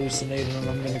gonna hallucinate and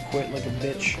I'm gonna quit like a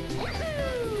bitch.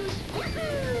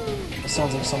 That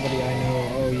sounds like somebody I know.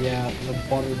 Oh yeah, the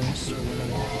butterness or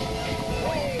whatever.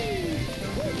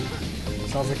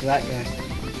 Sounds like that guy.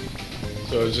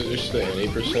 So is it just the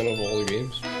 80% of all the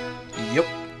games? Yep.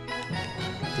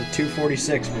 The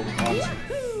 246 will be awesome.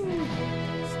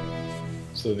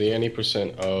 So the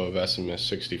 80% of SMS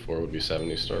 64 would be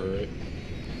 70 star, right?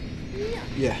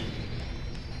 Yeah.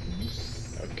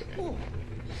 Okay. Oh,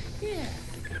 yeah.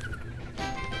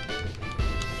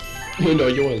 No,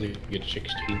 you only get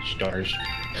 16 stars.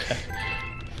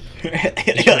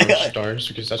 16 stars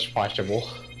because that's possible.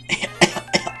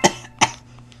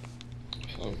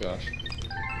 Oh gosh.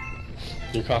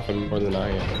 You're coughing more than I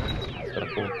am. Got a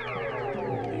cold.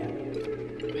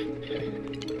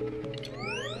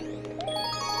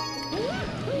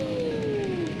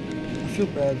 I feel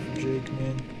bad for Jake,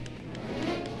 man.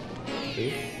 Who?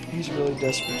 He's really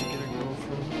desperate to get a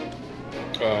girlfriend.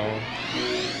 Oh.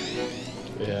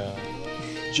 Yeah.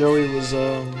 Joey was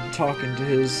talking to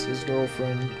his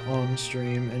girlfriend on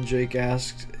stream, and Jake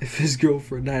asked if his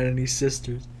girlfriend had any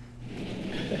sisters.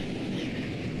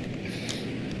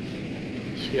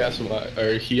 He asked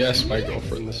my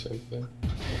girlfriend the same thing.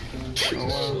 She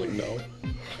was like, no.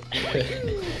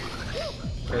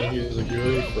 And he was like, you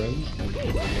really friends?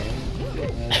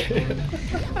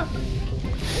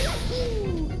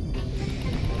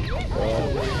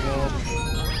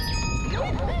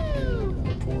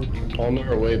 On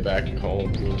our way back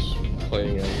home, he was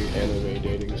playing an anime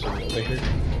dating simulator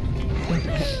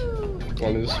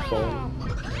on his phone.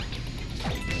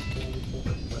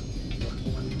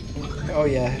 Oh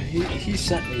yeah, he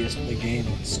sent me the game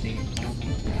on Steam.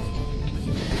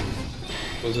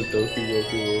 Was it Doki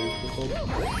Doki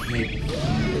Literature? Maybe.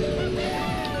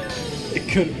 It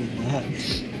could have been that.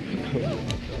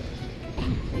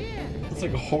 It's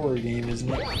like a horror game,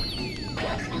 isn't it?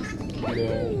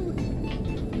 No.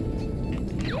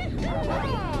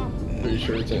 Pretty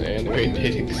sure it's an anime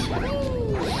dating simulator.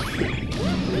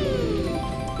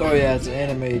 Oh yeah, it's an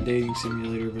anime dating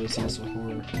simulator, but it's also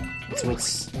horror. That's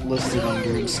what's listed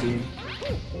under in Steam.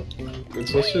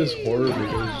 It's listed as horror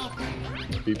because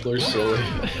people are silly.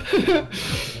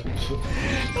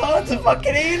 Oh, it's a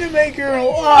fucking anime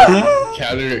girl! Ah!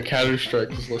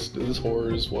 Counter-Strike is listed as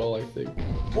horror as well, I think.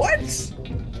 What?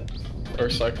 Or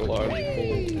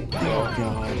psychological. Oh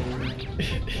god.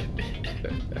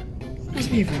 It's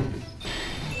even...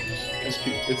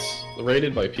 It's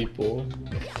rated by people,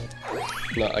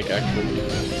 not like actual people.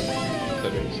 If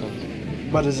that makes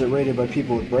sense. But is it rated by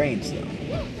people with brains, though?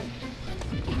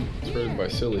 It's rated by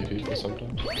silly people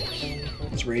sometimes.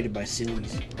 It's rated by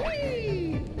sillies.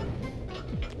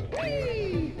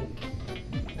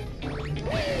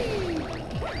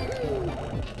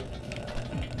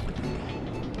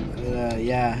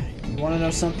 Yeah. You want to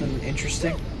know something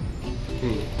interesting?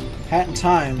 Hat in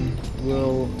Time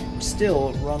will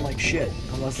still run like shit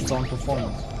unless it's on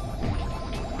performance.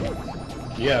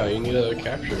 Yeah, you need a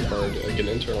capture card, like an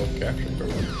internal capture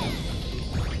card.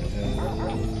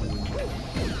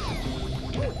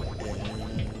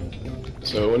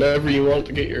 So whenever you want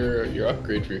to get your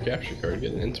upgrade for your capture card,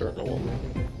 get an internal one.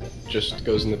 Just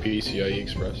goes in the PCIe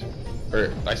Express.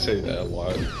 Or, I say that a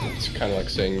lot. It's kind of like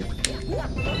saying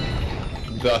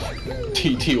the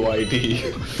TTYD.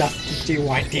 The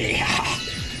TTYD.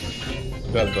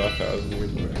 That the thousand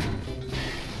years away.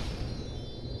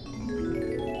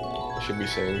 I should be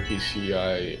saying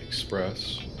PCI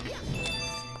Express.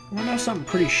 Wanna know something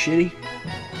pretty shitty?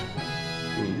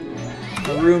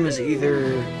 The room is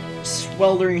either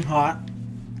sweltering hot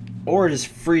or it is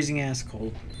freezing ass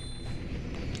cold.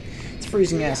 It's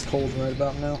freezing ass cold right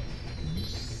about now.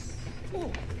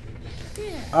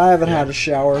 I haven't had a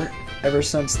shower ever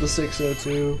since the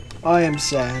 602. I am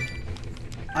sad.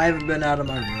 I haven't been out of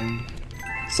my room.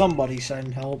 Somebody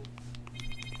send help.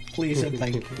 Please and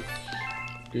thank you.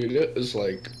 Dude, it was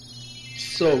like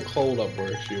so cold up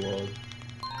where she was.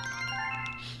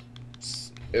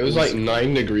 It was like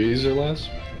 9 degrees or less.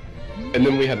 And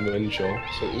then we had wind chill,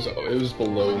 so it was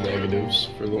below negatives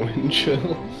for the wind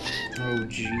chill. Oh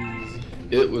jeez.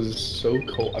 It was so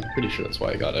cold. I'm pretty sure that's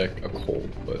why I got a cold,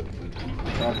 but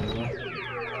Probably.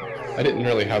 I didn't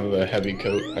really have a heavy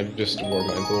coat. I just wore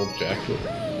my little jacket.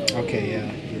 Okay,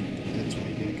 yeah. That's what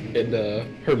you did.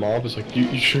 And her mom was like,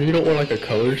 "You sure you don't want like a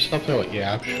coat or something?" I'm like,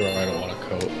 "Yeah, I'm sure I don't want a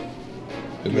coat."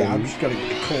 And Yeah, then, I'm just gonna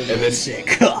get cold and and then- sick.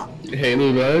 hey,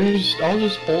 Luna, I'll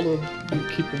just hold him and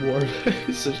keep him warm.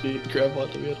 So she could grab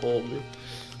onto me and hold me.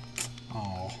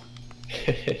 Oh.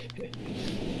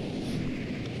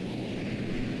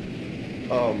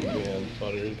 Oh man,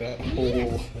 Butter, that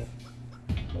whole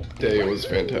day was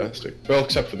fantastic. Well,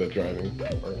 except for the driving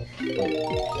part. But,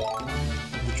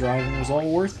 The driving was all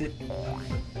worth it.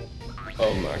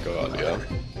 oh my god, yeah.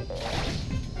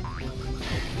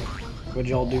 What'd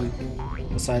y'all do?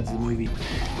 besides the movie?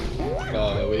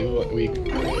 We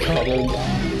cuddled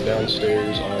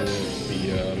downstairs on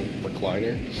the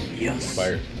recliner Yes.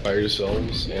 by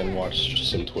ourselves and watched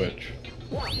some Twitch.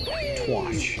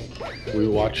 Twash. We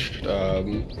watched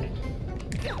some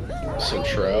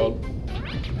Shroud,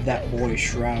 That boy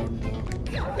Shroud, though.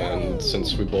 and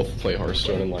since we both play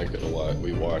Hearthstone and like it a lot,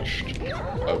 we watched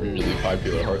a really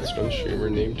popular Hearthstone streamer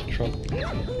named Trump.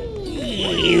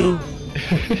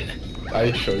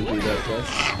 I showed you that guy.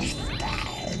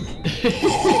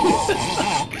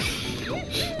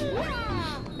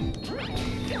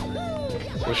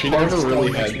 So she never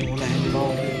really had.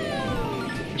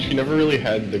 She never really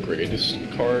had the greatest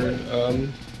card.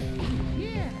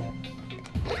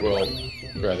 Well,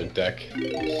 rather deck.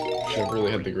 She never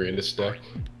really had the greatest deck,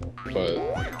 but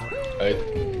I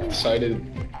decided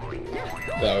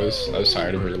that I was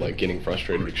tired of her like getting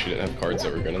frustrated because she didn't have cards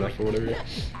that were good enough or whatever.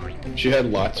 She had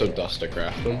lots of dust to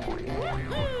craft them,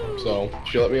 so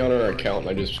she let me on her account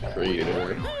and I just created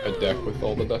her a deck with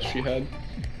all the dust she had.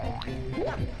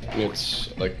 And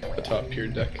it's like a top tier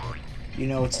deck. You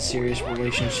know it's a serious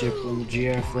relationship when the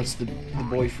GF lets the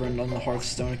boyfriend on the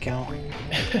Hearthstone account.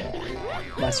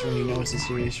 That's when you know it's a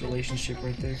serious relationship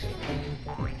right there.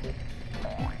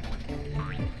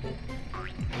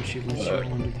 When she lets you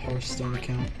onto the Hearthstone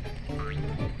account.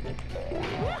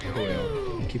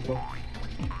 Yeah. Keep up.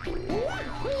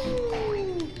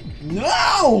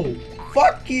 No!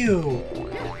 Fuck you!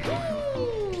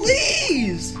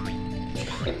 Please!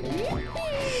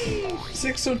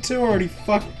 602 already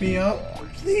fucked me up.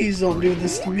 Please don't do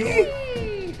this to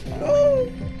me.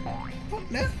 No.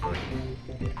 No.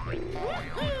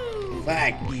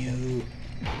 Fuck you.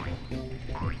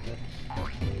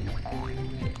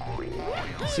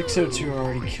 602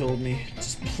 already killed me.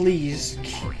 Just please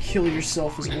kill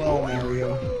yourself as well,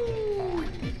 Mario.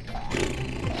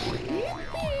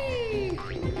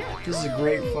 This is a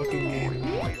great fucking game.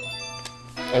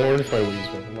 I wonder if I lose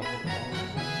one.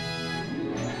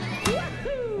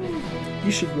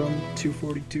 You should run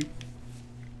 242.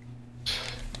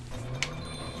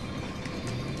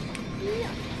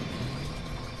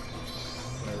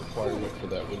 My requirement for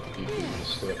that would be to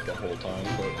stay up the whole time,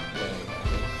 but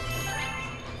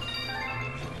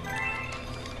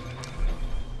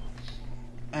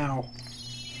Ow.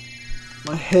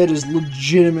 My head is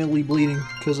legitimately bleeding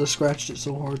because I scratched it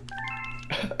so hard.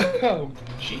 oh,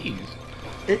 jeez.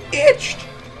 It itched!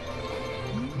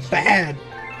 Bad.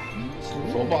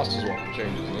 Full bosses want to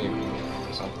change his name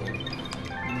to something.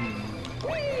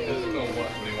 He doesn't know what,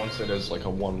 but he wants it as like a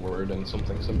one word and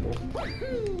something simple.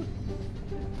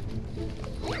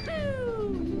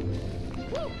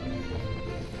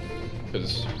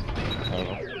 Because, I don't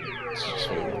know, it's just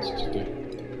what he wants to do.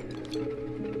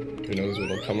 Who knows what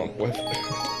he'll come up with.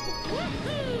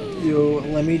 Yo,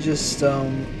 let me just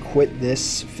quit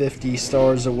this 50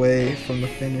 stars away from the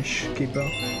finish, Keepo.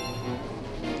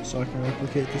 So I can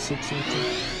replicate the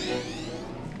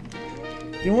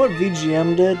 602. You know what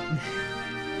VGM did?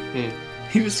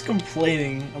 He was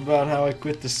complaining about how I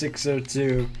quit the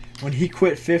 602 when he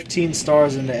quit 15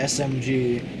 stars into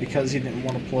SMG because he didn't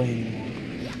want to play anymore.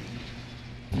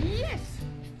 Yes.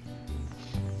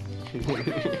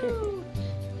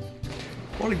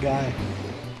 What a guy.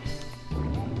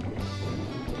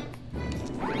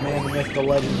 Man, the myth, the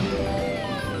legend.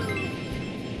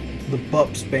 The bup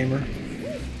spammer.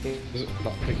 Is it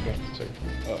not picking up the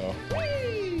signal? Uh-oh.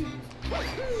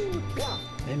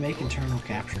 They make internal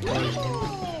capture cards.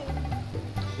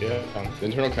 Yeah, the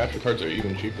internal capture cards are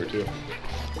even cheaper too.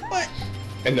 What?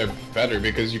 And they're better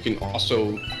because you can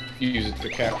also use it to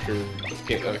capture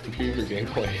computer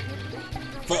gameplay.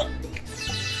 Fuck.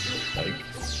 Like,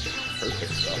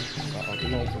 perfect stuff. You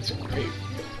know, it's great.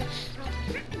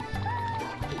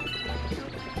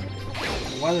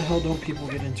 Why the hell don't people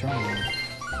get internal?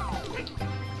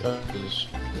 Because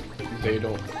they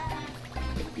don't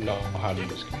know how to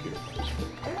use computers.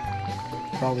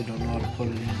 Probably don't know how to put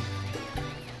it in.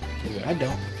 Yeah. I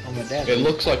don't. Oh, my dad. It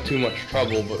looks like too much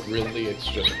trouble, but really it's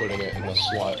just putting it in a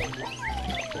slot.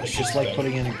 It's just like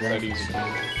putting in a That easy.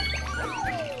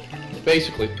 graphics.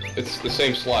 Basically, it's the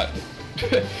same slot. You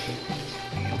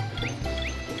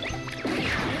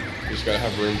just gotta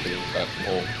have room for that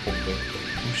whole thing.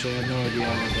 Actually, I have no idea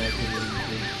how my dad put it in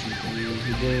the GPU.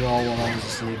 He did it all when I was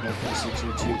asleep after the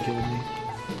 602 killed me.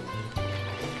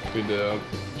 The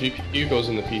GPU goes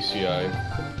in the PCI.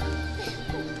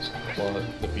 Well,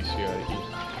 the PCIe,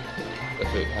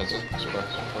 if it has a express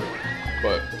part.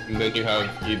 But then you have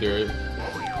either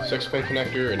 6-pin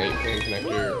connector, an 8-pin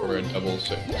connector, or a double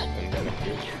 6-pin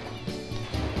connector.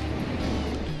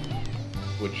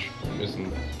 Which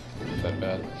isn't that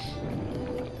bad.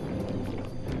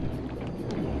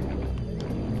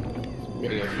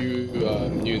 And if you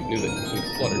knew that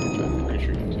Flutter, which I'm pretty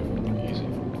sure you do, easy.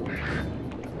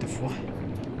 The what?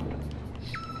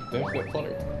 The Infinite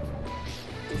Flutter.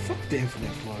 The fuck the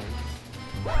Infinite Flutter?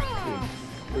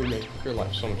 It would make your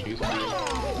life so much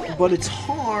easier. But it's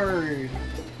hard.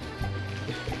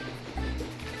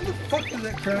 Where the fuck did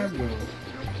that crab go?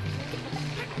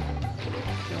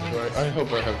 Right, I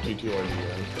hope I have G2 on the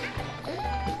end.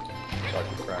 So I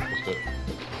can practice it.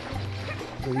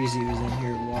 Breezy was in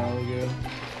here a while ago.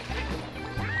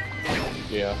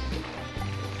 Yeah.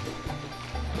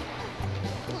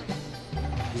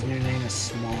 His new name is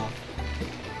Small.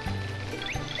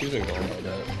 He's been gone by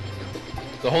that.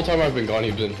 The whole time I've been gone,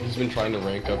 he's been trying to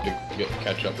rank up to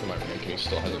catch up to my rank, and he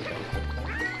still hasn't done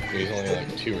it. He's only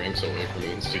like 2 ranks away from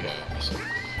me in CS. So.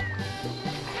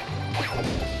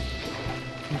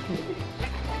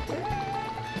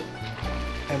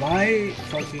 Am I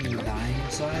fucking dying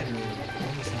inside, or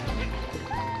what is happening?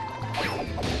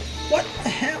 What the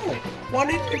hell? Why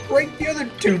didn't it break the other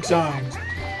 2 times?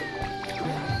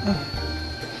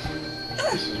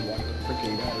 This is why the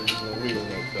freaking batteries in the wheel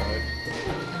won't die.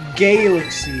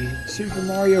 Galaxy. Super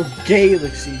Mario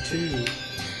Galaxy 2.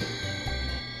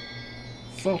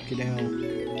 Fucking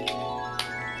hell.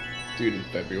 Dude, in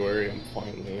February, I'm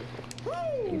finally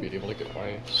gonna be able to get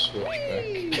my Switch back.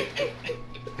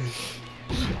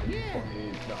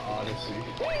 Play the Odyssey.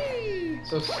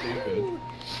 So stupid.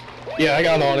 Yeah, I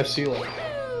got Odyssey like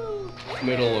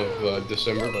middle of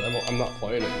December, but I'm not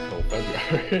playing it until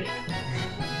February.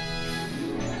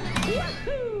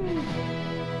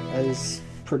 That is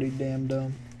pretty damn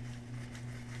dumb.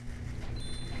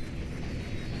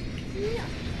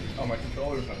 Oh, my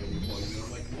controller's not gonna be plugged in.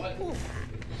 I'm like, what?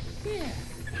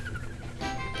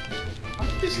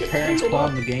 Your parents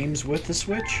pawn the games with the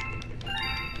Switch?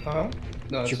 Huh?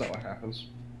 No, that's not what happens.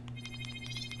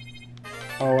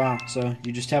 Oh wow, so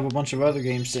you just have a bunch of other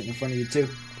games sitting in front of you too?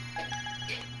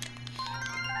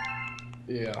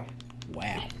 Yeah.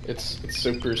 Wow. It's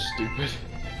super stupid.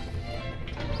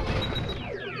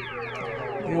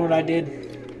 You know what I did?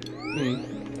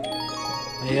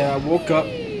 Yeah, I woke up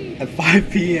at 5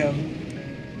 p.m.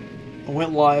 I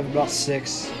went live about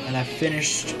 6, and I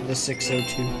finished the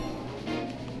 602.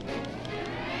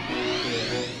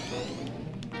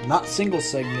 Not single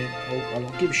segment. Oh, I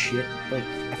don't give a shit, but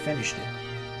I finished it.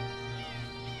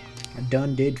 I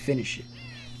did finish it.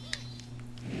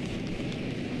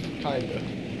 Kinda.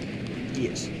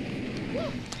 Yes.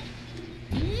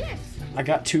 I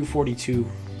got 242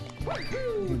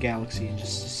 in Galaxy and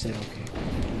just said okay.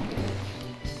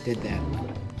 Did that.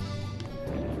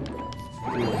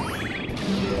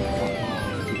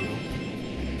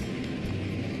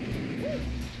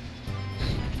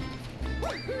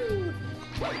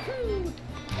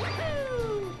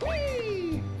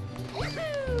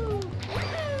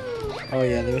 Oh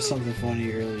yeah, there was something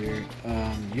funny earlier.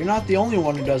 You're not the only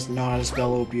one who doesn't know how to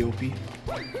spell Opie Opie.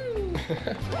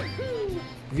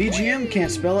 VGM can't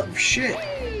spell it for shit.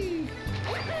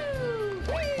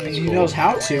 I mean, he knows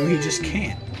how to, he just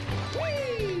can't.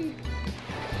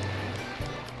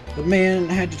 The man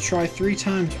had to try 3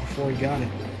 times before he got it.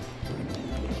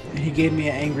 And he gave me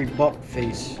an angry butt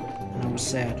face, and I was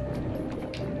sad.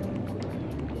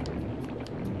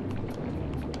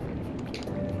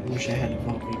 I wish I had a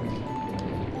butt even.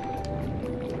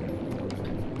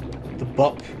 The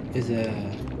bup is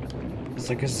it's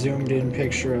like a zoomed in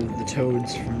picture of the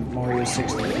Toads from Mario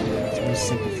 64. It's one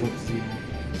simple flip through.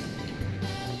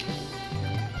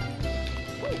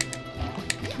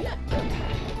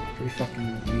 Pretty fucking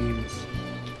memes.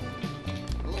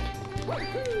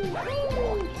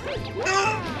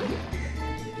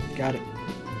 Got it.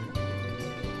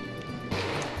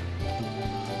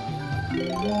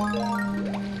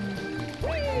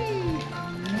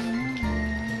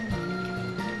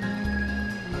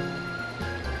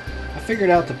 I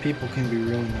figured out that people can be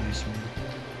really nice, man.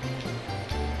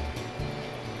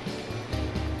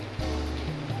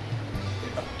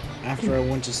 After I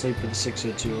went to sleep at the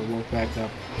 602, I woke back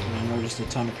up and I noticed a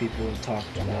ton of people had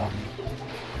talked about me.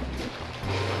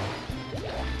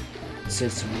 It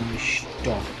said some nice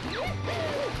stuff.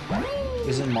 It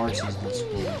was in Marcy's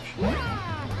Discord, actually.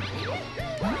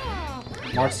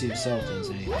 Marcy himself didn't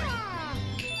say anything.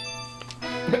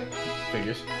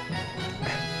 Figures.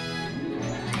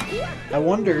 I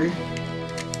wonder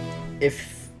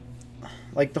if,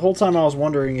 like, the whole time I was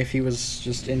wondering if he was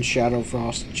just in Shadow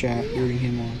Frost chat rooting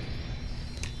him on.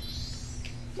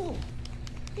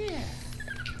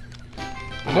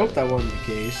 I hope that wasn't the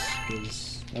case,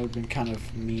 because that would have been kind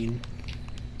of mean.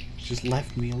 Just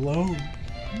left me alone.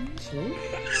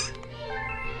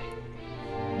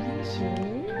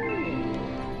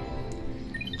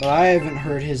 But I haven't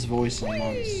heard his voice in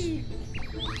months.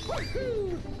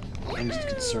 And it's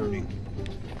concerning.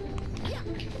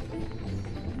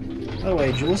 By the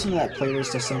way, did you listen to that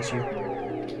playlist I sent you?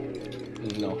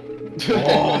 No.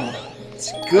 Oh,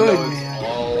 it's good, I know man. It's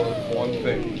all one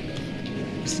thing.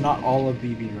 It's not all of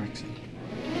BB Rexha.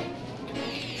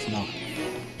 It's not.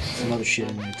 There's some other shit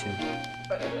in there too.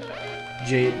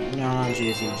 Not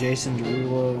Jay-Z. Jason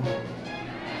Derulo.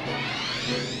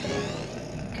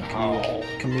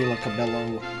 Camila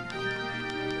Cabello.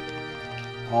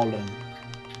 All of them.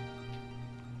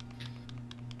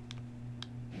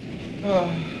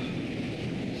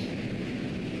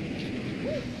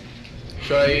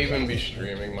 Should I even be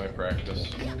streaming my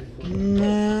practice?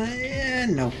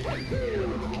 No.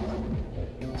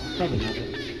 Probably not.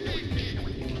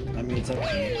 I mean, it's up to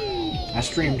you. I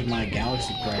streamed my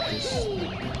Galaxy practice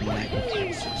the night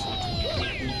before, so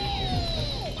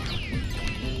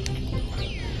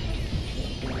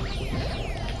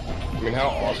I mean, how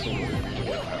awesome would it be to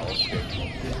get Palace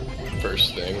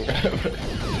first thing?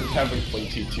 Having played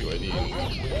T2ID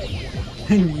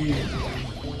and you.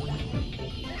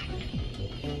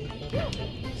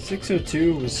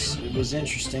 602 was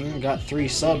interesting. Got 3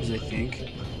 subs, I think.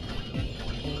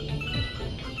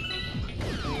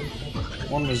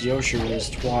 One was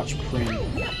Yoshi's Twatch Prim.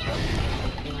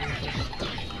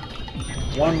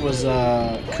 One was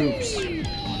Coops.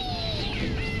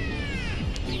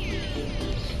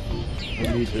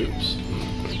 Oops.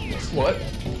 What?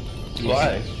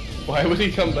 Why? Why would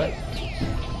he come back?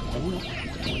 I don't know.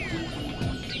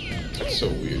 That's so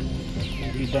weird.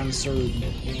 He done served.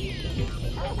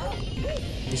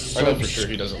 I know for sure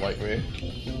he doesn't like me.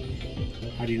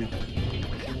 How do you know?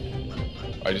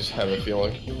 I just have a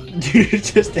feeling. You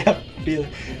just have a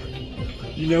feeling.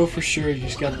 You know for sure, you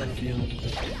just got that feeling.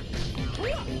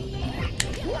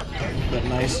 That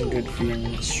nice and good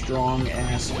feeling. Strong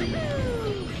ass feeling.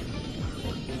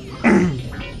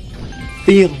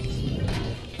 Feelings.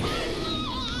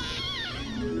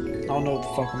 I don't know what the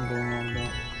fuck I'm going on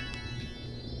about.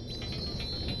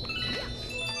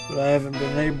 But I haven't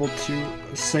been able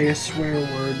to say a swear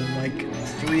word in like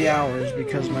 3 hours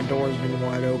because my door's been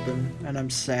wide open and I'm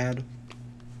sad.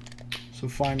 So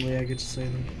finally I get to say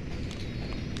them.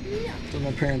 So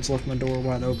my parents left my door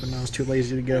wide open and I was too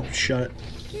lazy to get up and shut it.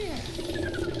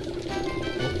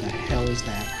 What the hell is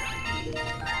that?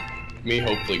 Me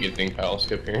hopefully getting Palace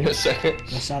Skip here in a second.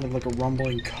 That sounded like a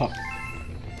rumbling cup.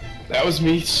 That was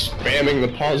me spamming the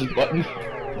pause button.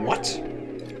 What?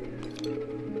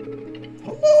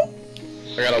 Hello?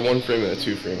 I got a 1 frame and a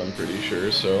 2 frame, I'm pretty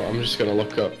sure, so I'm just gonna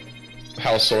look up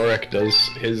how Sorek does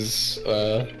his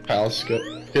Palace Skip.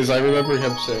 Because I remember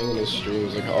him saying in his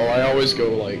streams, like, oh, I always go,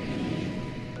 like,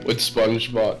 with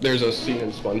SpongeBob. There's a scene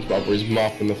in SpongeBob where he's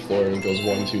mopping the floor and he goes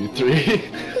 1, 2, 3.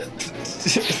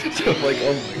 So I'm like,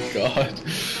 oh my god.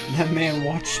 That man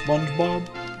watched SpongeBob?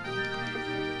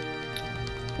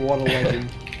 What a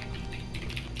legend.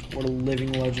 What a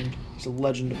living legend. He's a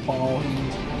legend upon all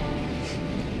humans.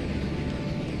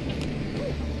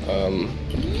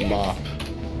 Mop.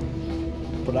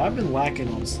 But I've been lacking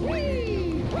on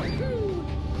sleep.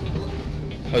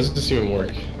 How does this even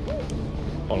work?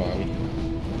 Hold on.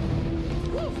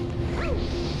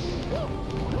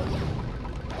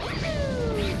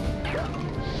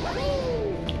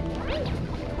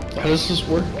 How does this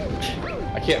work?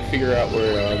 I can't figure out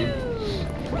where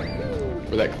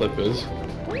that clip is.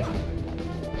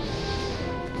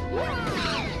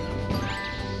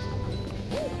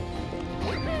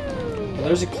 Well,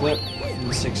 there's a clip from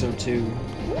the 602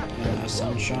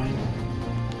 Sunshine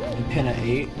in Pinna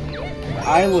 8.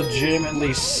 I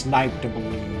legitimately sniped a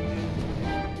balloon,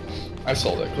 man. I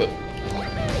saw that clip.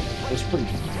 It was pretty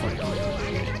funny.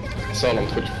 I saw it on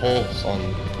Twitch Pulse on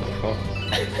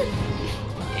my phone.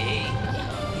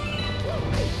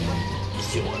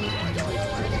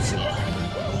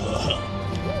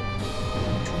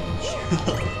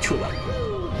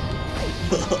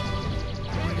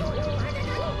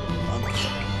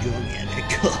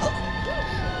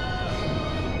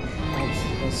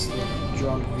 That's the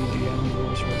drunk VGM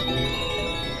voice right there.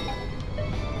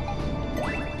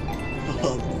 I'm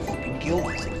gonna fucking kill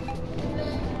myself.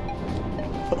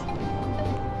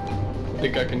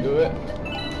 Think I can do it?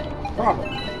 Probably.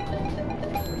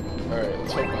 Alright,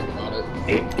 let's hope I got it.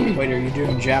 Wait, are you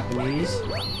doing Japanese?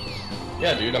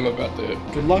 Yeah, dude, I'm about to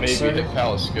Good luck, maybe sir. hit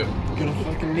Palace Skip. Gonna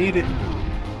fucking need it.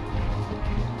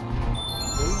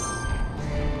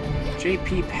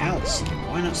 JP Palace.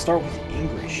 Why not start with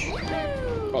English?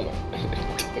 Oh no.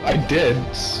 I did.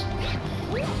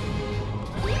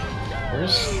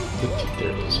 Where's the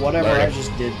there it is. Whatever Alright. I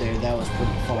just did there, that was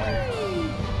pretty fire.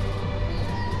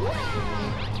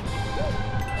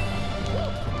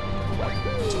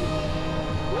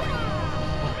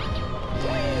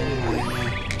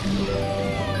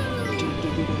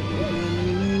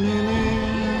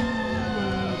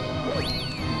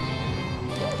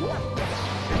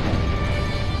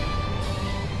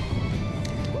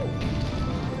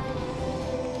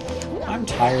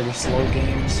 tired of slow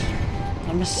games.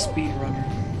 I'm a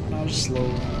speedrunner, not a slow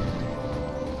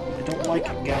runner. I don't like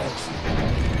Galaxy.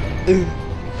 Ugh.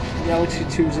 Galaxy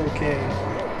 2 is okay,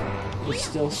 but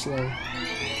still slow.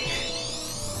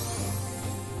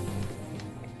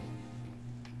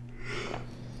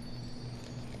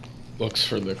 Looks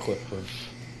for the clip of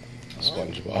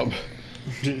SpongeBob.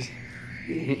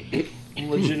 I'm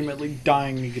legitimately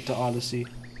dying to get to Odyssey.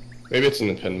 Maybe it's in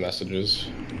the pinned messages.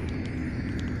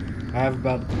 I have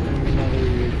about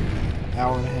another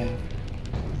hour and a half.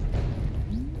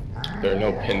 There are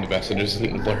no pinned messages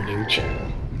in the learning channel.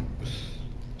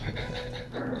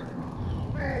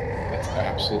 That's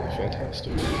absolutely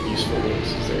fantastic. Useful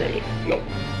links. Is there any? Nope.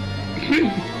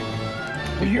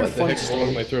 Well, you're What the fun heck's going on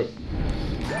in my throat?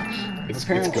 It's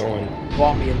parents going.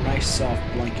 bought me a nice soft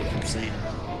blanket from Santa.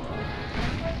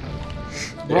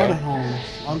 Brought it home,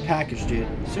 unpackaged it.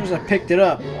 As soon as I picked it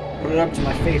up, put it up to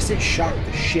my face, it shocked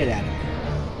the shit out of me.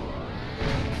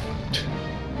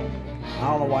 I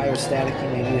don't know why it was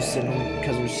staticky, maybe it was sitting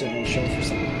because it was sitting on the shelf or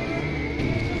something.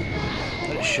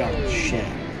 But it shocked the shit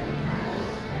out of me.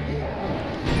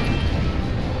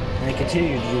 And I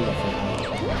continued to do that for a while.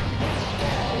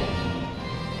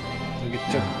 Like it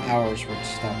took hours for it to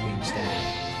stop being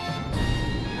static.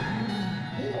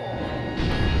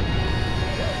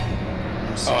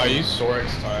 Oh, I used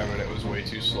Sorek's time and it was way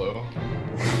too slow.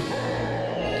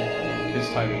 His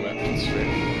timing method's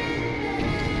straight.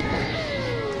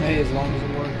 Hey, as long as it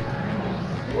worked.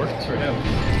 Worked for him.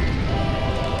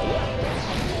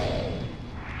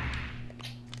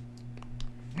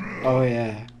 Oh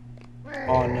yeah.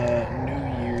 On New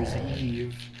Year's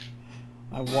Eve,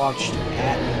 I watched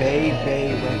At Bay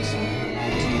Wrexham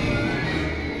on TV.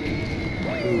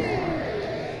 Ooh.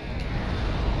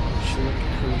 She looked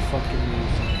pretty fucking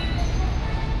amazing.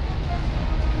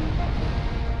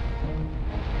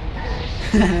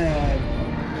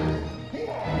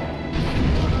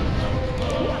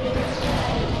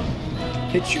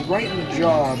 Hit you right in the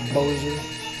jaw, Bozer.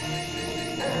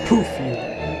 Poof you.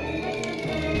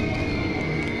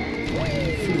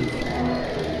 Floof.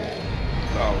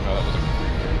 Oh no, that was a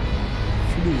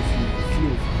Floof you.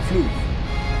 Floof. Floof.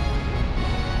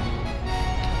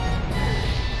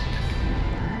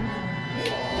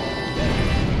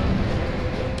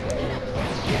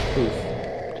 Poof.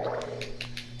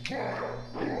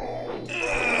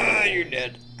 You're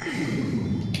dead.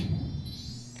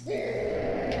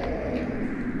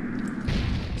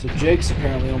 So Jake's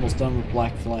apparently almost done with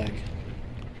Black Flag.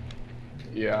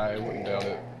 Yeah, I wouldn't doubt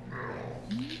it.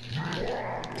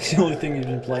 It's the only thing he's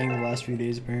been playing the last few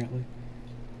days, apparently.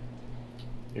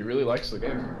 He really likes the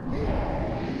game.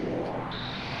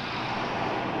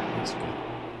 That's good.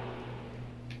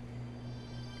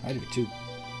 I do too.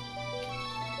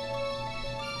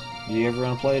 You ever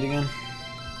want to play it again?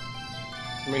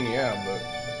 I mean, yeah, but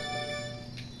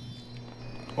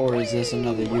Or is this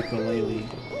another ukulele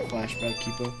flashback,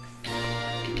 Kipo?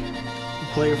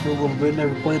 Play it for a little bit,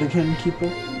 never play it again, Kipo?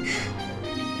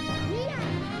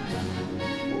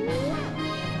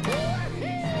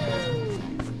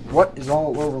 What is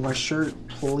all over my shirt?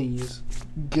 Please,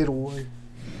 get away.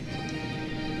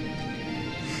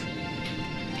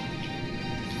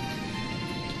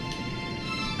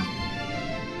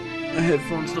 My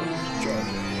headphones don't have to charge.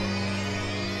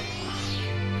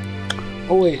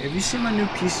 Oh wait, have you seen my new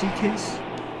PC case?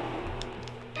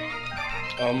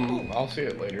 I'll see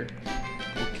it later.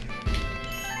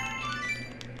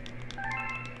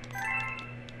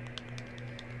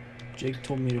 Jake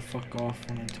told me to fuck off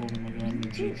when I told him I got a new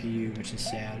GPU, which is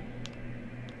sad.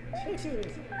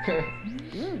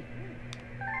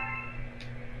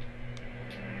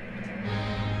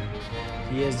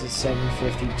 He has the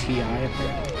 750 Ti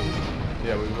apparently.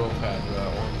 Yeah, we both had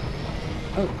that one.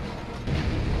 Oh,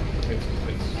 It's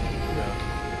yeah.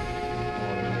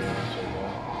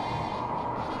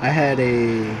 I had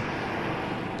a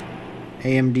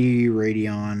AMD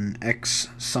Radeon X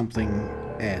something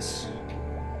S.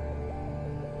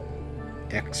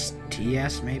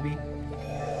 XTS maybe?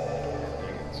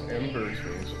 It's Ember's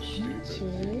being so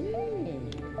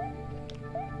stupid.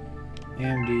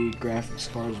 AMD graphics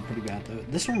cards are pretty bad though.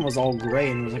 This one was all gray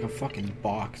and it was like a fucking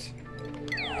box.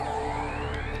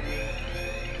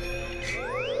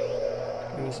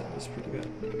 It was pretty bad.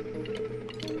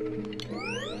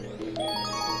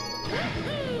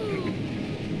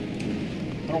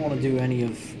 I don't want to do any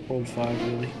of World 5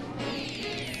 really.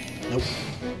 Nope.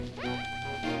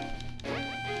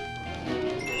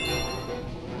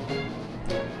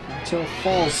 Till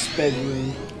Fall's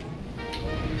bedroom.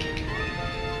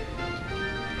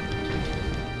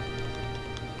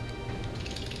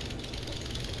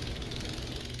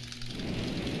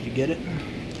 You get it?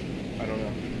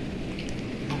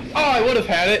 Oh, I would have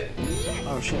had it.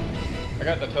 Oh shit. I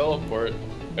got the teleport.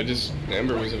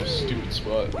 Amber was in a stupid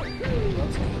spot.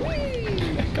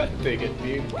 God dang it,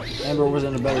 dude. Amber was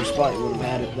in a better spot, you would have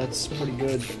had it. That's pretty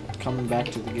good coming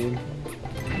back to the game.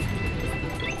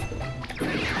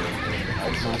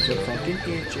 Not so fucking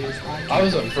inches. I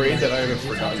was afraid that I would have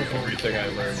forgotten everything I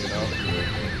learned, you know?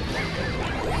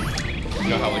 You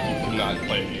know how like you cannot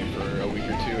play a game for a week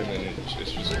or two and then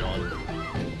it's just gone?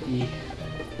 Yeah.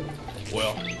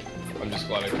 Well, I'm just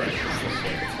glad I practiced this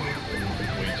way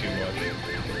too much.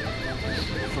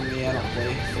 For me, I don't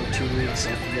play for 2 weeks,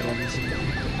 I forget everything.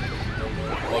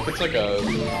 Well, if it's like a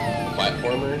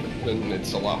platformer, then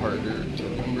it's a lot harder to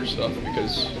remember stuff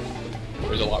because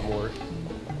there's a lot more.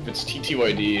 If it's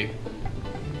TTYD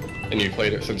and you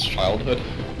played it since childhood,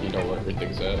 you know where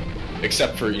everything's at.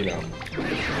 Except for, you know.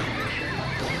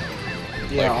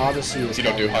 Yeah, like, Odyssey is. You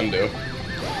don't do Hundo.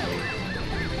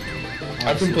 Odyssey.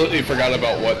 I've completely forgot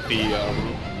about what the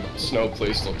snow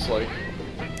place looks like.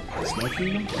 Snow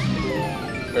Kingdom?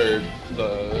 Or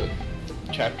the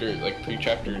chapter, like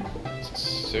pre-chapter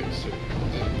 6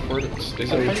 or is it Oh,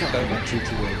 you're 7? talking about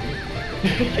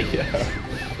TTYD. Yeah.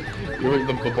 You were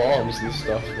the bombs and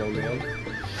stuff, my man.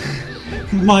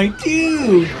 My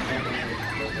dude!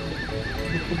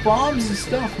 The bombs and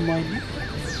stuff, my dude.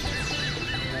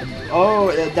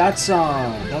 Oh, that's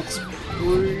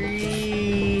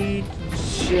pre-chapter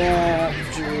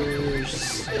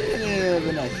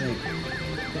 7, I think.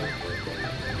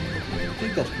 I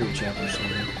think that's pre-chapter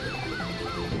 7.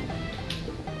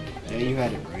 Yeah, you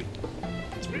had it right.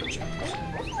 It's pre-chapter 7.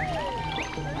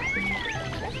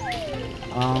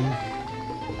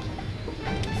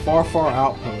 Far Far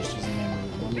Outpost is the name of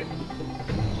it, remember?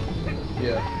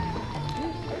 Yeah.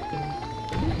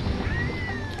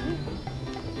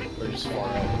 Or just far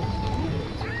out.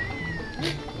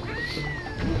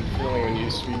 Feeling when you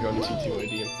speedrun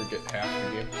TTYD and forget half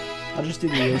the game. I'll just do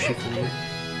the Yoshi for you.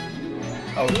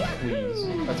 Oh, please.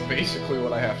 That's basically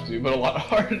what I have to do, but a lot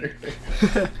harder.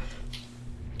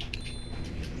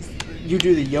 You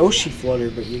do the Yoshi flutter,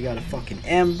 but you got a fucking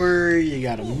ember, you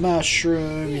got a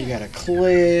mushroom, you got a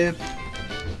clip.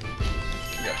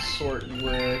 You got Sword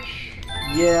Witch.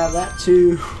 Yeah, that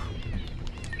too.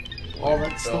 All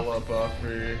that Bella stuff.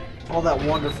 Buffer. All that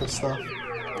wonderful stuff.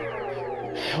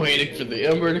 Waiting for the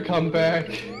Ember to come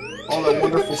back. All that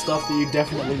wonderful stuff that you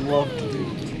definitely love to do.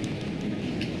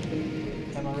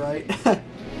 Am I right?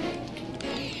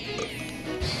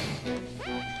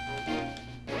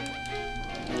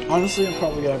 Honestly, I'm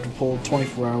probably gonna have to pull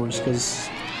 24 hours because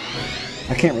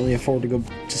I can't really afford to go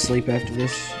to sleep after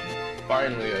this.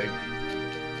 Finally, I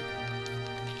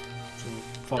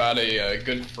Fuck. got a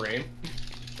good frame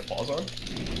to pause on.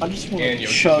 I just want And to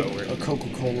Yoshi's chug over. a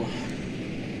Coca-Cola.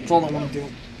 That's all I want to do.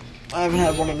 I haven't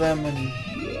had one of them in a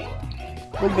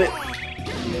little bit.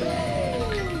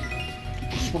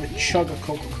 Just want to chug a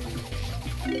Coca-Cola.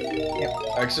 Yep.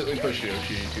 I accidentally pushed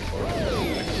Yoshi too far.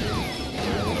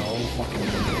 Oh, fucking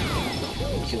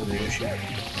kill Yoshi.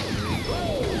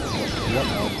 What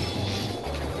now?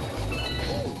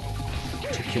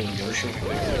 To kill Yoshi. I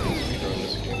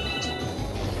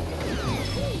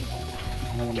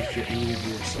don't want to kill any of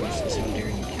your resources. How dare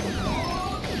you kill me?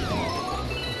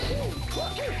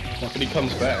 But he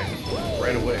comes back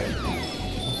right away.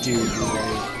 Dude, you're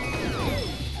right.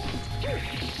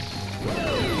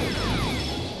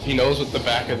 He knows what the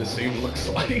back of the scene looks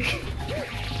like.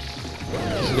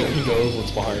 He knows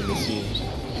what's behind the scenes.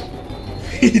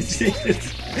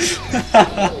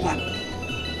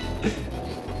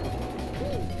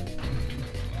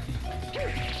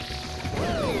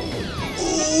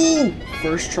 Ooh!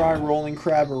 First try rolling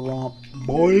crab or romp.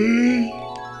 Boy!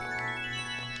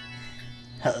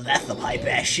 That's some hype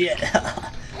ass shit.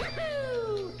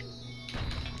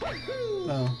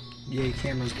 Oh, yay,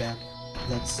 camera's back.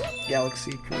 That's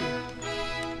Galaxy Pro.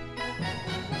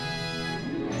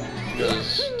 He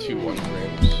does 2 1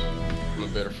 frames. I'm a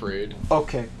bit afraid.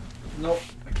 Okay. Nope,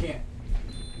 I can't.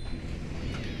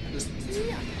 This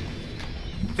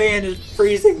fan is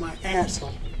freezing my ass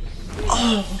off.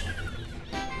 Oh.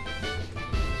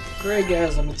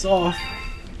 Gregasm, it's off.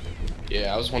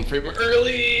 Yeah, I was 1 frame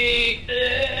early!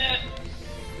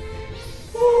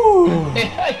 Ooh.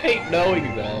 I hate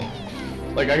knowing that.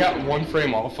 Like, I got 1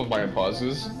 frame off of my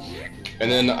pauses, and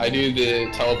then I do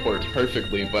the teleport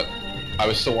perfectly, but I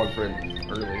was still 1 frame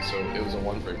early, so it was a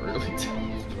 1 frame early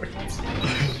teleport.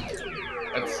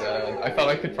 That's sad. I thought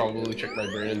I could probably trick my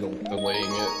brain into delaying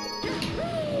it.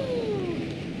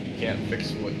 You can't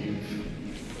fix what you've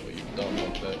done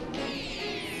with it.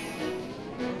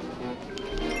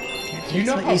 Do you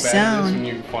know how bad it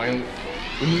is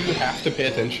when you have to pay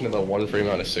attention to the 1 frame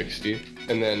out of 60,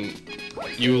 and then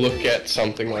you look at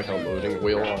something like a loading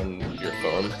wheel on your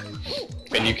phone,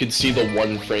 and you can see the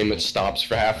one frame it stops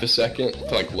for half a second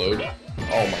to like load.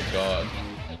 Oh my god.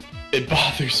 It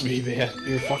bothers me, man.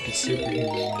 You're a fucking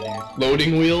superhero, man.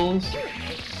 Loading wheels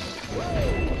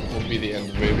will be the end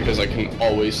of me because I can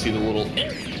always see the little.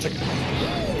 It's like.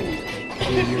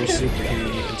 Dude, you're a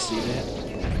superhero, you can see that.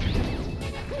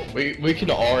 We can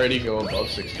already go above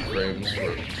 60 frames for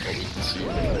what we can see.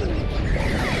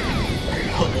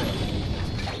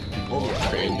 We'll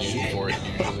train you for it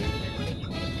usually.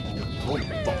 Holy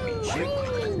fucking shit.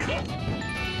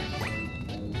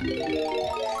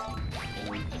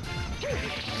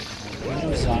 I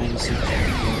know Zion's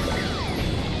superhero.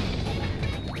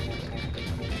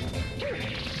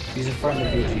 He's a friend of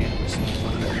VGM, so I'm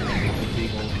funny. A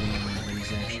big old man, but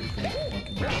he's actually pretty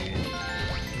fucking bad.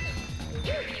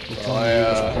 He told me he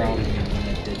was proud of me when I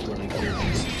did really good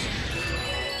pieces.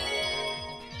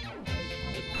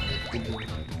 Good boy.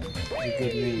 He's a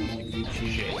good man like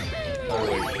VGM.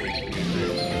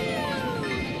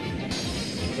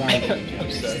 Zion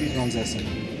speedruns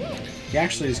SMB. He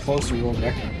actually is close to world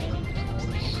record.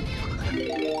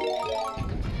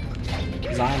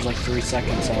 Zion's like 3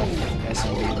 seconds off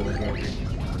SMB world record.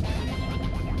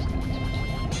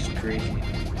 Which is crazy.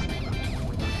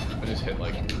 I just hit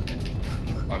like.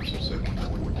 I'm so sick.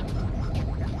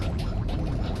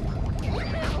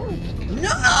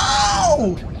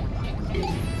 No!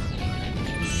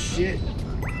 Shit.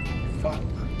 Fuck.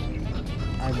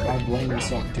 I blame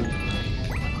myself too.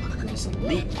 This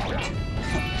elite R2.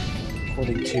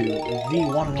 According to the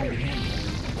one and only him.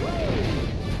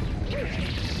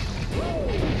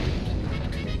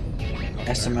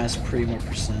 SMS pretty much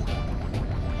percent.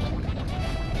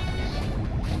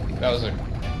 That was a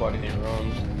funny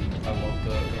run. I love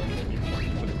that run.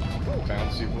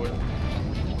 Bouncy boy.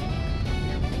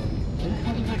 Where the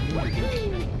hell did I go again?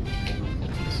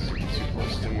 This is too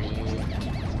close to me.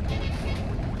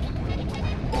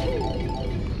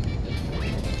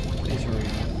 Please hurry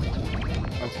up.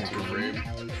 Okay, Great.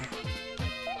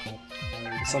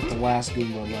 it's like the last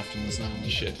Goomba left in this island.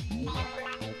 Shit.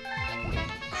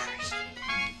 Christ.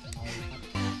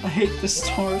 I hate the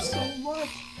star so much.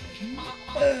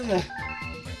 Ugh.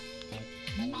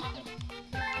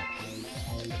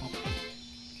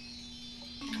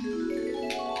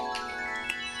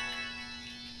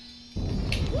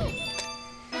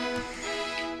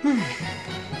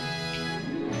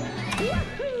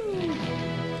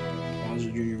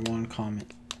 Bowser Jr. 1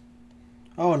 comment.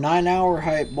 Oh, 9-hour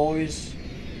hype, boys.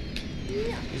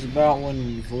 It's about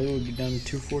when Value would be done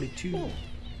 242.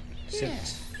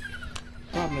 6.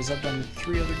 Problem is, I've done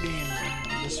 3 other games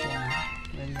and this one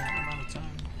in that amount of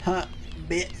time. Huh,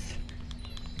 bitch.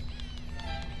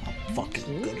 I'm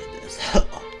fucking good at this.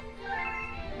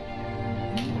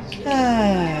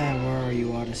 Where are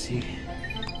you, Odyssey?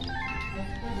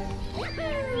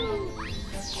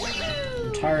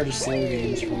 I'm tired of slow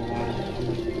games for a while.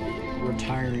 I'm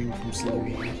retiring from slow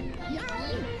games.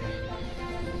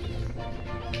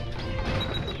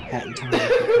 Hat and tie.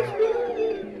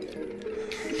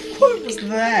 What was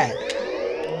that?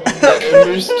 The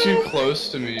Ember's too close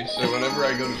to me, so whenever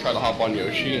I go to try to hop on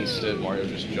Yoshi, instead Mario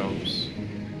just jumps.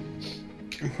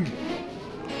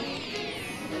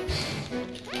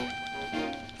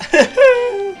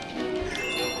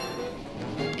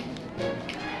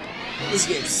 This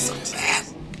game sucks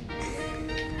ass.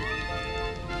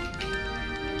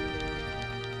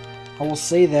 I will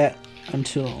say that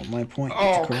until my point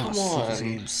Oh, is crossed. come on. This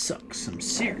game sucks some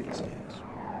serious ass.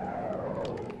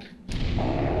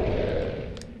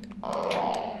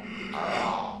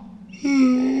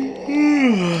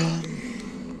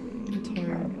 I'm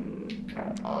tired.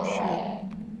 Shit.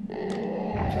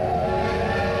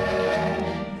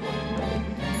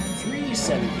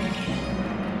 370.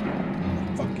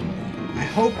 Fucking. I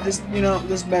hope this,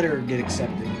 this better get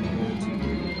accepted.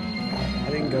 I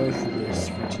didn't go through this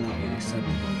for it to not get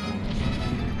accepted.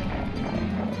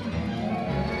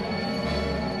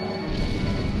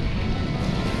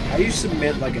 How do you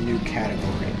submit like a new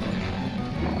category?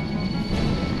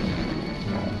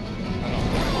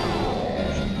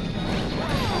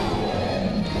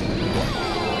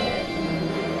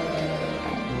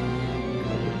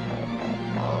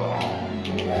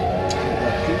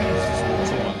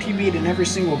 PB'd in every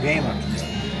single game I've played.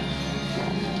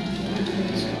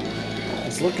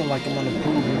 It's looking like I'm gonna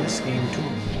prove in this game too.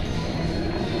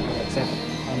 Except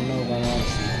I don't know about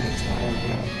Odyssey. It's a hard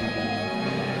game.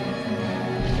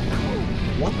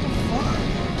 What the fuck?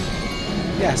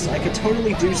 Yes, I could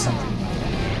totally do something about it.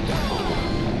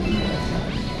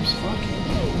 Fucking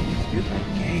stupid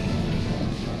game.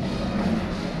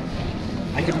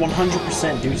 I could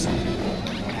 100% do something.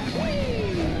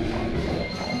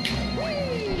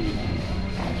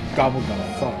 Gobble gobble,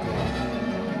 fuck off.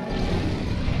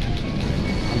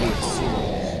 I'm being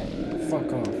serious.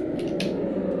 Fuck off.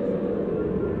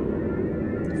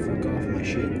 Fuck off my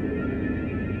shit.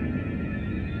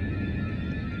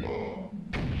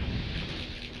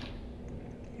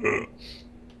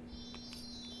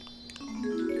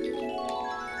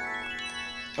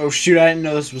 Oh shoot, I didn't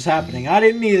know this was happening. I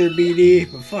didn't either,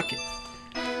 BD, but fuck it.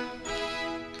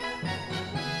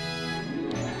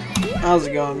 How's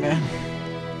it going, man?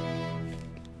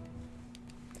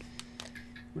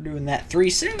 We're doing that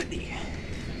 370.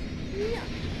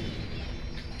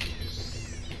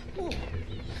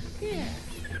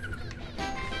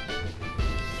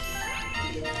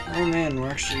 Oh man, we're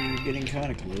actually getting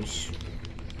kind of close.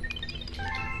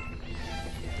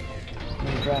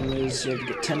 The problem is you have to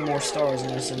get 10 more stars in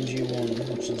SMG1,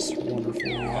 which is wonderful.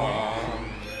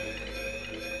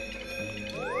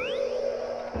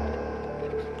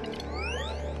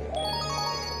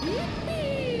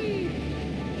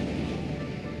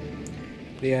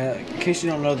 But yeah, in case you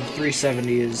don't know, the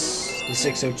 370 is the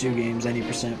 602 games,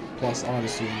 90% plus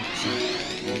Odyssey,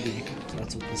 90% LD. So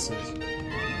that's what this is.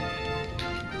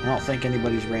 I don't think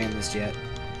anybody's ran this yet,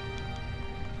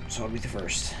 so I'll be the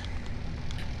first.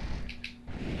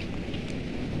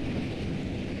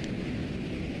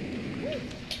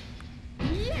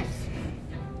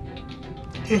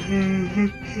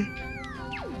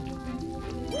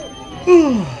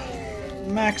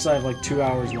 Max, I have like 2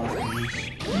 hours left in this.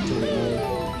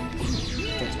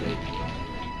 That's great.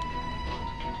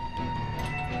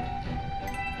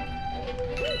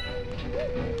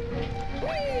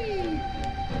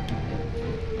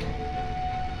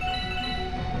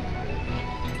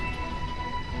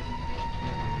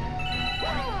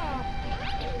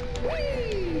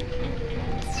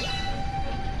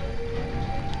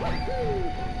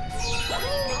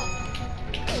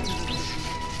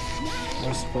 I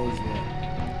suppose that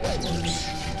works.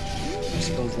 I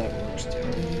suppose that works too.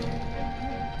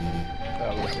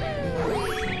 That was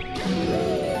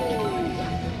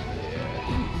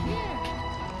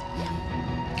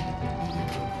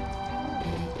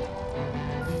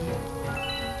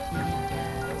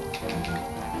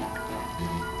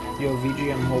Yo,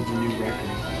 VGM holds a new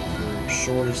record for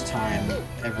shortest time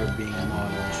ever being a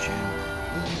mod on this channel.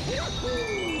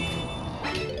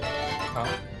 huh?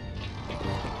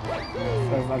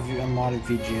 I've modded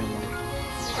VGM like a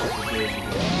couple days ago.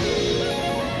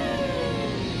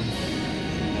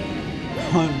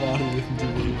 I modded it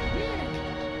today.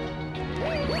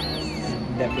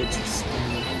 That bitch was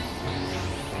spinning.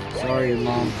 Sorry, your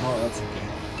mom. Oh, that's okay.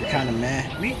 You're kind of mad.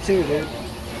 Me too, dude.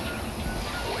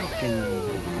 Fucking,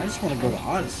 I just want to go to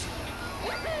Odyssey.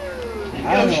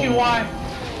 I don't know. why?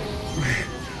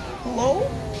 Hello?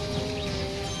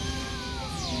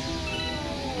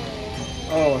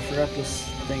 Oh, I forgot this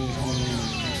thing's on me.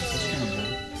 That's kind of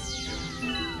bad.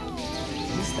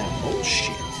 What's that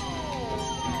bullshit?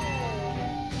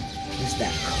 What's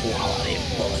that quality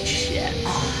bullshit?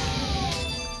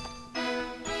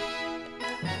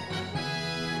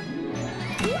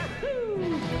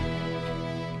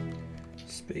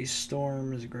 Space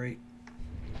Storm is great.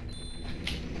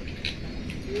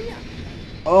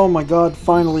 Oh my god,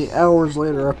 finally, hours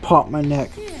later, I popped my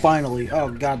neck. Finally. Oh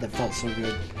god, that felt so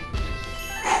good.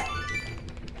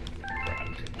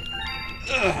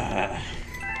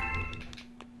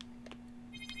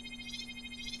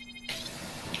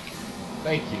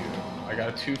 Thank you. I got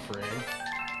a 2 frame,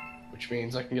 which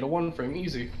means I can get a 1 frame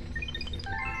easy.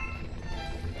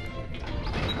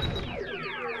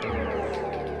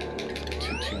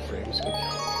 Two frames.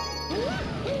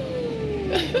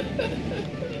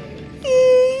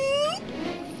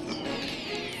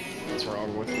 What's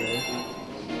wrong with me?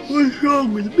 What's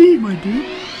wrong with me, my dude?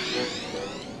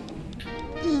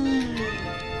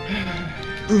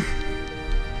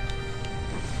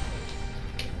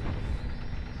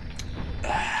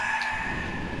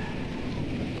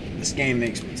 This game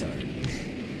makes me tired.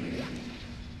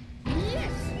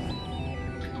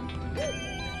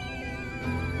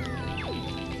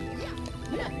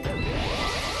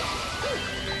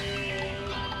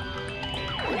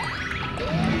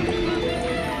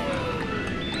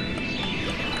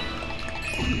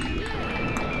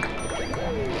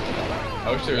 I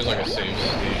wish there was like a save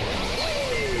state.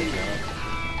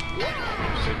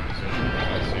 Save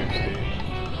state.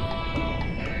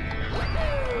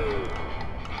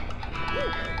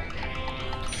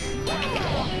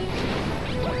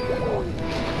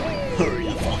 Hurry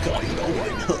the fuck up, you're going.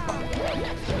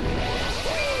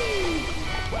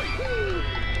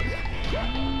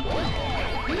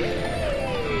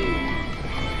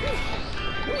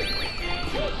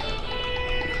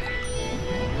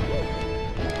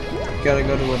 Gotta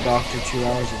go to a doctor 2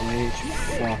 hours away.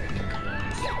 Fucking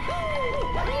Christ.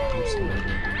 I'm sorry,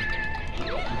 baby.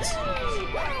 That sucks.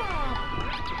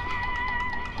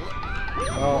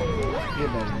 Oh, get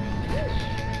better, man.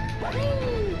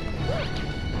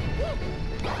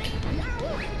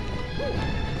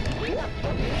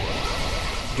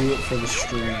 Do it for the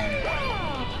stream.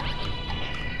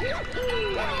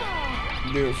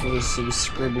 Do it for the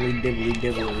scribbly dibbly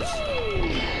dibblers.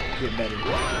 Get better.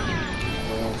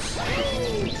 Or else.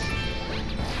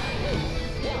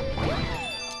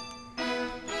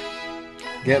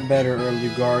 Get better, or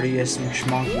Lugardius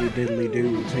McSchmonkly Diddly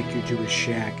Doo will take you to his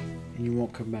shack, and you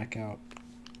won't come back out.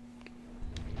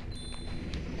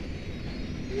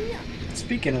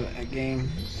 Speaking of that game,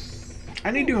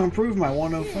 I need to improve my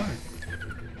 105.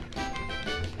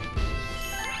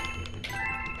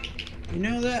 You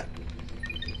know that?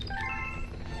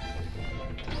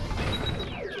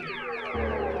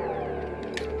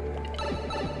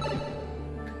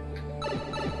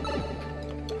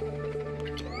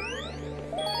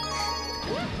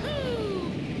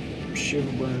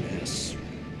 Shiverburn S.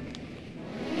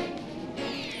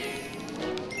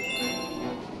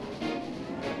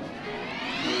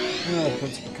 Oh,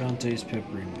 puts Picante's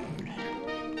peppery mode.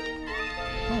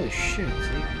 Holy shit, it's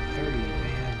 8:30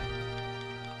 a.m.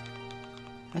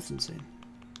 That's insane.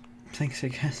 Thanks, I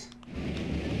guess.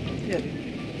 Yeah, dude.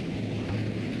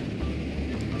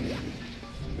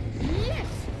 Yes.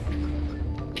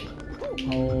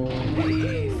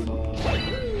 Holy fuck.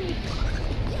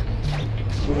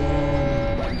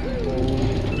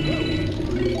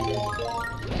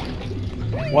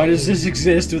 Why does this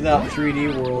exist without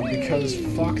 3D World? Because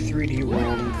fuck 3D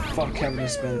World and fuck having to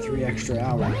spend 3 extra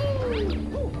hours.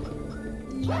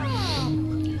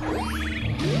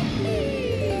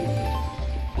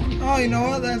 Oh, you know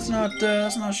what? That's not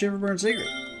Shiverburn's secret.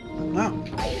 No.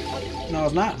 No,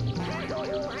 it's not.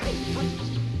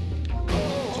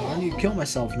 So I need to kill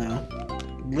myself now.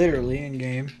 Literally in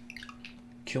game.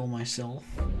 Kill myself.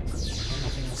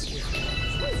 Nothing else to do.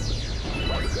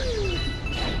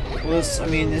 Well, I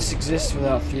mean, this exists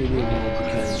without 3D World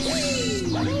because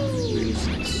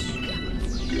reasons.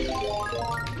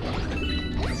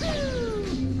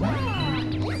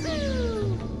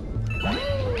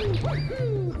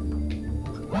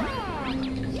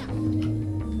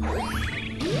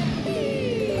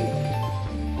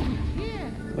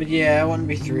 But yeah, it wouldn't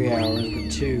be 3 hours,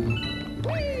 but 2.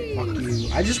 Fuck you.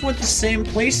 I just went the same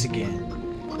place again.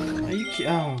 Are you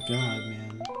oh god, man.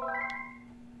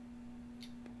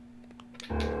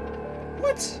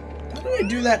 What? How did I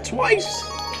do that twice?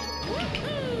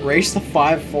 Race the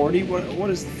 540? What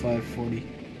is the 540?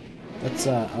 That's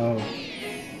oh.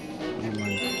 Never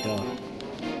mind, duh.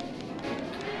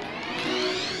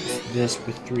 It's this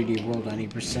with 3D World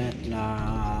 90%? Nah,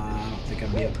 I don't think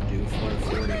I'd be able to do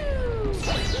 540.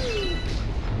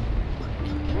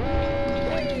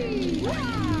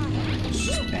 It's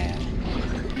just bad.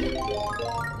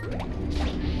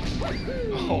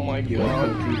 Oh my god.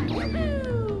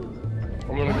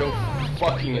 I'm gonna go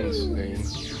fucking insane.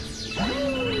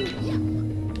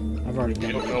 I've already done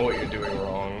You don't it. know what you're doing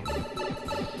wrong.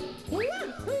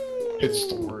 It's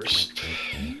the worst.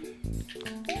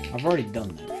 I've already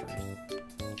done that, Fred.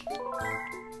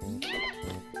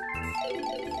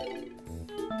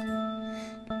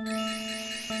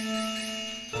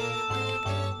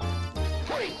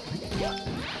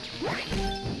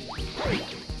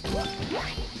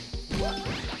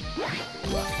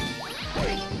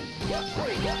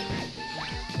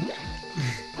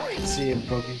 See you,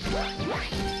 Pokey.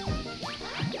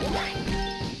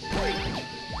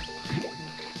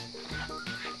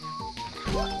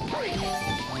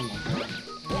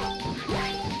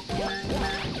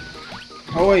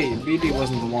 Oh wait, BD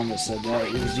wasn't the one that said that.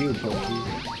 It was you, Pokey.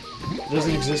 It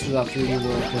doesn't exist without 3D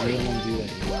World because they don't want to do that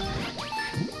yet.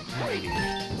 No idea.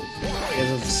 You guys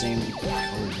have the same code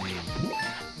name.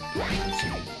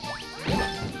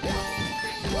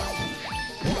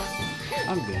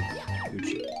 I'm good.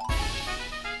 Gucci.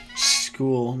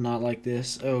 School, not like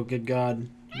this. Oh, good God.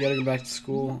 You gotta go back to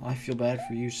school? I feel bad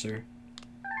for you, sir.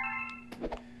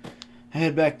 I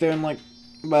head back there in like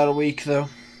about a week, though,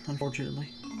 unfortunately.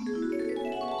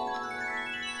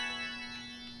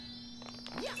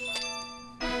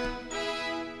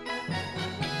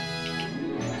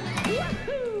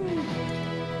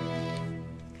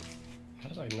 How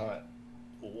did I not?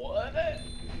 What?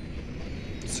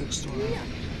 620.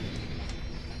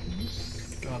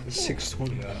 God, the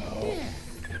 620. No.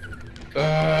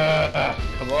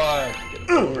 Come on, get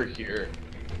over here.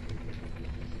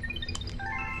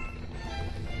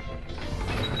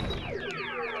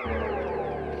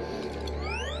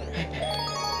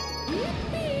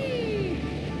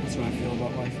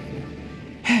 about life.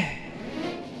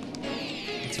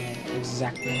 That's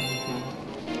exactly how I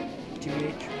feel.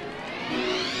 TBH.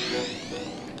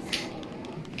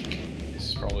 This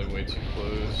is probably way too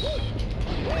close.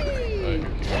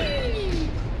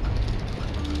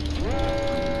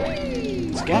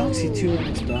 It's Galaxy 2 and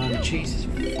it's done. Jesus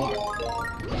fuck.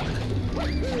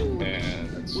 And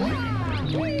that's. I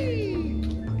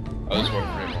was one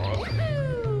frame off.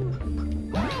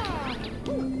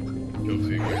 Go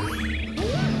figure.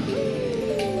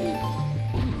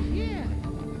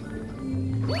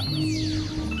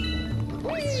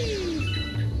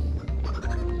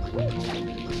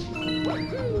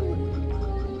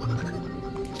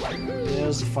 That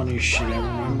was the funniest shit ever.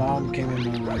 My mom came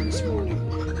in my room this morning.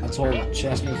 I told her, she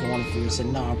asked me if I wanted food. I said,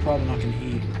 no, I'm probably not gonna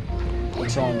eat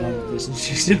until I'm done with this. And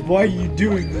she said, why are you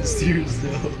doing this to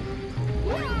yourself?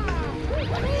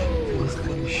 It was the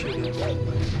funniest shit ever.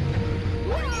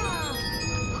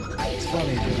 It's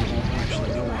funny that I don't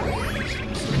actually know what it is.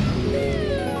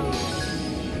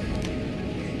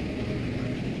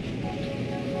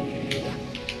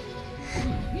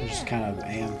 I just kind of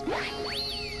am.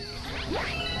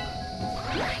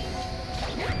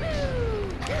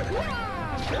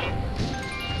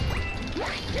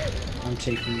 I'm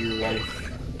taking your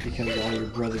wife because all your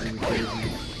brothers and kids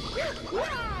and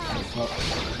fuck.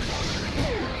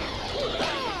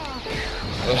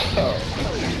 Oh.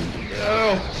 No!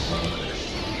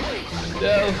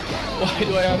 No! Why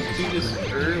do I have to do this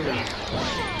early?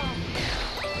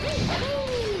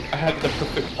 I had the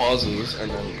perfect pauses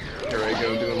and then here I go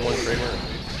doing one frame early.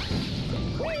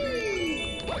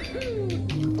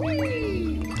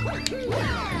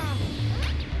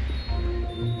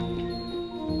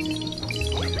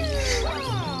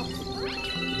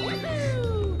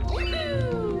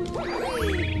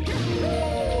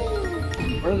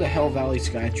 Where are the Hell Valley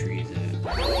Sky Trees at?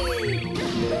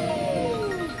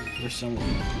 There's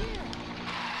someone.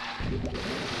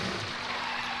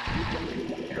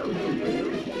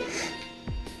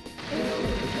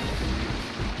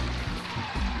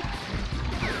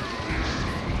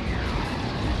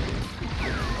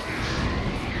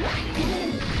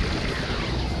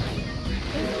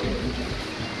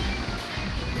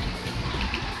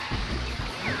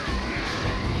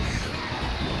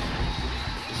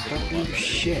 Don't do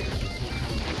shit.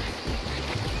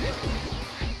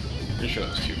 Pretty sure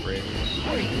that's 2 frames.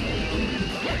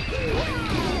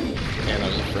 And I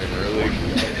was a frame early.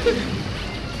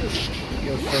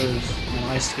 Go first. And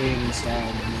ice skating in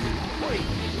style.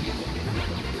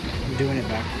 I'm doing it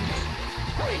backwards.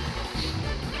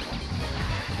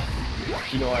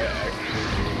 You know, I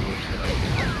actually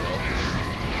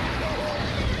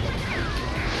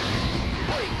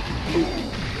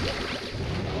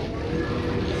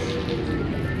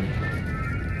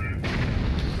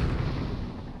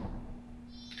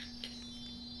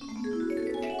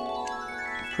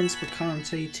Prince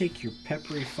Bacante, take your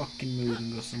peppery fucking mood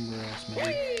and go somewhere else,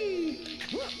 man.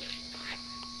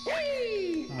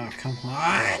 Oh, come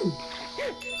on!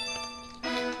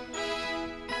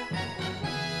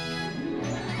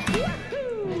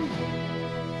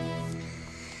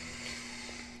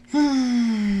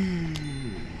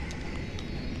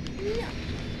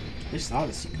 This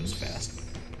Odyssey goes fast.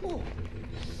 Oh,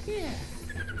 yeah.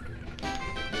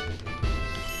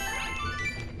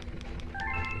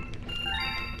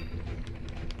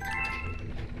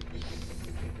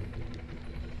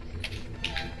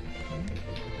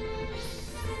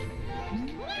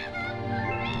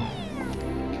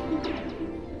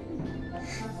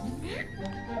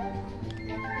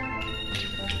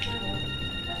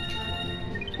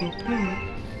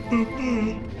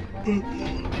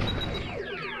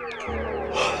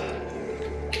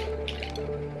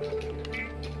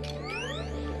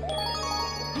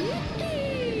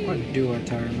 Why do I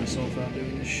tire myself out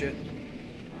doing this shit?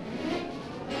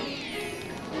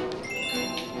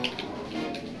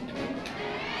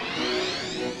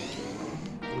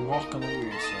 Walk on the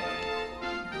weird side.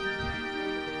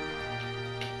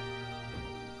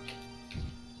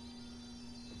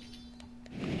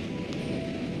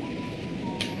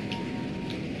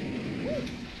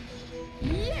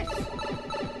 Yes.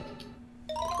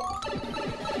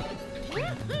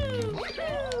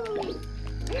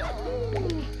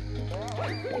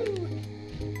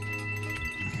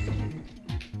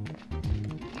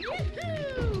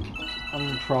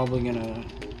 I'm probably gonna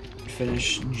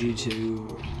finish G2,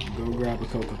 go grab a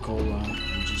Coca-Cola,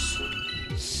 and just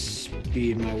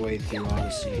speed my way through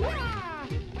Odyssey.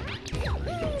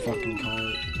 Fucking call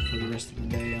it for the rest of the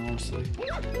day, honestly.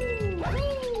 I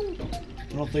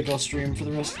don't think I'll stream for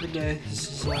the rest of the day.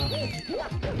 This is,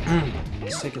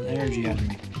 it's taking the energy out of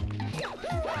me.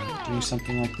 Doing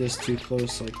something like this too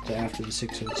close, like the after the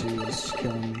 602 is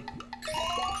killing me.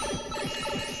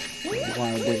 That's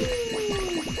why I did it.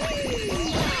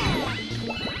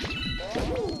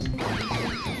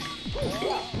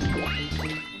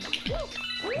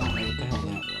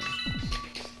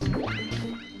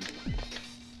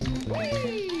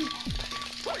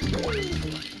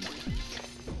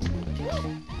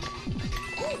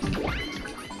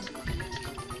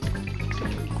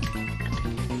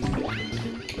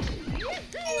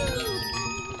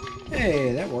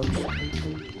 Hey, that works.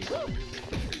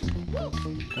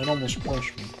 That almost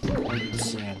crushed me.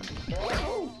 It's sad.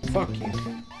 Fuck you.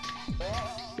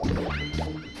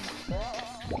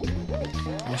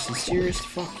 My sincerest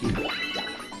fuck you.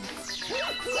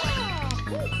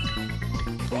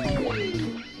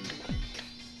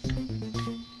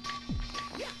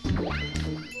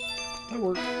 That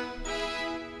worked.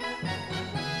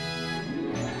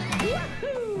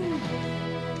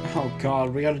 Oh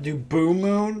god, we gotta do Boom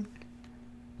Moon?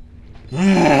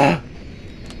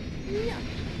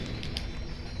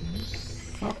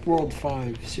 Fuck World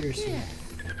 5, seriously.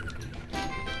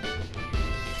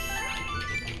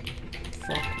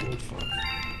 Fuck World 5.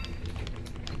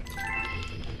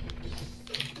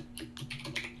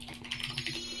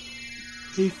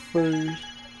 Hey Furs.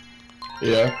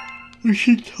 Yeah? We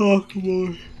should talk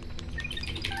more.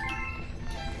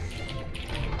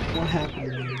 What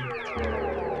happened to you?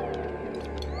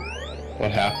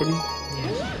 What happened?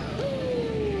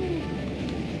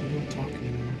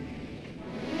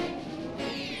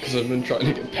 Because I've been trying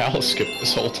to get pal skip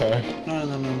this whole time. No,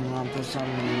 that's not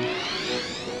what I mean.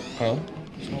 Huh?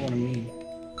 That's not what I mean.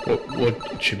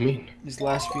 What you mean? These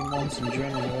last few months in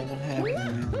general, what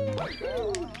happened, man?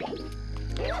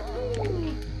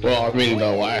 Well, I mean,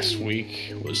 the last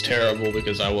week was terrible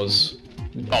because I was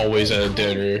always at a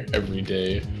dinner every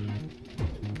day.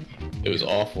 It was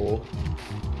awful.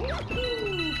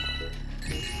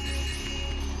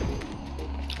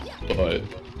 But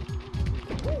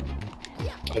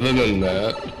other than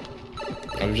that,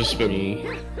 I've just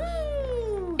been...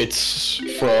 It's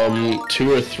from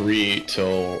 2 or 3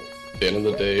 till the end of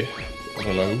the day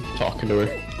when I'm talking to her.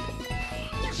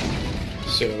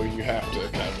 So you have to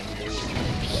kind of be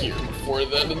here before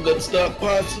then, and that's not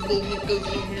possible because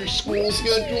of your school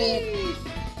schedule.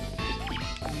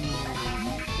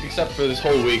 Except for this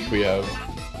whole week, we have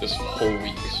this whole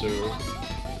week, so...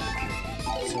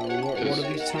 So what are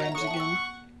these times again?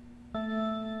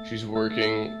 She's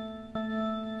working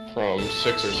from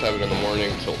 6 or 7 in the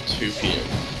morning till 2 p.m.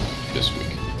 this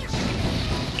week.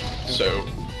 So,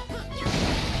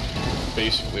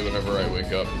 basically whenever I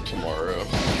wake up tomorrow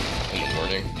in the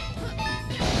morning,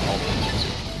 I'll be Jitsu.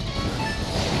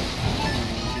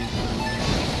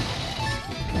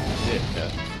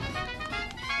 Yeah.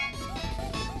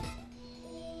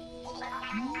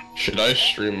 Should I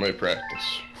stream my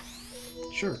practice?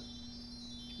 Sure.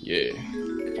 Yeah.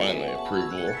 Finally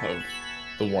approval of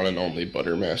the one and only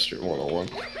Buttermaster 101.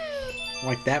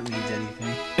 Like that means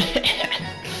anything.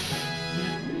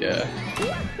 Yeah.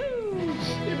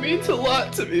 It means a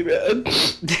lot to me, man.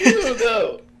 You don't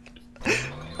know.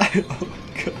 Oh,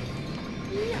 God.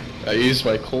 I used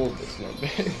my cold as an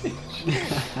advantage.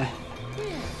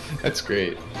 That's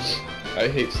great. I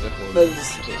hate step one. I'm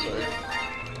so sorry.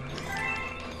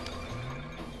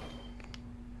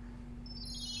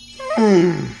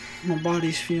 My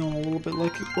body's feeling a little bit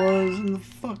like it was in the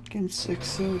fucking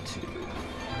 602.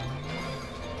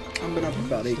 I've been up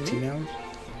about 18 hours.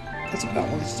 That's about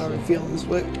when I started feeling this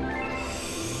way.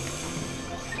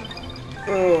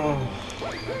 Oh,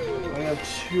 I have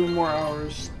 2 more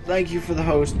hours. Thank you for the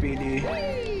host, BD.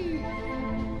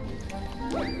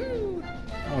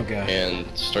 Oh god. And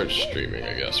start streaming,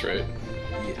 I guess, right?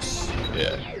 Yes.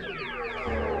 Yeah.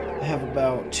 I have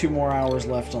about 2 more hours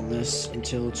left on this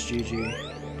until it's GG.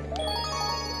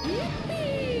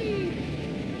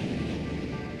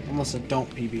 Unless I don't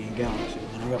PB in Galaxy,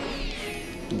 then I got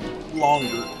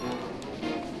longer.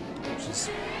 Which is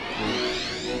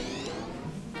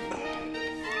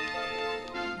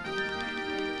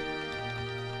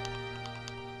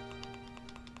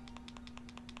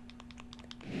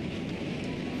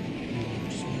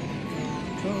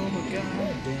oh,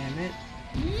 god damn it.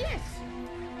 Yes.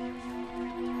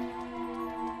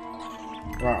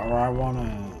 Or I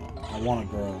wanna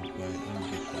grow, but I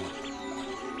don't get that.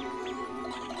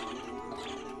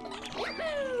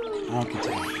 I don't get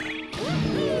that.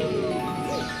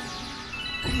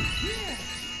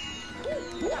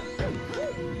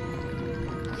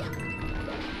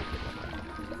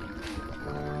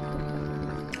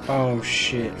 Oh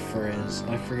shit, Frizz.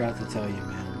 I forgot to tell you,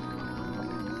 man.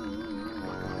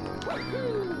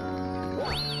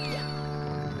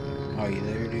 Oh, you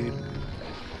there, dude?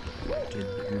 Did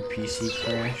your PC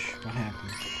crash? What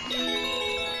happened?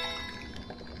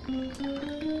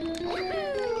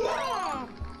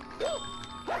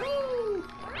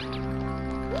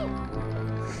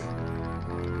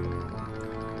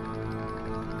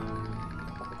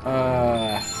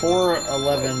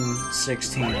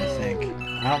 4:11:16, I think.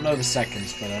 I don't know the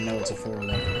seconds, but I know it's a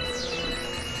 4:11.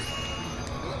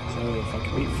 So if I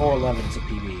can beat 4:11, it's a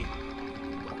PB.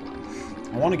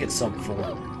 I want to get sub 4.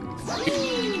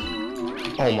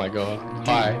 Oh my god.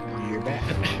 Hi. You're back.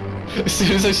 As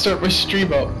soon as I start my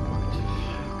stream up,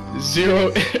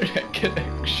 0 internet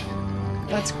connection.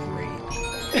 That's great.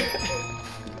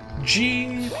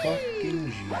 G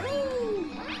fucking G.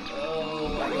 Oh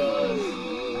my god.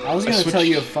 I was gonna tell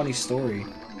you a funny story.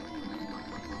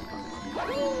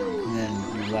 And then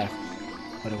you left.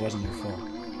 But it wasn't your fault.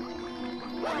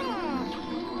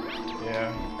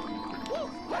 Yeah.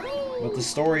 But the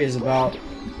story is about...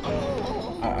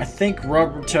 I think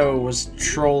Rubbertoe was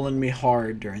trolling me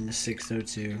hard during the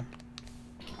 602.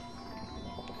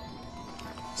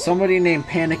 Somebody named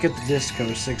Panic at the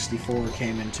Disco 64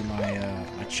 came into my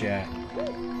chat.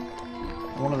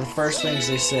 One of the first things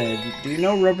they said, do you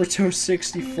know Rubbertoe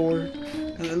 64?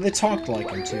 And they talked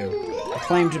like him too. They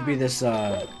claimed to be this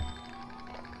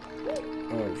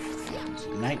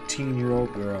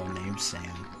 19-year-old girl named Sam.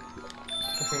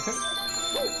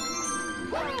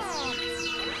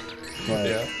 But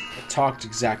Yeah. talked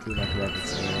exactly like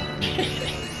Rubbertoe.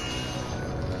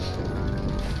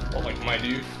 Oh, like my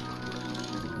dude.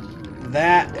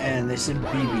 That, and they said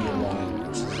BB a lot,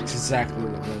 which is exactly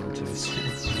what Rubbertoe said.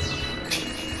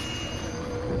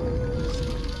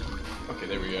 Okay,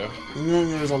 there we go. And then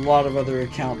there was a lot of other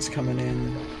accounts coming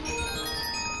in.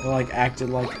 They like acted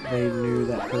like they knew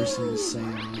that person was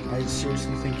Sam. I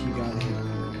seriously think he got hit a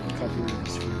couple of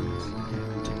his friends.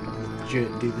 Did you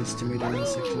do this to me during the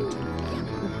 602?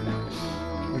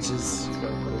 Which is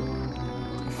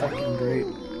fucking great.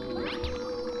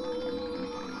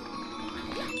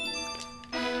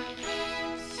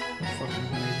 Fucking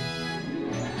amazing.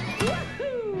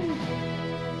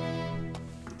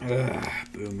 Ugh,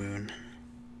 Boo Moon.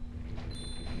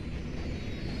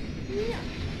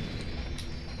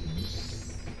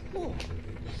 Oh,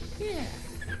 yeah.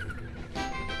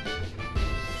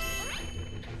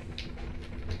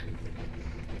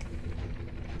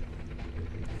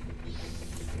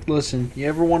 Listen, you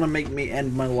ever want to make me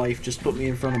end my life, just put me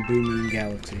in front of Boo Moon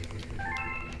Galaxy.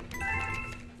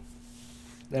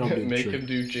 That'll do the Make trick. him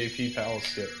do JP Pal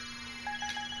skip.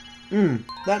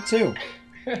 That too.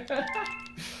 How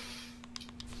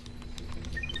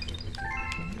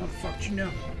the fuck you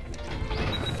know?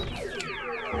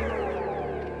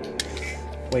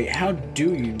 Wait, how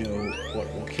do you know what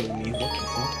will kill me? What the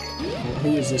fuck?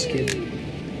 Who is this kid?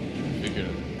 Figured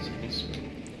it. It's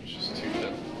just too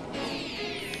dead.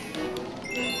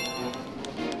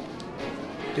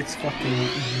 It's fucking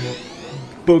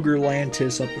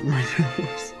Boogerlantis up in my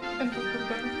nose.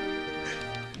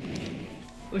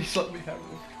 Please let me have it.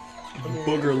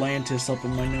 Boogerlantis up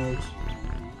in my nose.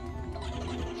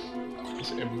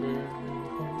 It's Ember.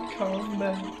 Come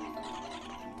back.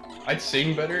 I'd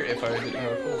sing better if I didn't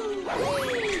have a cold.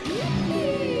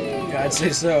 Yeah, I'd say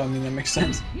so. I mean, that makes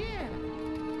sense.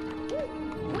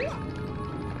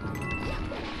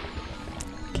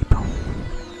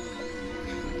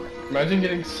 Imagine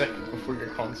getting sick before your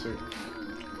concert.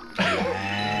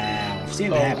 Wow. I've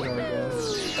seen it Oh my happen. god.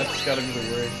 That's gotta be the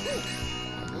worst.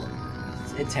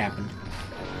 It's happened.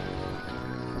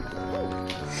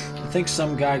 I think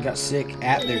some guy got sick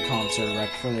at their concert right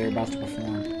before they were about to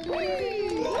perform.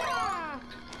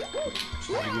 It's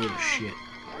weird as shit.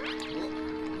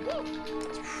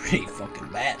 It's pretty fucking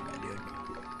bad, my dude.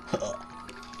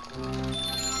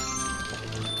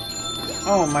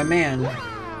 Oh, my man.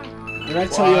 Did I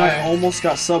tell you I almost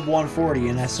got sub 140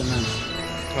 in SMS?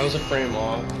 That was a frame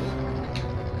off.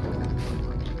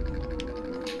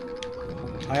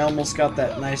 I almost got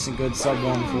that nice and good sub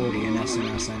 140 in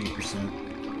SMS 90%.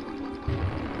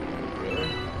 Really?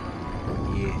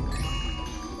 Yeah.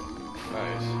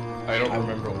 Nice. I don't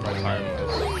remember what my time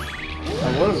was. I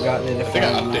would have gotten it if I think I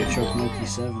had not updated. choked Moki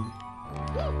 7.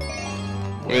 I'm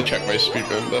gonna check my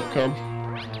speedrun.com.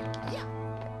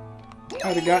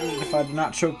 I'd have gotten it if I had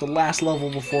not choked the last level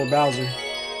before Bowser.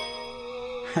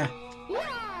 Huh.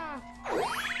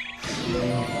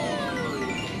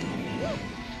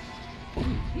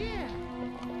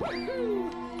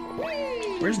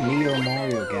 Where's Neo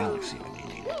Mario Galaxy when you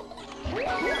need it?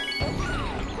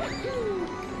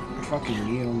 Fucking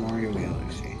Neo Mario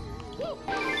Galaxy.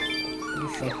 What the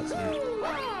fuck is that?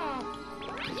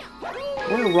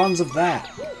 Where are runs of that?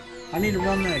 I need to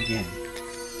run that again.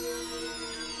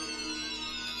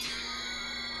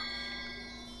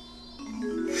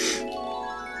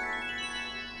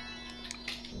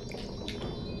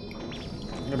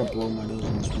 I'm gonna blow my nose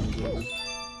on this one, Jordan.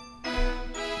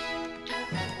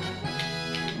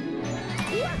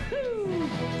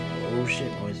 Oh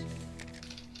shit, boys.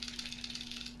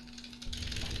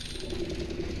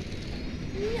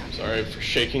 Sorry for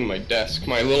shaking my desk.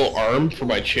 My little arm for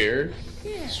my chair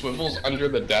swivels under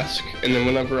the desk, and then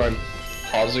whenever I'm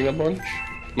pausing a bunch,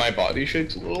 my body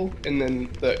shakes a little, and then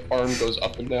the arm goes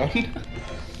up and down.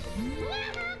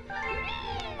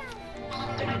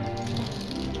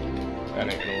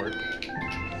 That ain't gonna work.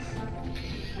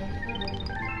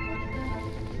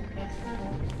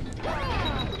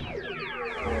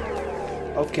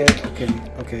 Okay.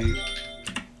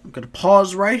 I'm gonna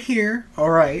pause right here.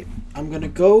 Alright. I'm gonna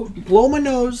go blow my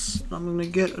nose. I'm gonna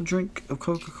get a drink of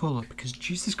Coca-Cola because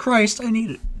Jesus Christ, I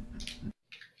need it.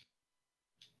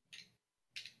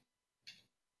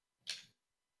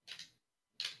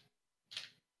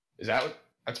 Is that what?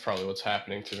 That's probably what's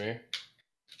happening to me.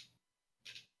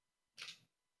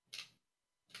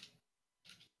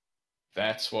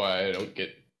 That's why I don't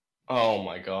get... Oh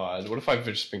my god. What if I've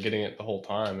just been getting it the whole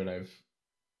time and I've...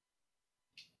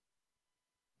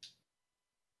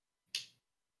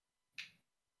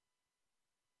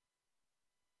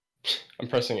 I'm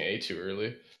pressing A too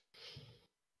early.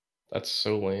 That's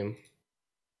so lame.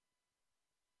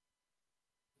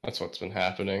 That's what's been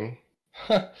happening.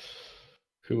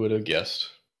 Who would have guessed?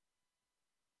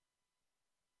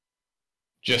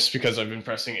 Just because I've been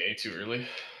pressing A too early.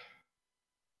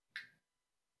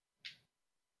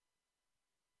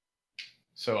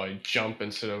 So I jump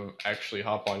instead of actually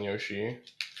hop on Yoshi.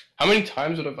 How many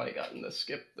times would have I gotten to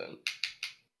skip then?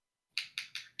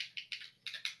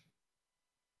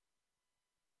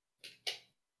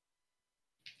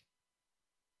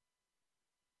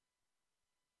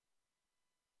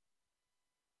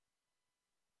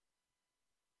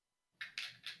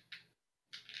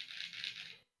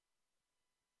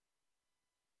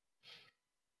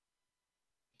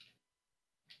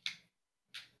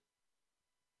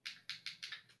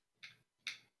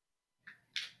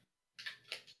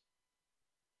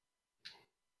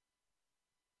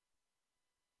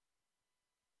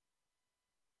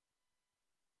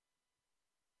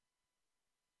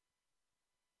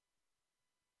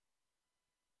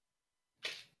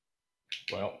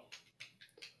 Well.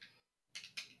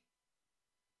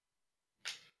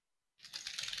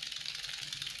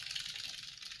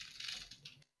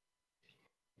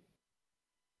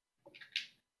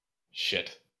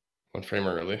 Shit. 1 frame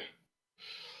early.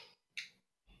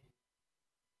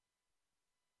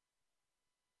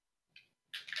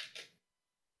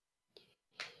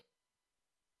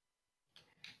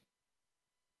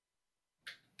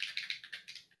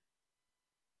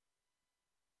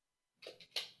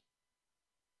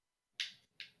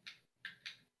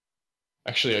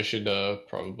 Actually, I should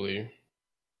probably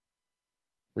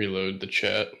reload the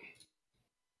chat.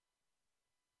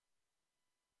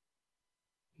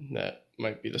 That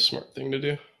might be the smart thing to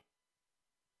do.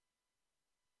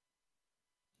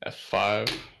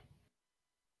 F5.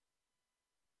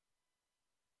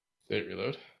 Did it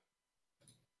reload?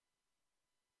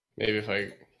 Maybe if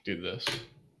I do this.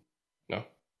 No.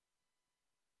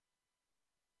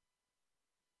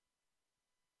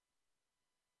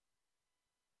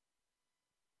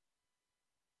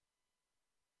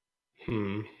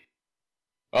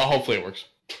 Well, hopefully it works.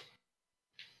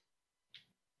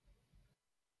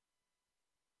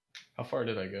 How far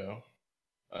did I go?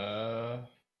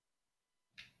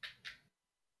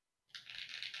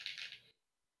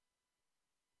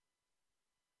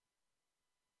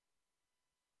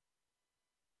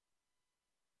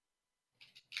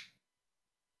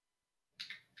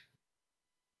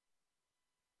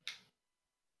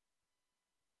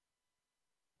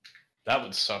 That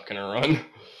would suck in a run.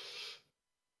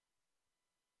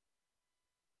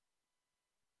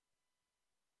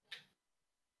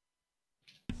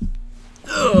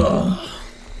 Ugh.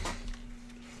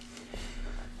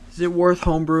 Is it worth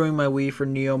homebrewing my Wii for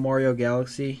Neo Mario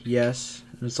Galaxy? Yes.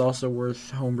 And it's also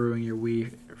worth homebrewing your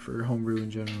Wii for homebrew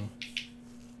in general.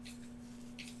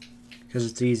 Because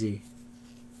it's easy.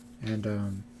 And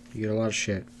you get a lot of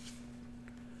shit.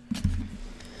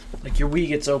 Like your Wii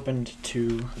gets opened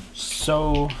to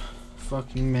so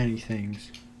fucking many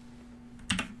things.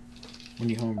 When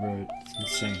you homebrew it,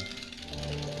 it's insane.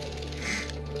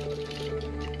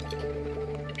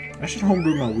 I should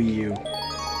homebrew my Wii U.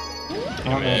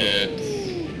 Damn it.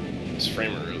 This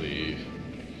frame early.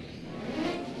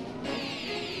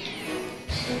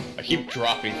 I keep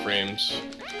dropping frames.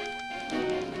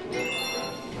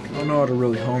 don't know how to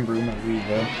really homebrew my Wii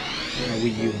though. My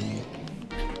Wii U, I mean.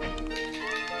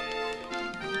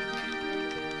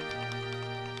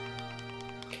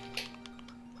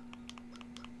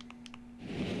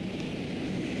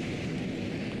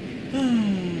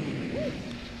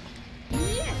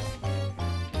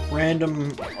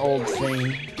 Random old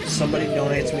thing. Somebody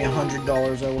donates me $100,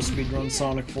 I will speedrun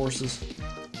Sonic Forces.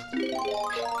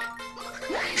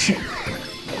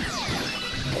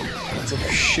 It's a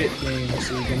shit game,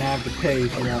 so you're gonna have to pay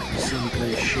if you want to see me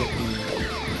play a shit game.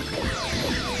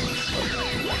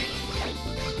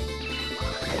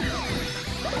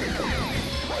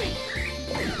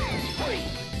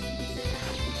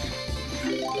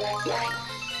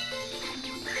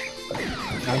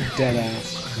 I'm dead ass.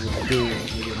 Do it.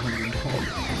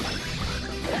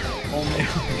 Only,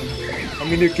 I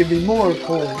mean, there could be more, of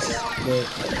course, but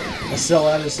as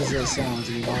sellout as it sounds,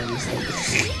 you know,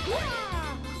 obviously.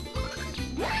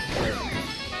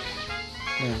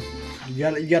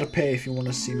 Yeah, you gotta pay if you want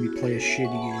to see me play a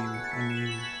shitty game. I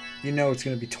mean, you know it's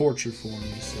gonna be torture for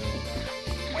me, so.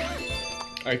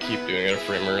 I keep doing it a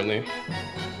frame early.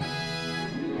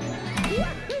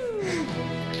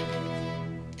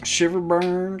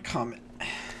 Shiverburn Comet.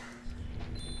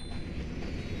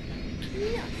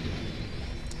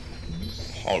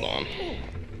 Hold on.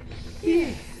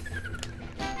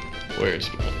 Where's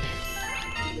my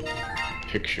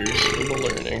pictures for the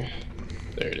learning?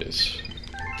 There it is.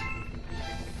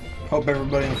 Hope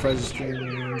everybody on Frez's stream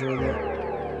enjoyed that.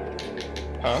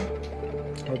 Huh?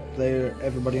 Hope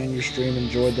everybody on your stream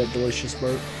enjoyed that delicious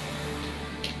burp.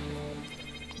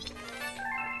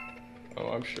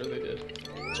 Oh, I'm sure they did.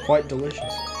 It's quite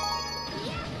delicious.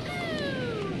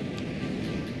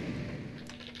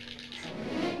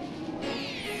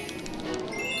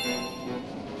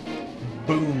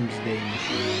 Boomsday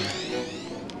Machine.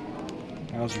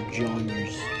 Howser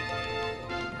Junior's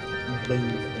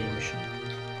Boomsday Machine.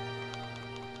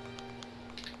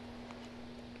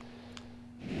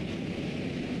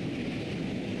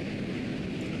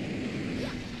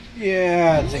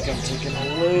 Yeah, I think I'm taking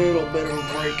a little bit of a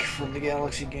break from the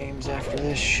Galaxy games after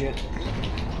this shit.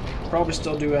 Probably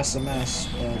still do SMS,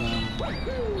 but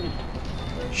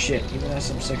shit, even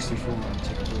SM64 I'll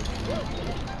take a break from that.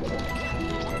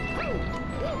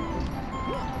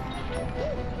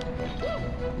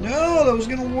 No, that was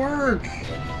gonna work!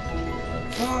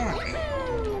 Fuck!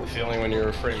 The feeling when you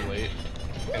were frame late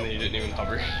and then you didn't even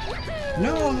hover.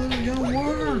 No, that was gonna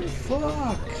work!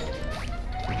 Fuck!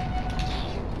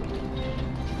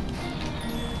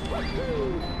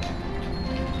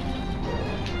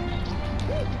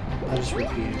 I just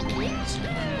repeated what I said.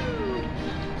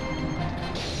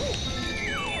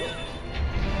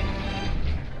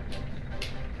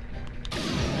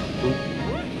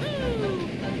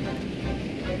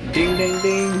 Ding ding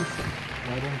ding!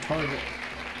 Right on target.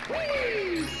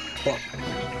 Fuck.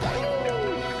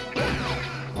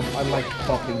 I like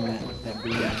popping that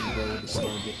beam and go with the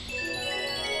target.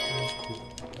 That's cool.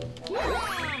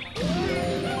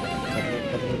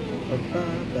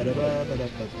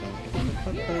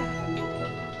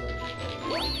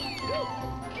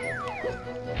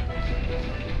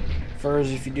 Furs,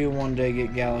 if you do one day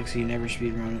get Galaxy, never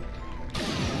speedrun it.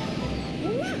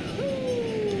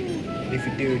 If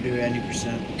you do any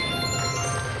percent.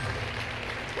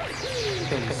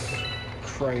 Because,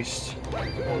 Christ,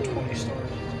 120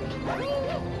 stars.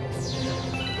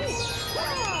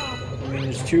 I mean,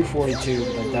 there's 242,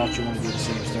 but I doubt you want to do the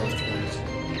same stars twice.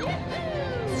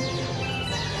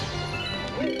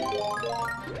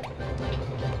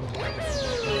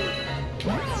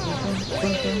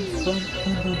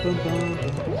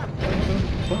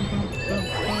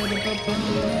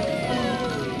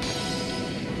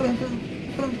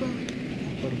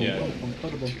 Yeah.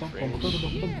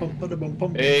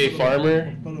 Hey,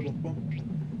 farmer.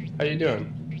 How you doing?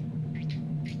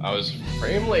 I was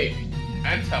frame late.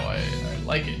 That's how I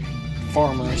like it.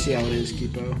 Farmer, I see how it is,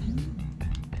 Kipo.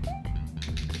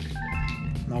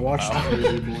 Now watch the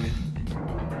Furzy boy.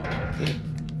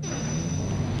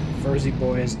 Furzy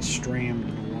boy hasn't streamed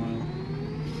in a while.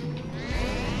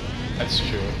 That's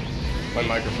true. My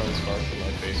microphone's far from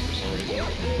my face for some reason.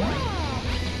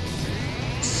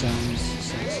 Sounds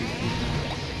sexy.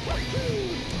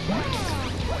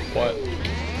 What?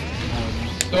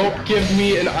 Don't give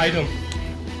me an item.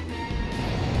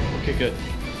 Okay, good.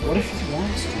 What if he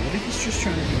wants to? What if he's just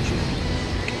trying to get you?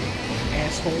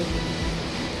 Asshole.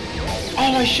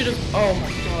 Oh, I should have. Oh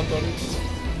my god, buddy.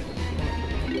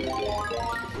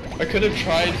 I could have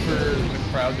tried for the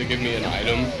crowd to give me an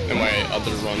item in my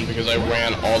other run because I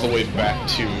ran all the way back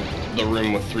to the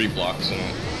room with 3 blocks in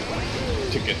it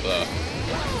to get the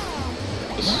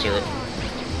syrup.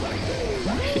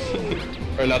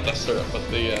 Or not the syrup, but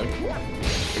the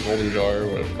golden jar,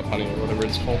 or the honey, or whatever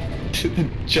it's called. The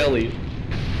jelly.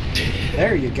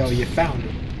 There you go, you found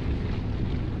it.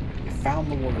 You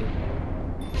found the word.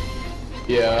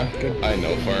 Yeah, Good. I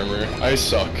know, Farmer. I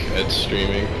suck at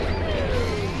streaming.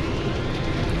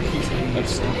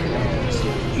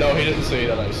 No, he didn't say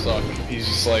that I suck. He's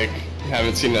just like,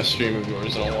 haven't seen a stream of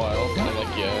yours in a while. And I'm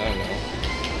like, yeah, I know.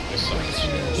 I suck at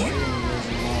streaming.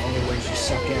 Otherwise, you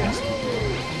suck ass.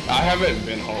 I haven't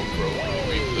been home for a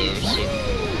week though, so.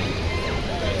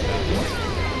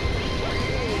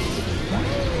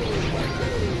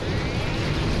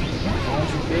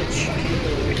 Bowser, bitch.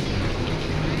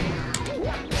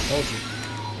 Told you.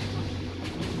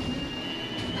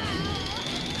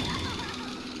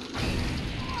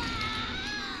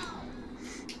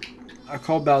 I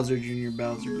call Bowser Jr.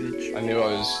 Bowser, bitch. I knew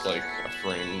I was like a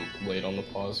frame late on the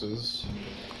pauses.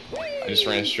 I just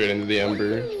ran straight into the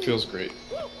Ember. Feels great.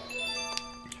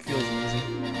 Feels amazing.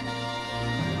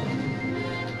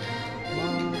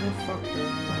 Motherfucker.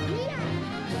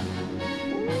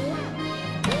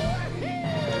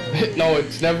 No,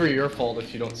 it's never your fault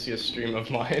if you don't see a stream of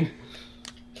mine.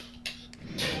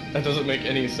 That doesn't make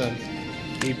any sense.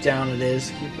 Deep down it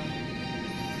is.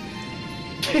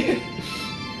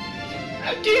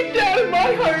 Deep down in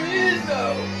my heart it is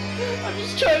though. I'm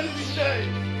just trying to be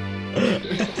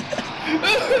nice.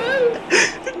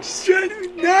 I'm just trying to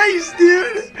be nice,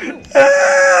 dude.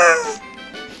 Ah!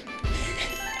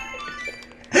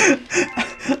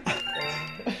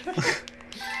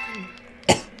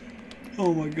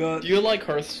 Oh my god. Do you like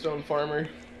Hearthstone, Farmer?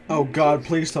 Oh god,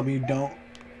 please tell me you don't.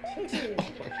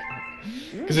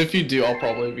 Because if you do, I'll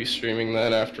probably be streaming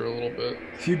that after a little bit.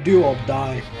 If you do, I'll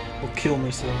die. I'll kill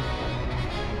myself.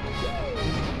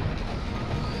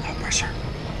 No pressure.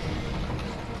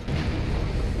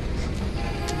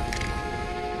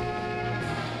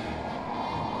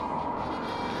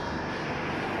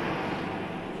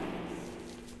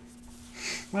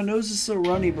 My nose is so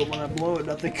runny, but when I blow it,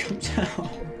 nothing comes out.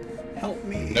 Help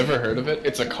me. Never heard of it?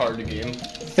 It's a card game.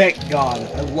 Thank God.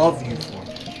 I love you for it.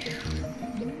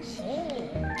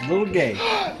 A little gay,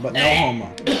 but no homo.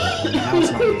 Now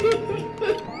it's not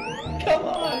gay. Come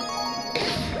on.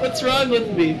 What's wrong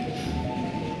with me?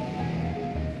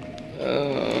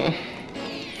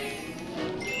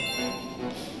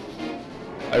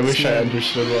 I wish I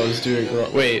understood what I was doing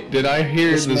wrong. Wait, did I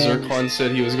hear This the man- Zircon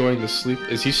said he was going to sleep?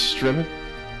 Is he streaming?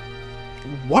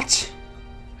 What?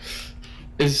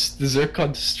 Is the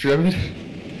Zircon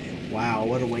streaming? Wow,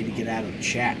 what a way to get out of the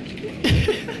chat.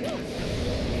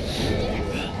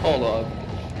 Hold on.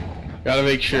 Gotta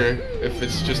make sure if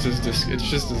it's just his it's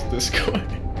just his Discord.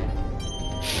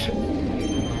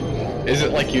 Is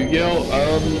it like Yu-Gi-Oh?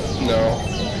 No.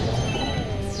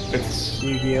 It's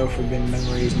Yu-Gi-Oh! Forbidden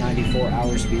Memories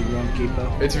 94-hour speedrun,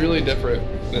 Kipo. it's really different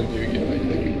than Yu-Gi-Oh, I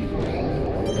think.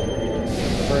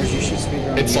 First, you should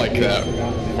speedrun. It's like Yu-Gi-Oh! that,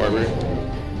 Forgotten Farmer.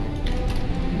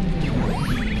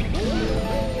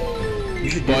 You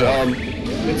should do But that.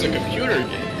 it's a computer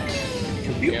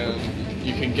game. And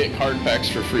you can get card packs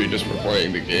for free just for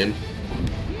playing the game.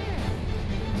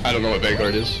 I don't know what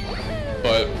Vanguard is,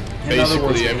 but In other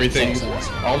words, basically it everything, makes sense.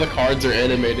 all the cards are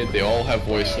animated, they all have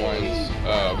voice lines.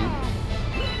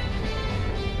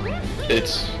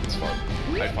 It's fun.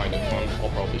 I find it fun. I'll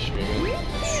probably stream it.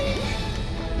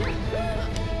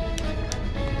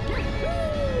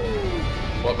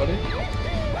 What, buddy?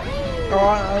 Oh,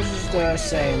 I was just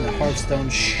saying the Hearthstone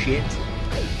shit.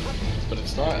 But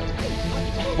it's not.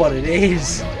 But it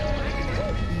is.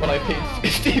 But I paid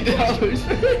 $50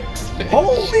 for it.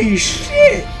 Holy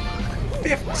shit!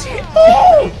 50.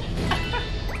 Oh!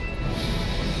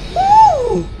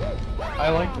 Oh! I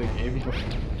like the game.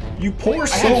 You poor I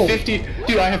soul. had 50,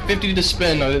 dude. I had 50 to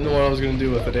spend. I didn't know what I was gonna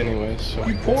do with it anyway. So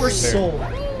You poor it's there. soul.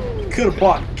 You could have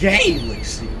bought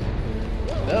Galaxy.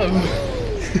 No.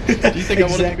 Do you think I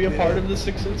wanted to be a Exactly. part of the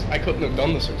 602? I couldn't have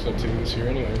done the 602 this year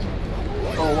anyways.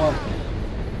 Oh,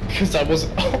 Because I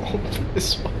wasn't home for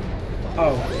this one.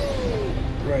 oh.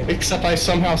 Right. Except I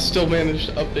somehow still managed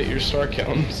to update your star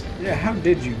counts. Yeah, how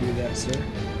did you do that, sir?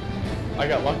 I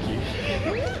got lucky.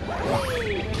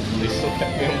 They still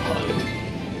kept me alive.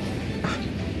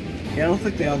 Yeah, I don't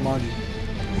think they unlocked you.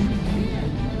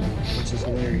 Which is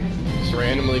hilarious. Just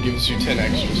randomly gives you 10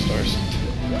 extra stars.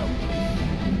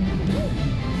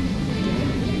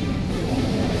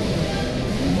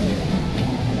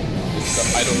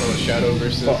 I don't know what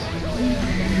Shadowverse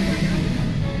is.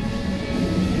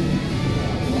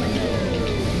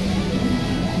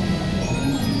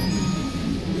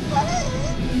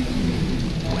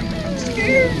 I'm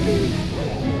scared.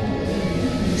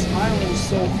 This island is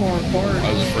so far apart.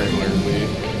 I was a frame early.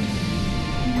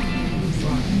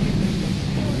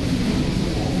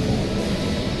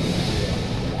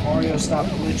 Mario, stop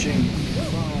glitching.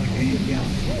 Fuck, I hate you.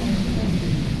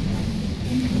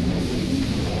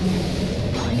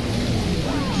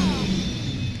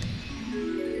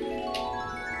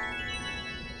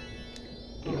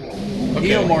 Okay,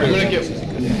 You know Mario I'm gonna Galaxy get is a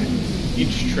good hack.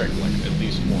 each trick like at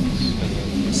least once, and then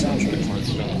The soundtrack.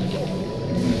 it's done.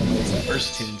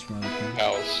 First Tunes from other games.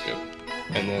 I'll skip,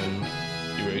 and then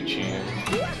UHE and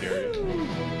Terry,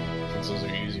 since those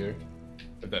are easier.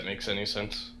 If that makes any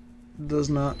sense. Does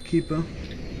not, Keepa.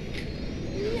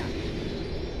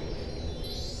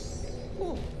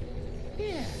 Oh,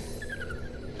 yeah.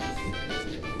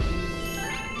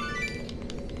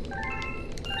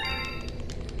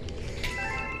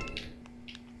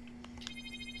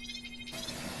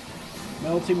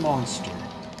 Melty Monster.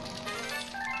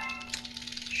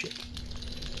 Shit.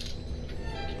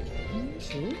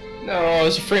 No, I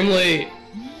was a frame late.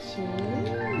 I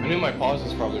knew my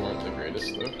pauses probably weren't the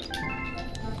greatest though.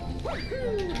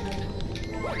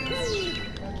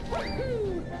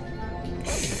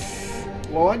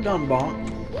 Well, I done bonk.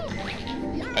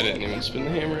 I didn't even spin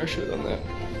the hammer, I should have done that.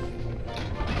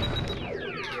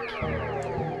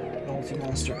 Melty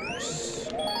Monster.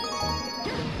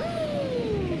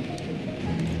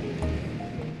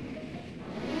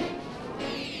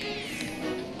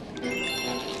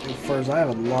 First, I have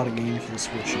a lot of games for the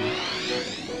Switch now.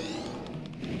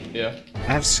 Yeah. I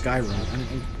have Skyrim.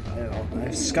 I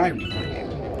have Skyrim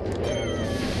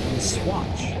on the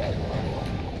Swatch.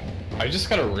 I just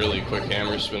got a really quick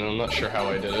hammer spin, I'm not sure how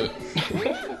I did it.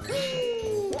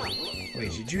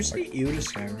 Wait, did you say you to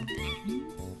Skyrim?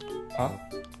 Huh?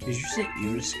 Did you say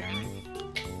you to Skyrim?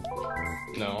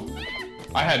 No.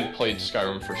 I hadn't played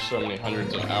Skyrim for so many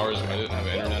hundreds of hours when I didn't have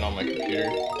internet on my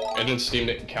computer. And then Steam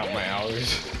didn't count my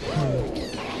hours.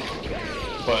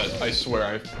 But I swear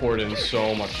I've poured in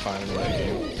so much time into that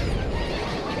game.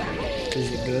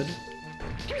 Is it good?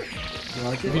 You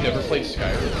like Have you it? never played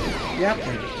Skyrim? Yeah, I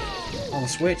played it. On the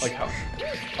Switch. Like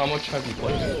how much have you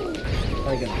played it?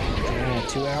 Like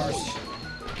 2 hours?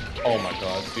 Oh my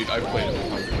god, dude, I played it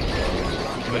hundreds of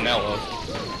times. Vanilla,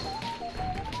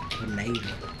 Maybe.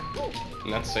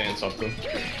 and that's saying something.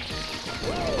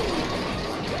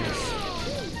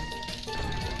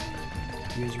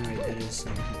 He was right, that is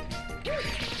something.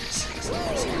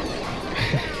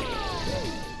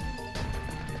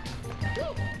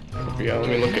 Yeah, let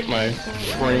me look at my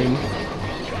frame.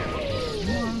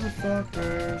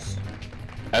 Motherfuckers.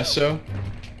 ESO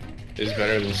is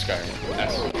better than Skyrim.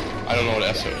 ESO. I don't know what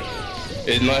ESO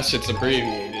is. Unless it's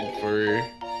abbreviated for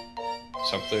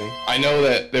something. I know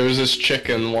that there was this chick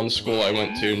in one school I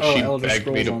went to and she Elder begged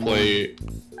me to Scrolls play...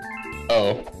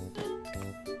 Oh.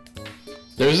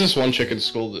 There was this one chick in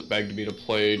school that begged me to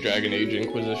play Dragon Age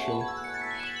Inquisition.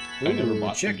 I never Ooh,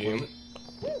 bought the chick, game.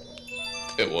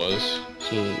 It was.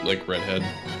 Some, like, redhead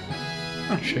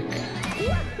chick.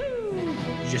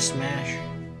 Just smash.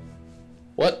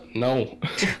 What? No.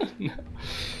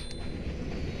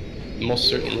 Most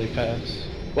certainly pass.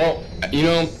 Well, you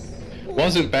know,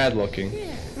 wasn't bad looking,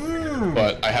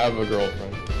 but I have a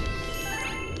girlfriend.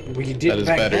 Well, you That did is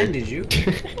back better. then, did you?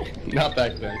 Not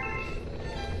back then.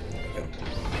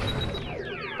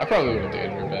 I probably would have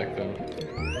dated her back then,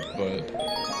 but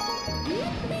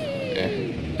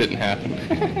didn't happen.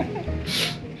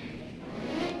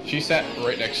 She sat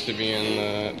right next to me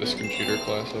in this computer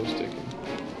class I was taking.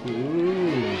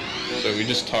 Ooh. So we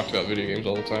just talked about video games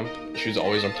all the time. She was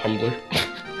always on Tumblr.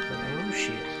 Oh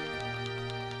shit.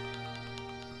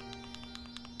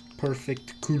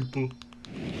 Perfect culpo.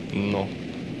 No.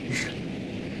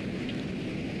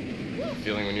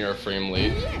 Feeling when you're a frame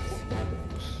late.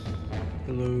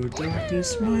 Hello,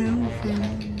 darkness, my old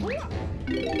friend.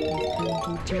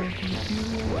 Welcome to darkness,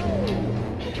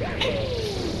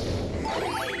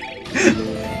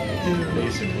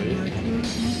 Basically.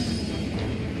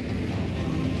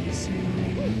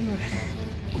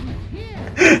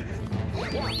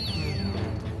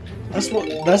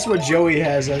 That's what Joey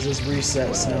has as his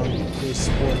reset sound for his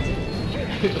sport.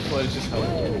 The flood is just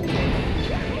helpful.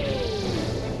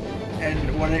 And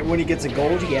when he gets a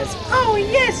gold, he has, "Oh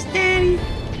yes, Daddy."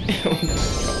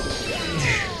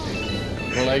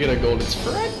 When I get a gold, it's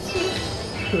correct.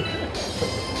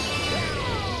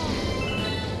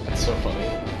 That's so funny.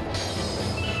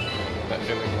 That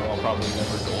feeling where I'll probably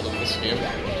never gold in this game.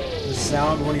 The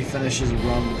sound when he finishes a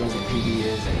run because of PB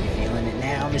is, "Are you feeling it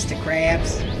now, Mr.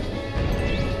 Krabs?"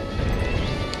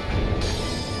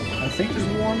 I think there's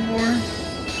one more.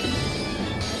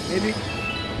 Maybe? I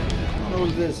don't know what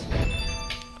it is.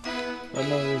 I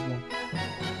know there's one.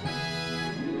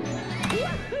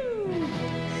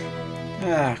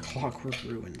 Ah, Clockwork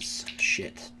Ruins.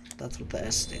 Shit. That's what the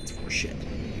S stands for. Shit.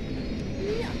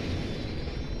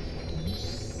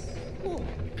 Oh,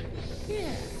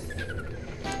 yeah.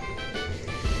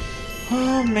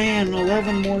 Oh man,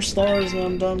 11 more stars and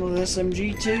I'm done with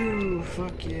SMG2.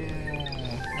 Fuck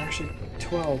yeah. Actually,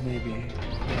 12 maybe.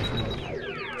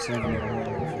 7 or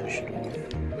 1 will finish it off.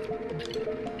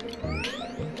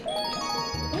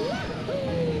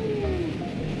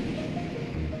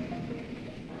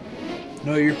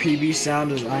 No, your PB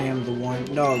sound is I am the one.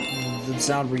 No, the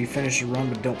sound where you finish your run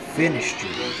but don't finish it.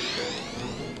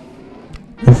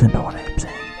 Listen to what I'm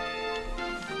saying.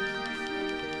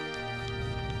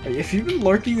 If you've been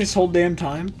lurking this whole damn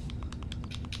time,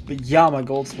 but yeah, my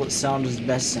gold split sound is the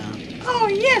best sound. Oh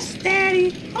yes,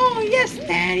 daddy! Oh yes,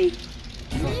 daddy!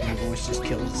 Fuck, my voice just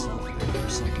killed itself there for a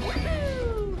second.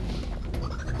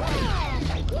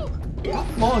 How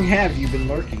long have you been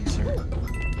lurking, sir?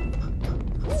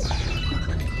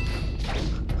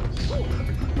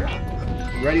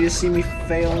 Ready to see me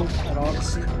fail at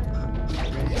Odyssey?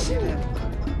 Ready to see that?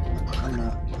 I'm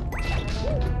not.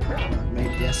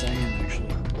 Maybe, yes, I am actually.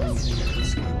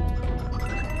 Let's go.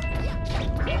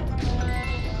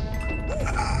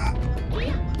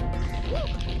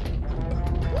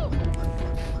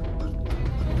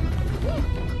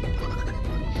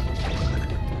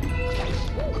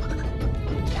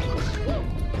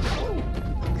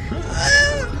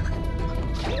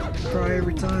 Cry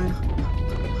every time.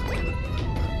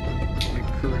 I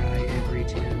cry every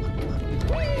time.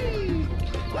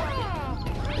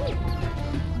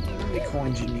 How many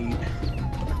coins you need?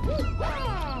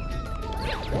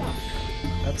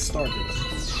 That's Starbits.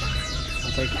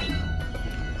 I'll take it.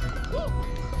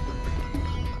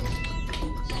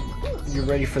 You're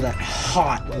ready for that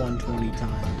hot 120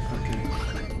 time. Okay.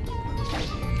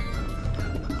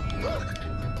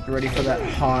 You're ready for that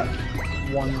hot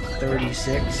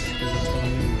 136? Because that's what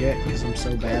I'm gonna get, because I'm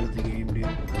so bad at the game, dude.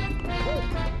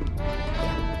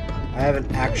 I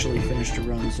haven't actually finished a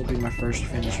run. This will be my first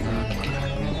finished run.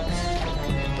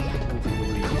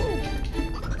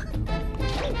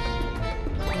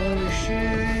 Holy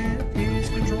shit, these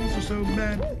controls are so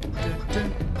bad.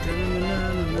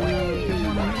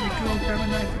 Grab a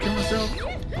knife and kill myself.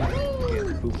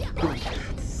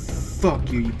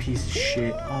 Fuck you, you piece of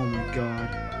shit. Oh my god.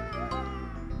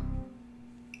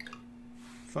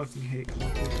 Fucking hate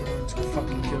Clockwork Ruins. Go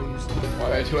fucking kill yourself.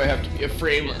 Why do I have to be a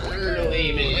frame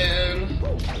early, man?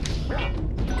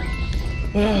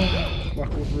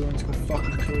 Clockwork Ruins. Go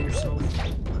fucking kill yourself.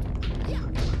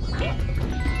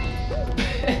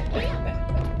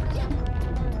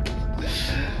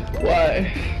 Why?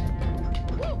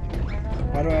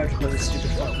 Why do I have to play this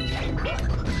stupid fucking game?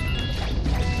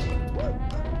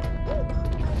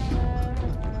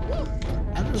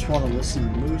 I just want to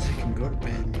listen to music and go to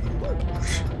bed, man.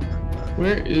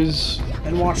 Where is...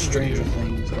 And watch Stranger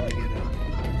Things when I get up.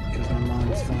 Because my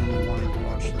mom's finally wanting to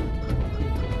watch them.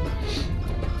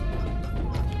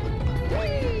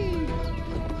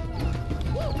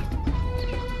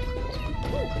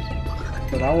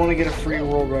 But I want to get a free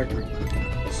world record.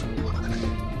 So,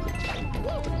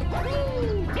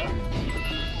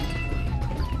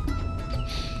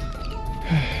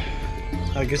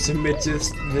 I can submit this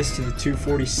to the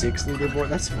 246 leaderboard.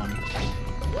 That's funny.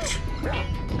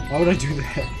 Why would I do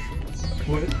that?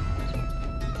 What?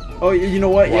 Oh, you know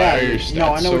what? Why are Yeah. your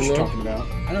No, I stats know so what you're low? talking about.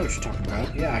 I know what you're talking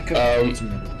about. Yeah, I could have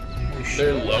submitted. Holy shit.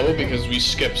 They're low because we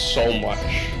skip so much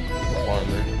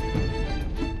armor.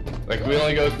 Like, we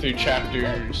only go through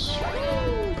chapters...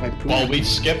 Well, we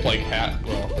skip like half.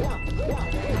 Well,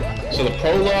 so the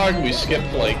prologue, we skip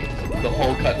like the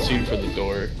whole cutscene for the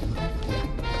door,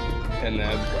 and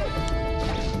then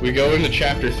we go into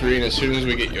chapter 3, and as soon as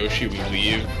we get Yoshi, we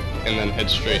leave, and then head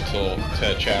straight to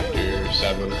chapter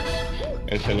 7,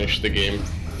 and finish the game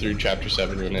through chapter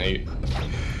 7 and 8.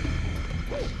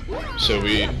 So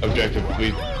we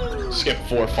skip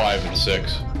 4, 5, and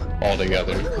 6 all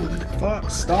together. Fuck!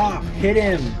 Stop! Hit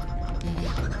him!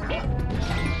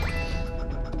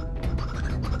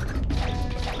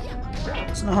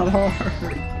 It's not hard.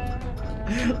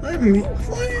 Let me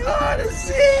play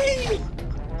Odyssey.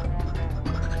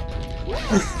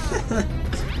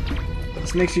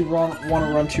 This makes you want to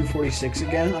run 246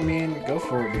 again? I mean, go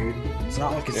for it, dude. It's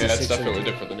not like it's Yeah, a that's 602. definitely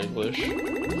different than English.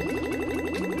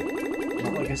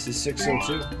 Not like it's a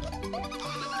 602.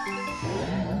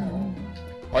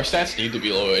 Our stats need to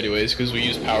be low anyways, because we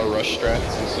use Power Rush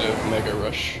strats instead of Mega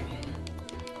Rush.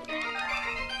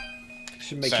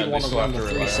 Should make Sadly, you want to still run have the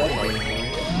to rely 370. on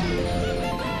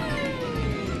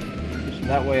So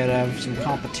that way I'd have some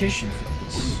competition for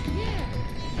this.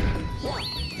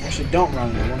 Actually, don't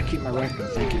run it. I want to keep my record.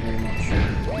 Thank you very much.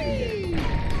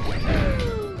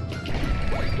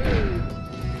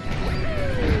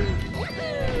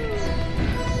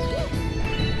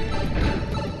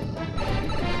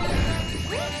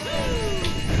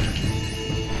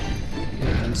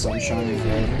 Sunshine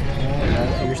forever. Oh, that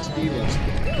appears to be rusting.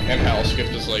 And Pal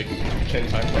Skip is like 10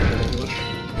 times harder in English.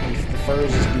 He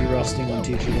prefers derusting on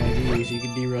T2ID, so you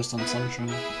can derust on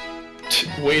Sunshine.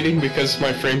 Waiting because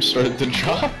my frame started to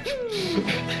drop.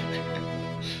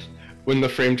 When the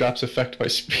frame drops affect my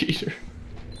speed.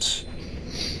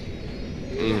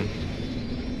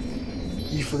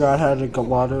 You forgot how to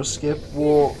Gelato skip?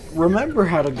 Well, remember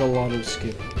how to Gelato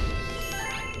skip.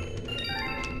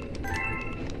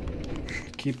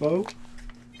 Keepo?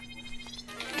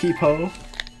 Keepo?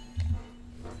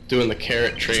 Doing the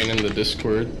carrot train in the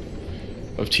Discord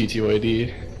of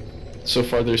TTYD. So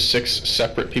far there's 6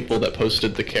 separate people that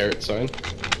posted the carrot sign.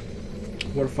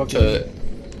 What the fuck? To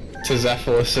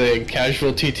Zephyla saying,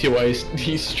 casual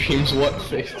TTYD streams what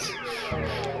face?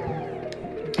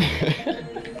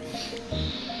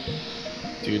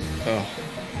 Dude, oh.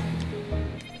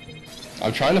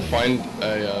 I'm trying to find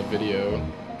a video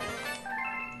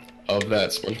of that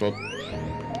SpongeBob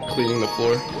cleaning the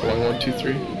floor, going 1, 2,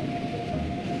 3.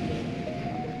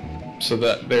 So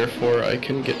that, therefore, I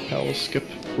can get Pal Skip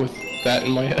with that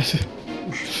in my head.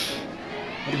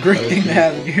 What a great thing to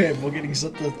have in your head while getting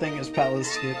such a thing as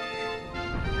Palace Skip.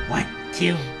 1,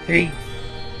 2, 3. 1,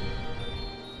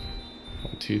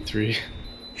 2, 3.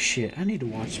 Shit, I need to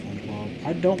watch SpongeBob.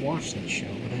 I don't watch that show,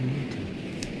 but I need to.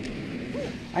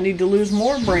 I need to lose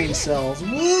more brain cells.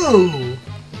 Woo!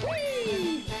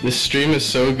 This stream is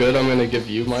so good, I'm gonna give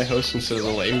you my host instead of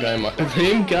the lame guy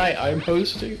I'm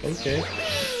hosting? Okay.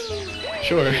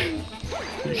 Sure.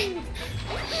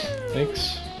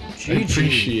 Thanks. I GG.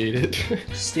 appreciate it.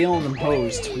 Stealing them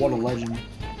host. What a legend.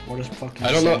 What a fucking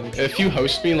I don't know, savage. if you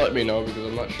host me, let me know, because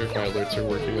I'm not sure if my alerts are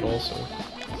working at all, so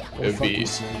What a it'd fucking be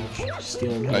savage.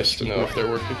 Stealing nice hosts to from know if they're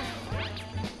working.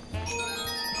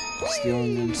 people.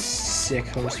 Stealing them sick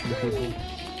hosts from people.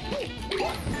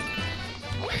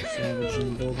 Savage in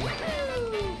the building.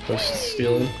 Host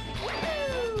stealing.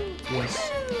 Yes.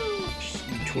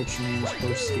 Twitch name is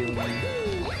host stealing.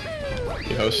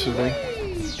 You hosted me.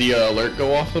 The alert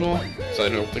go off at all? Cause I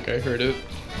don't think I heard it.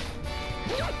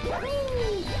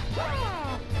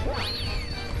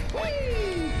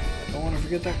 Don't want to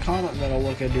forget that comment medal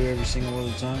look I do every single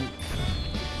other time.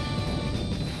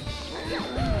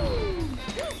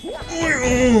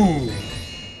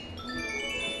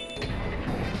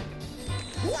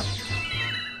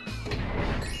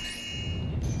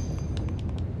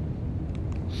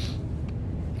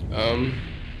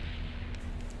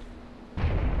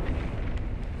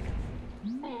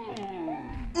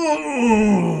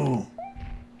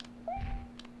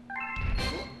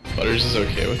 Butters is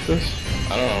okay with this?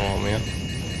 I don't know, man.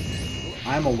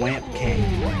 I'm a Wamp King.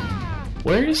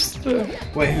 Where's the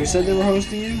Wait, who said they were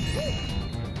hosting you?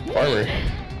 farmer?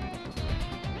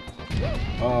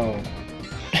 Oh.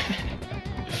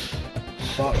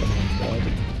 Fuck, bud.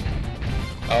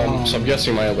 So I'm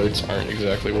guessing my alerts aren't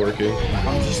exactly working.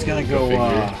 I'm just gonna go,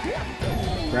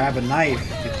 Figured. grab a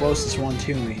knife, the closest one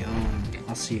to me.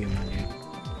 I'll see you, man, dude.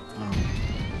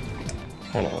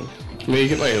 Hold on. Let me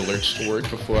get my alerts to work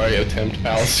before I attempt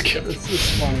Pal Skip.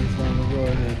 It's fine, Farmer, go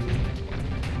ahead.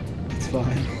 It's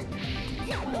fine.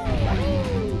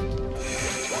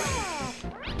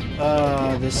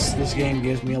 This game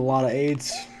gives me a lot of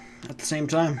AIDS at the same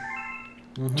time.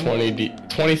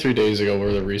 23 days ago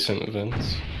were the recent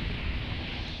events.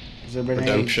 Has there been any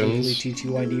Redemptions.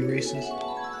 TTYD races?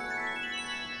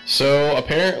 So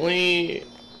apparently,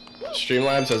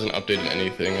 Streamlabs hasn't updated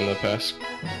anything in the past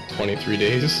 23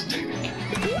 days.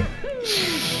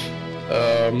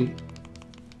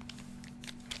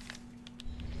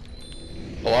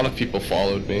 A lot of people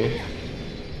followed me.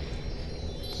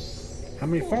 How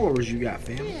many followers you got,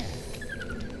 fam?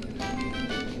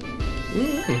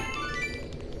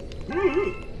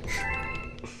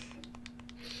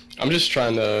 I'm just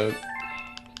trying to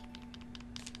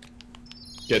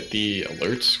get the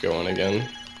alerts going again.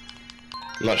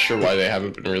 I'm not sure why they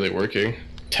haven't been really working.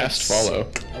 Test follow.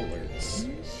 Alerts.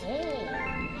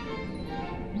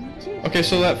 Okay,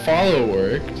 so that follow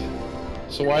worked.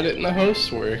 So why didn't the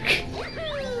host work?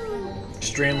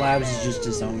 Streamlabs has just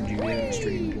disowned you. We haven't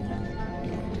streamed long.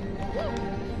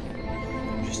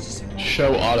 Just disowned you.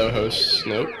 Show auto hosts.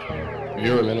 Nope.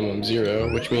 Viewer minimum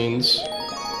 0, which means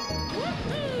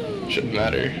shouldn't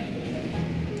matter.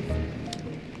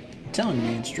 I'm telling you,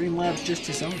 man, Streamlabs just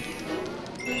disowned you.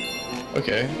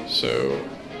 Okay, so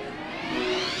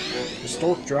The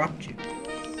stork dropped you.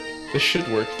 this should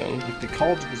work then. Like, they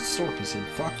called the stork and said,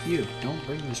 fuck you, don't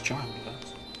bring this child to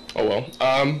us. Oh well.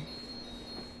 I'm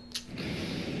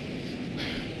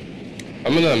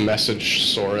gonna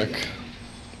message Soric.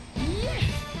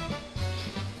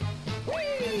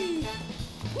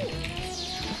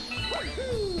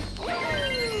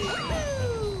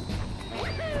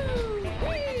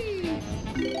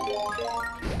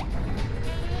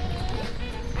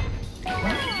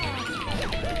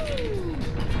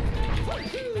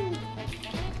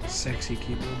 sexy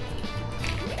keyboard.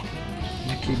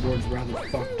 My keyboard's rather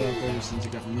fucked up ever since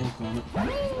it got milk on it.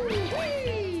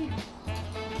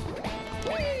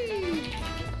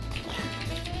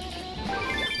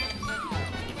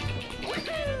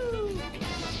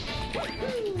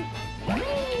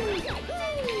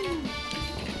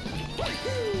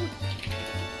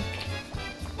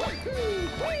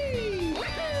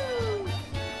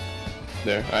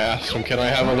 There, I asked him, can I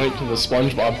have a link to the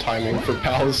SpongeBob timing for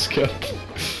Pal's skip?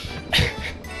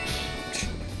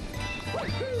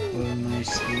 What a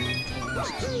nice thing to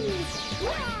ask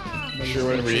someone. I'm sure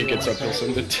whenever he gets up, he'll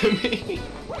send it to me.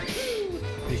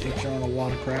 Do you think you're on a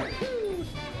lot of crack?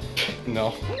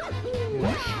 No.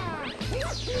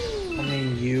 I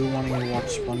mean, you wanting to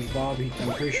watch SpongeBob,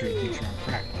 I'm pretty sure he thinks you're on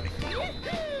crack, buddy.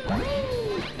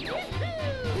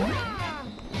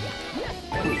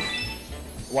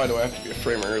 Why do I have to be a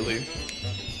frame early?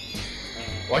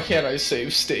 Why can't I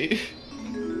save state?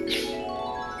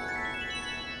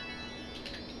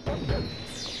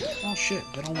 Oh shit,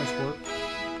 that almost worked.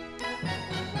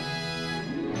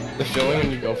 The feeling when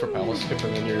you go for Pal skip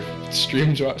and then your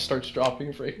stream starts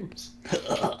dropping frames.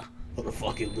 What a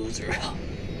fucking loser.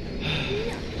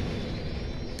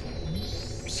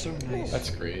 So nice. That's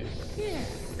great.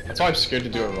 That's why I'm scared to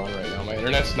do a run right now. My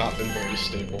internet's not been very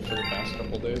stable for the past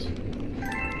couple days.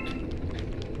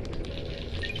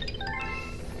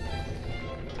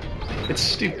 It's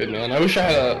stupid, man. I wish I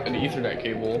had an Ethernet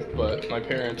cable, but my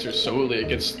parents are solely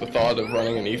against the thought of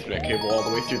running an Ethernet cable all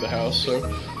the way through the house, so...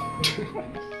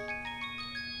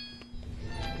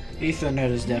 Ethernet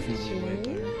is definitely way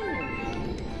better.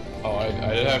 Oh,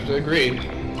 I'd have to agree.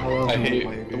 I hate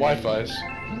the Wi-Fi's.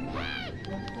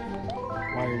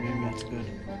 Wired internet's good.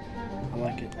 I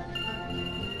like it.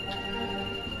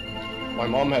 My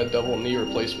mom had double knee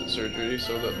replacement surgery,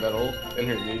 so that metal in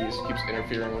her knees keeps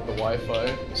interfering with the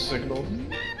Wi-Fi signal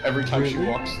every time she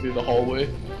walks through the hallway.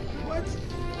 What?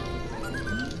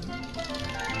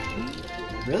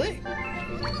 Really?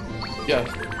 Yeah,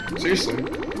 seriously.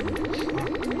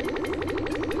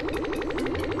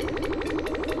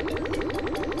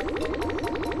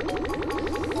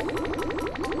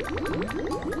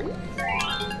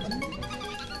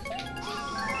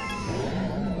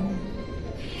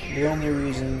 The only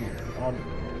reason our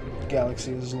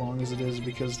Galaxy is as long as it is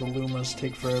because the Lumas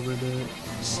take forever to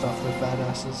stuff their fat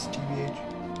asses, TBH.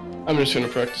 I'm just gonna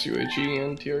practice UAG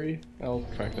and TRE. I'll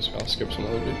practice Pal skip some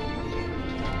other day.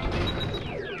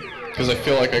 Because I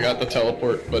feel like I got the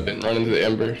teleport but didn't run into the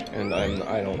Ember, and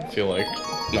I don't feel like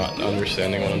not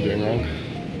understanding what I'm doing wrong.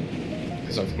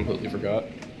 Because I've completely forgot.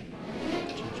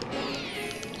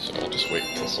 So I'll just wait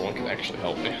until someone can actually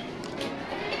help me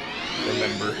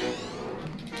remember.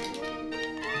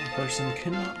 Person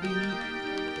cannot be me.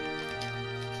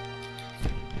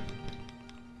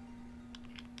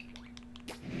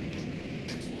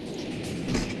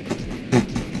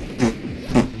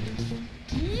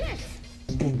 Yes.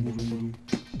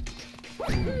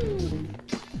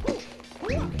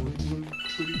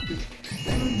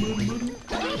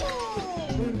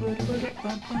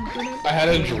 I had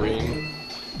a dream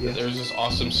that there was this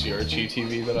awesome CRT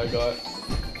TV that I got.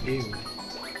 Ew.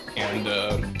 And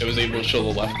it was able to show the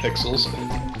left pixels.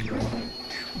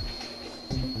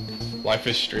 Life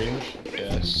is Strange.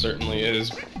 Yeah, it certainly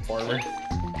is, Farmer.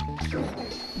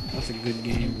 That's a good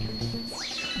game.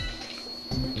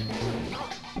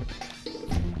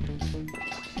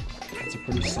 That's a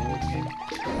pretty solid game.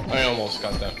 I almost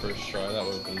got that first try. That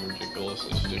would have been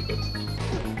ridiculously stupid.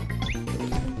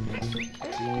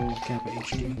 Lol Kappa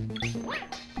HD.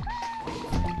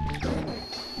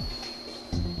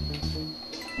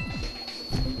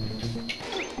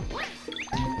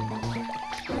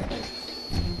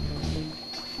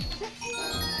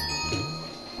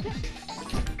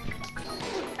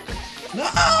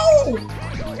 No!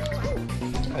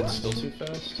 That's still too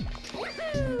fast.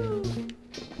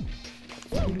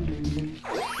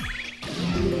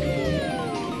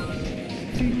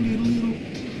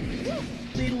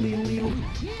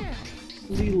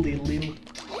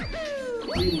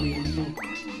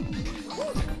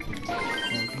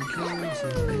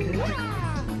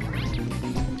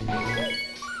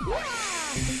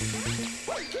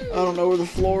 I don't know where the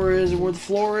floor is or where the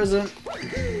floor isn't.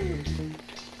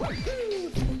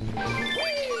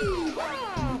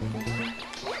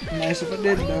 Nice if I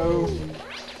did know.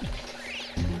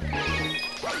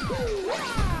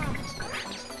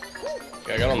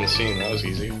 Okay, I got on the scene. That was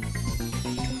easy.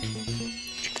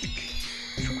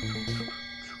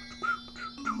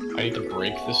 I need to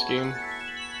break this game.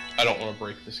 I don't want to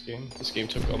break this game. This game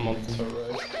took a month to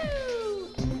write.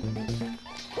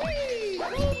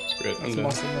 It's great. I'm That's done.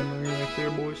 muscle memory right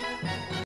there, boys.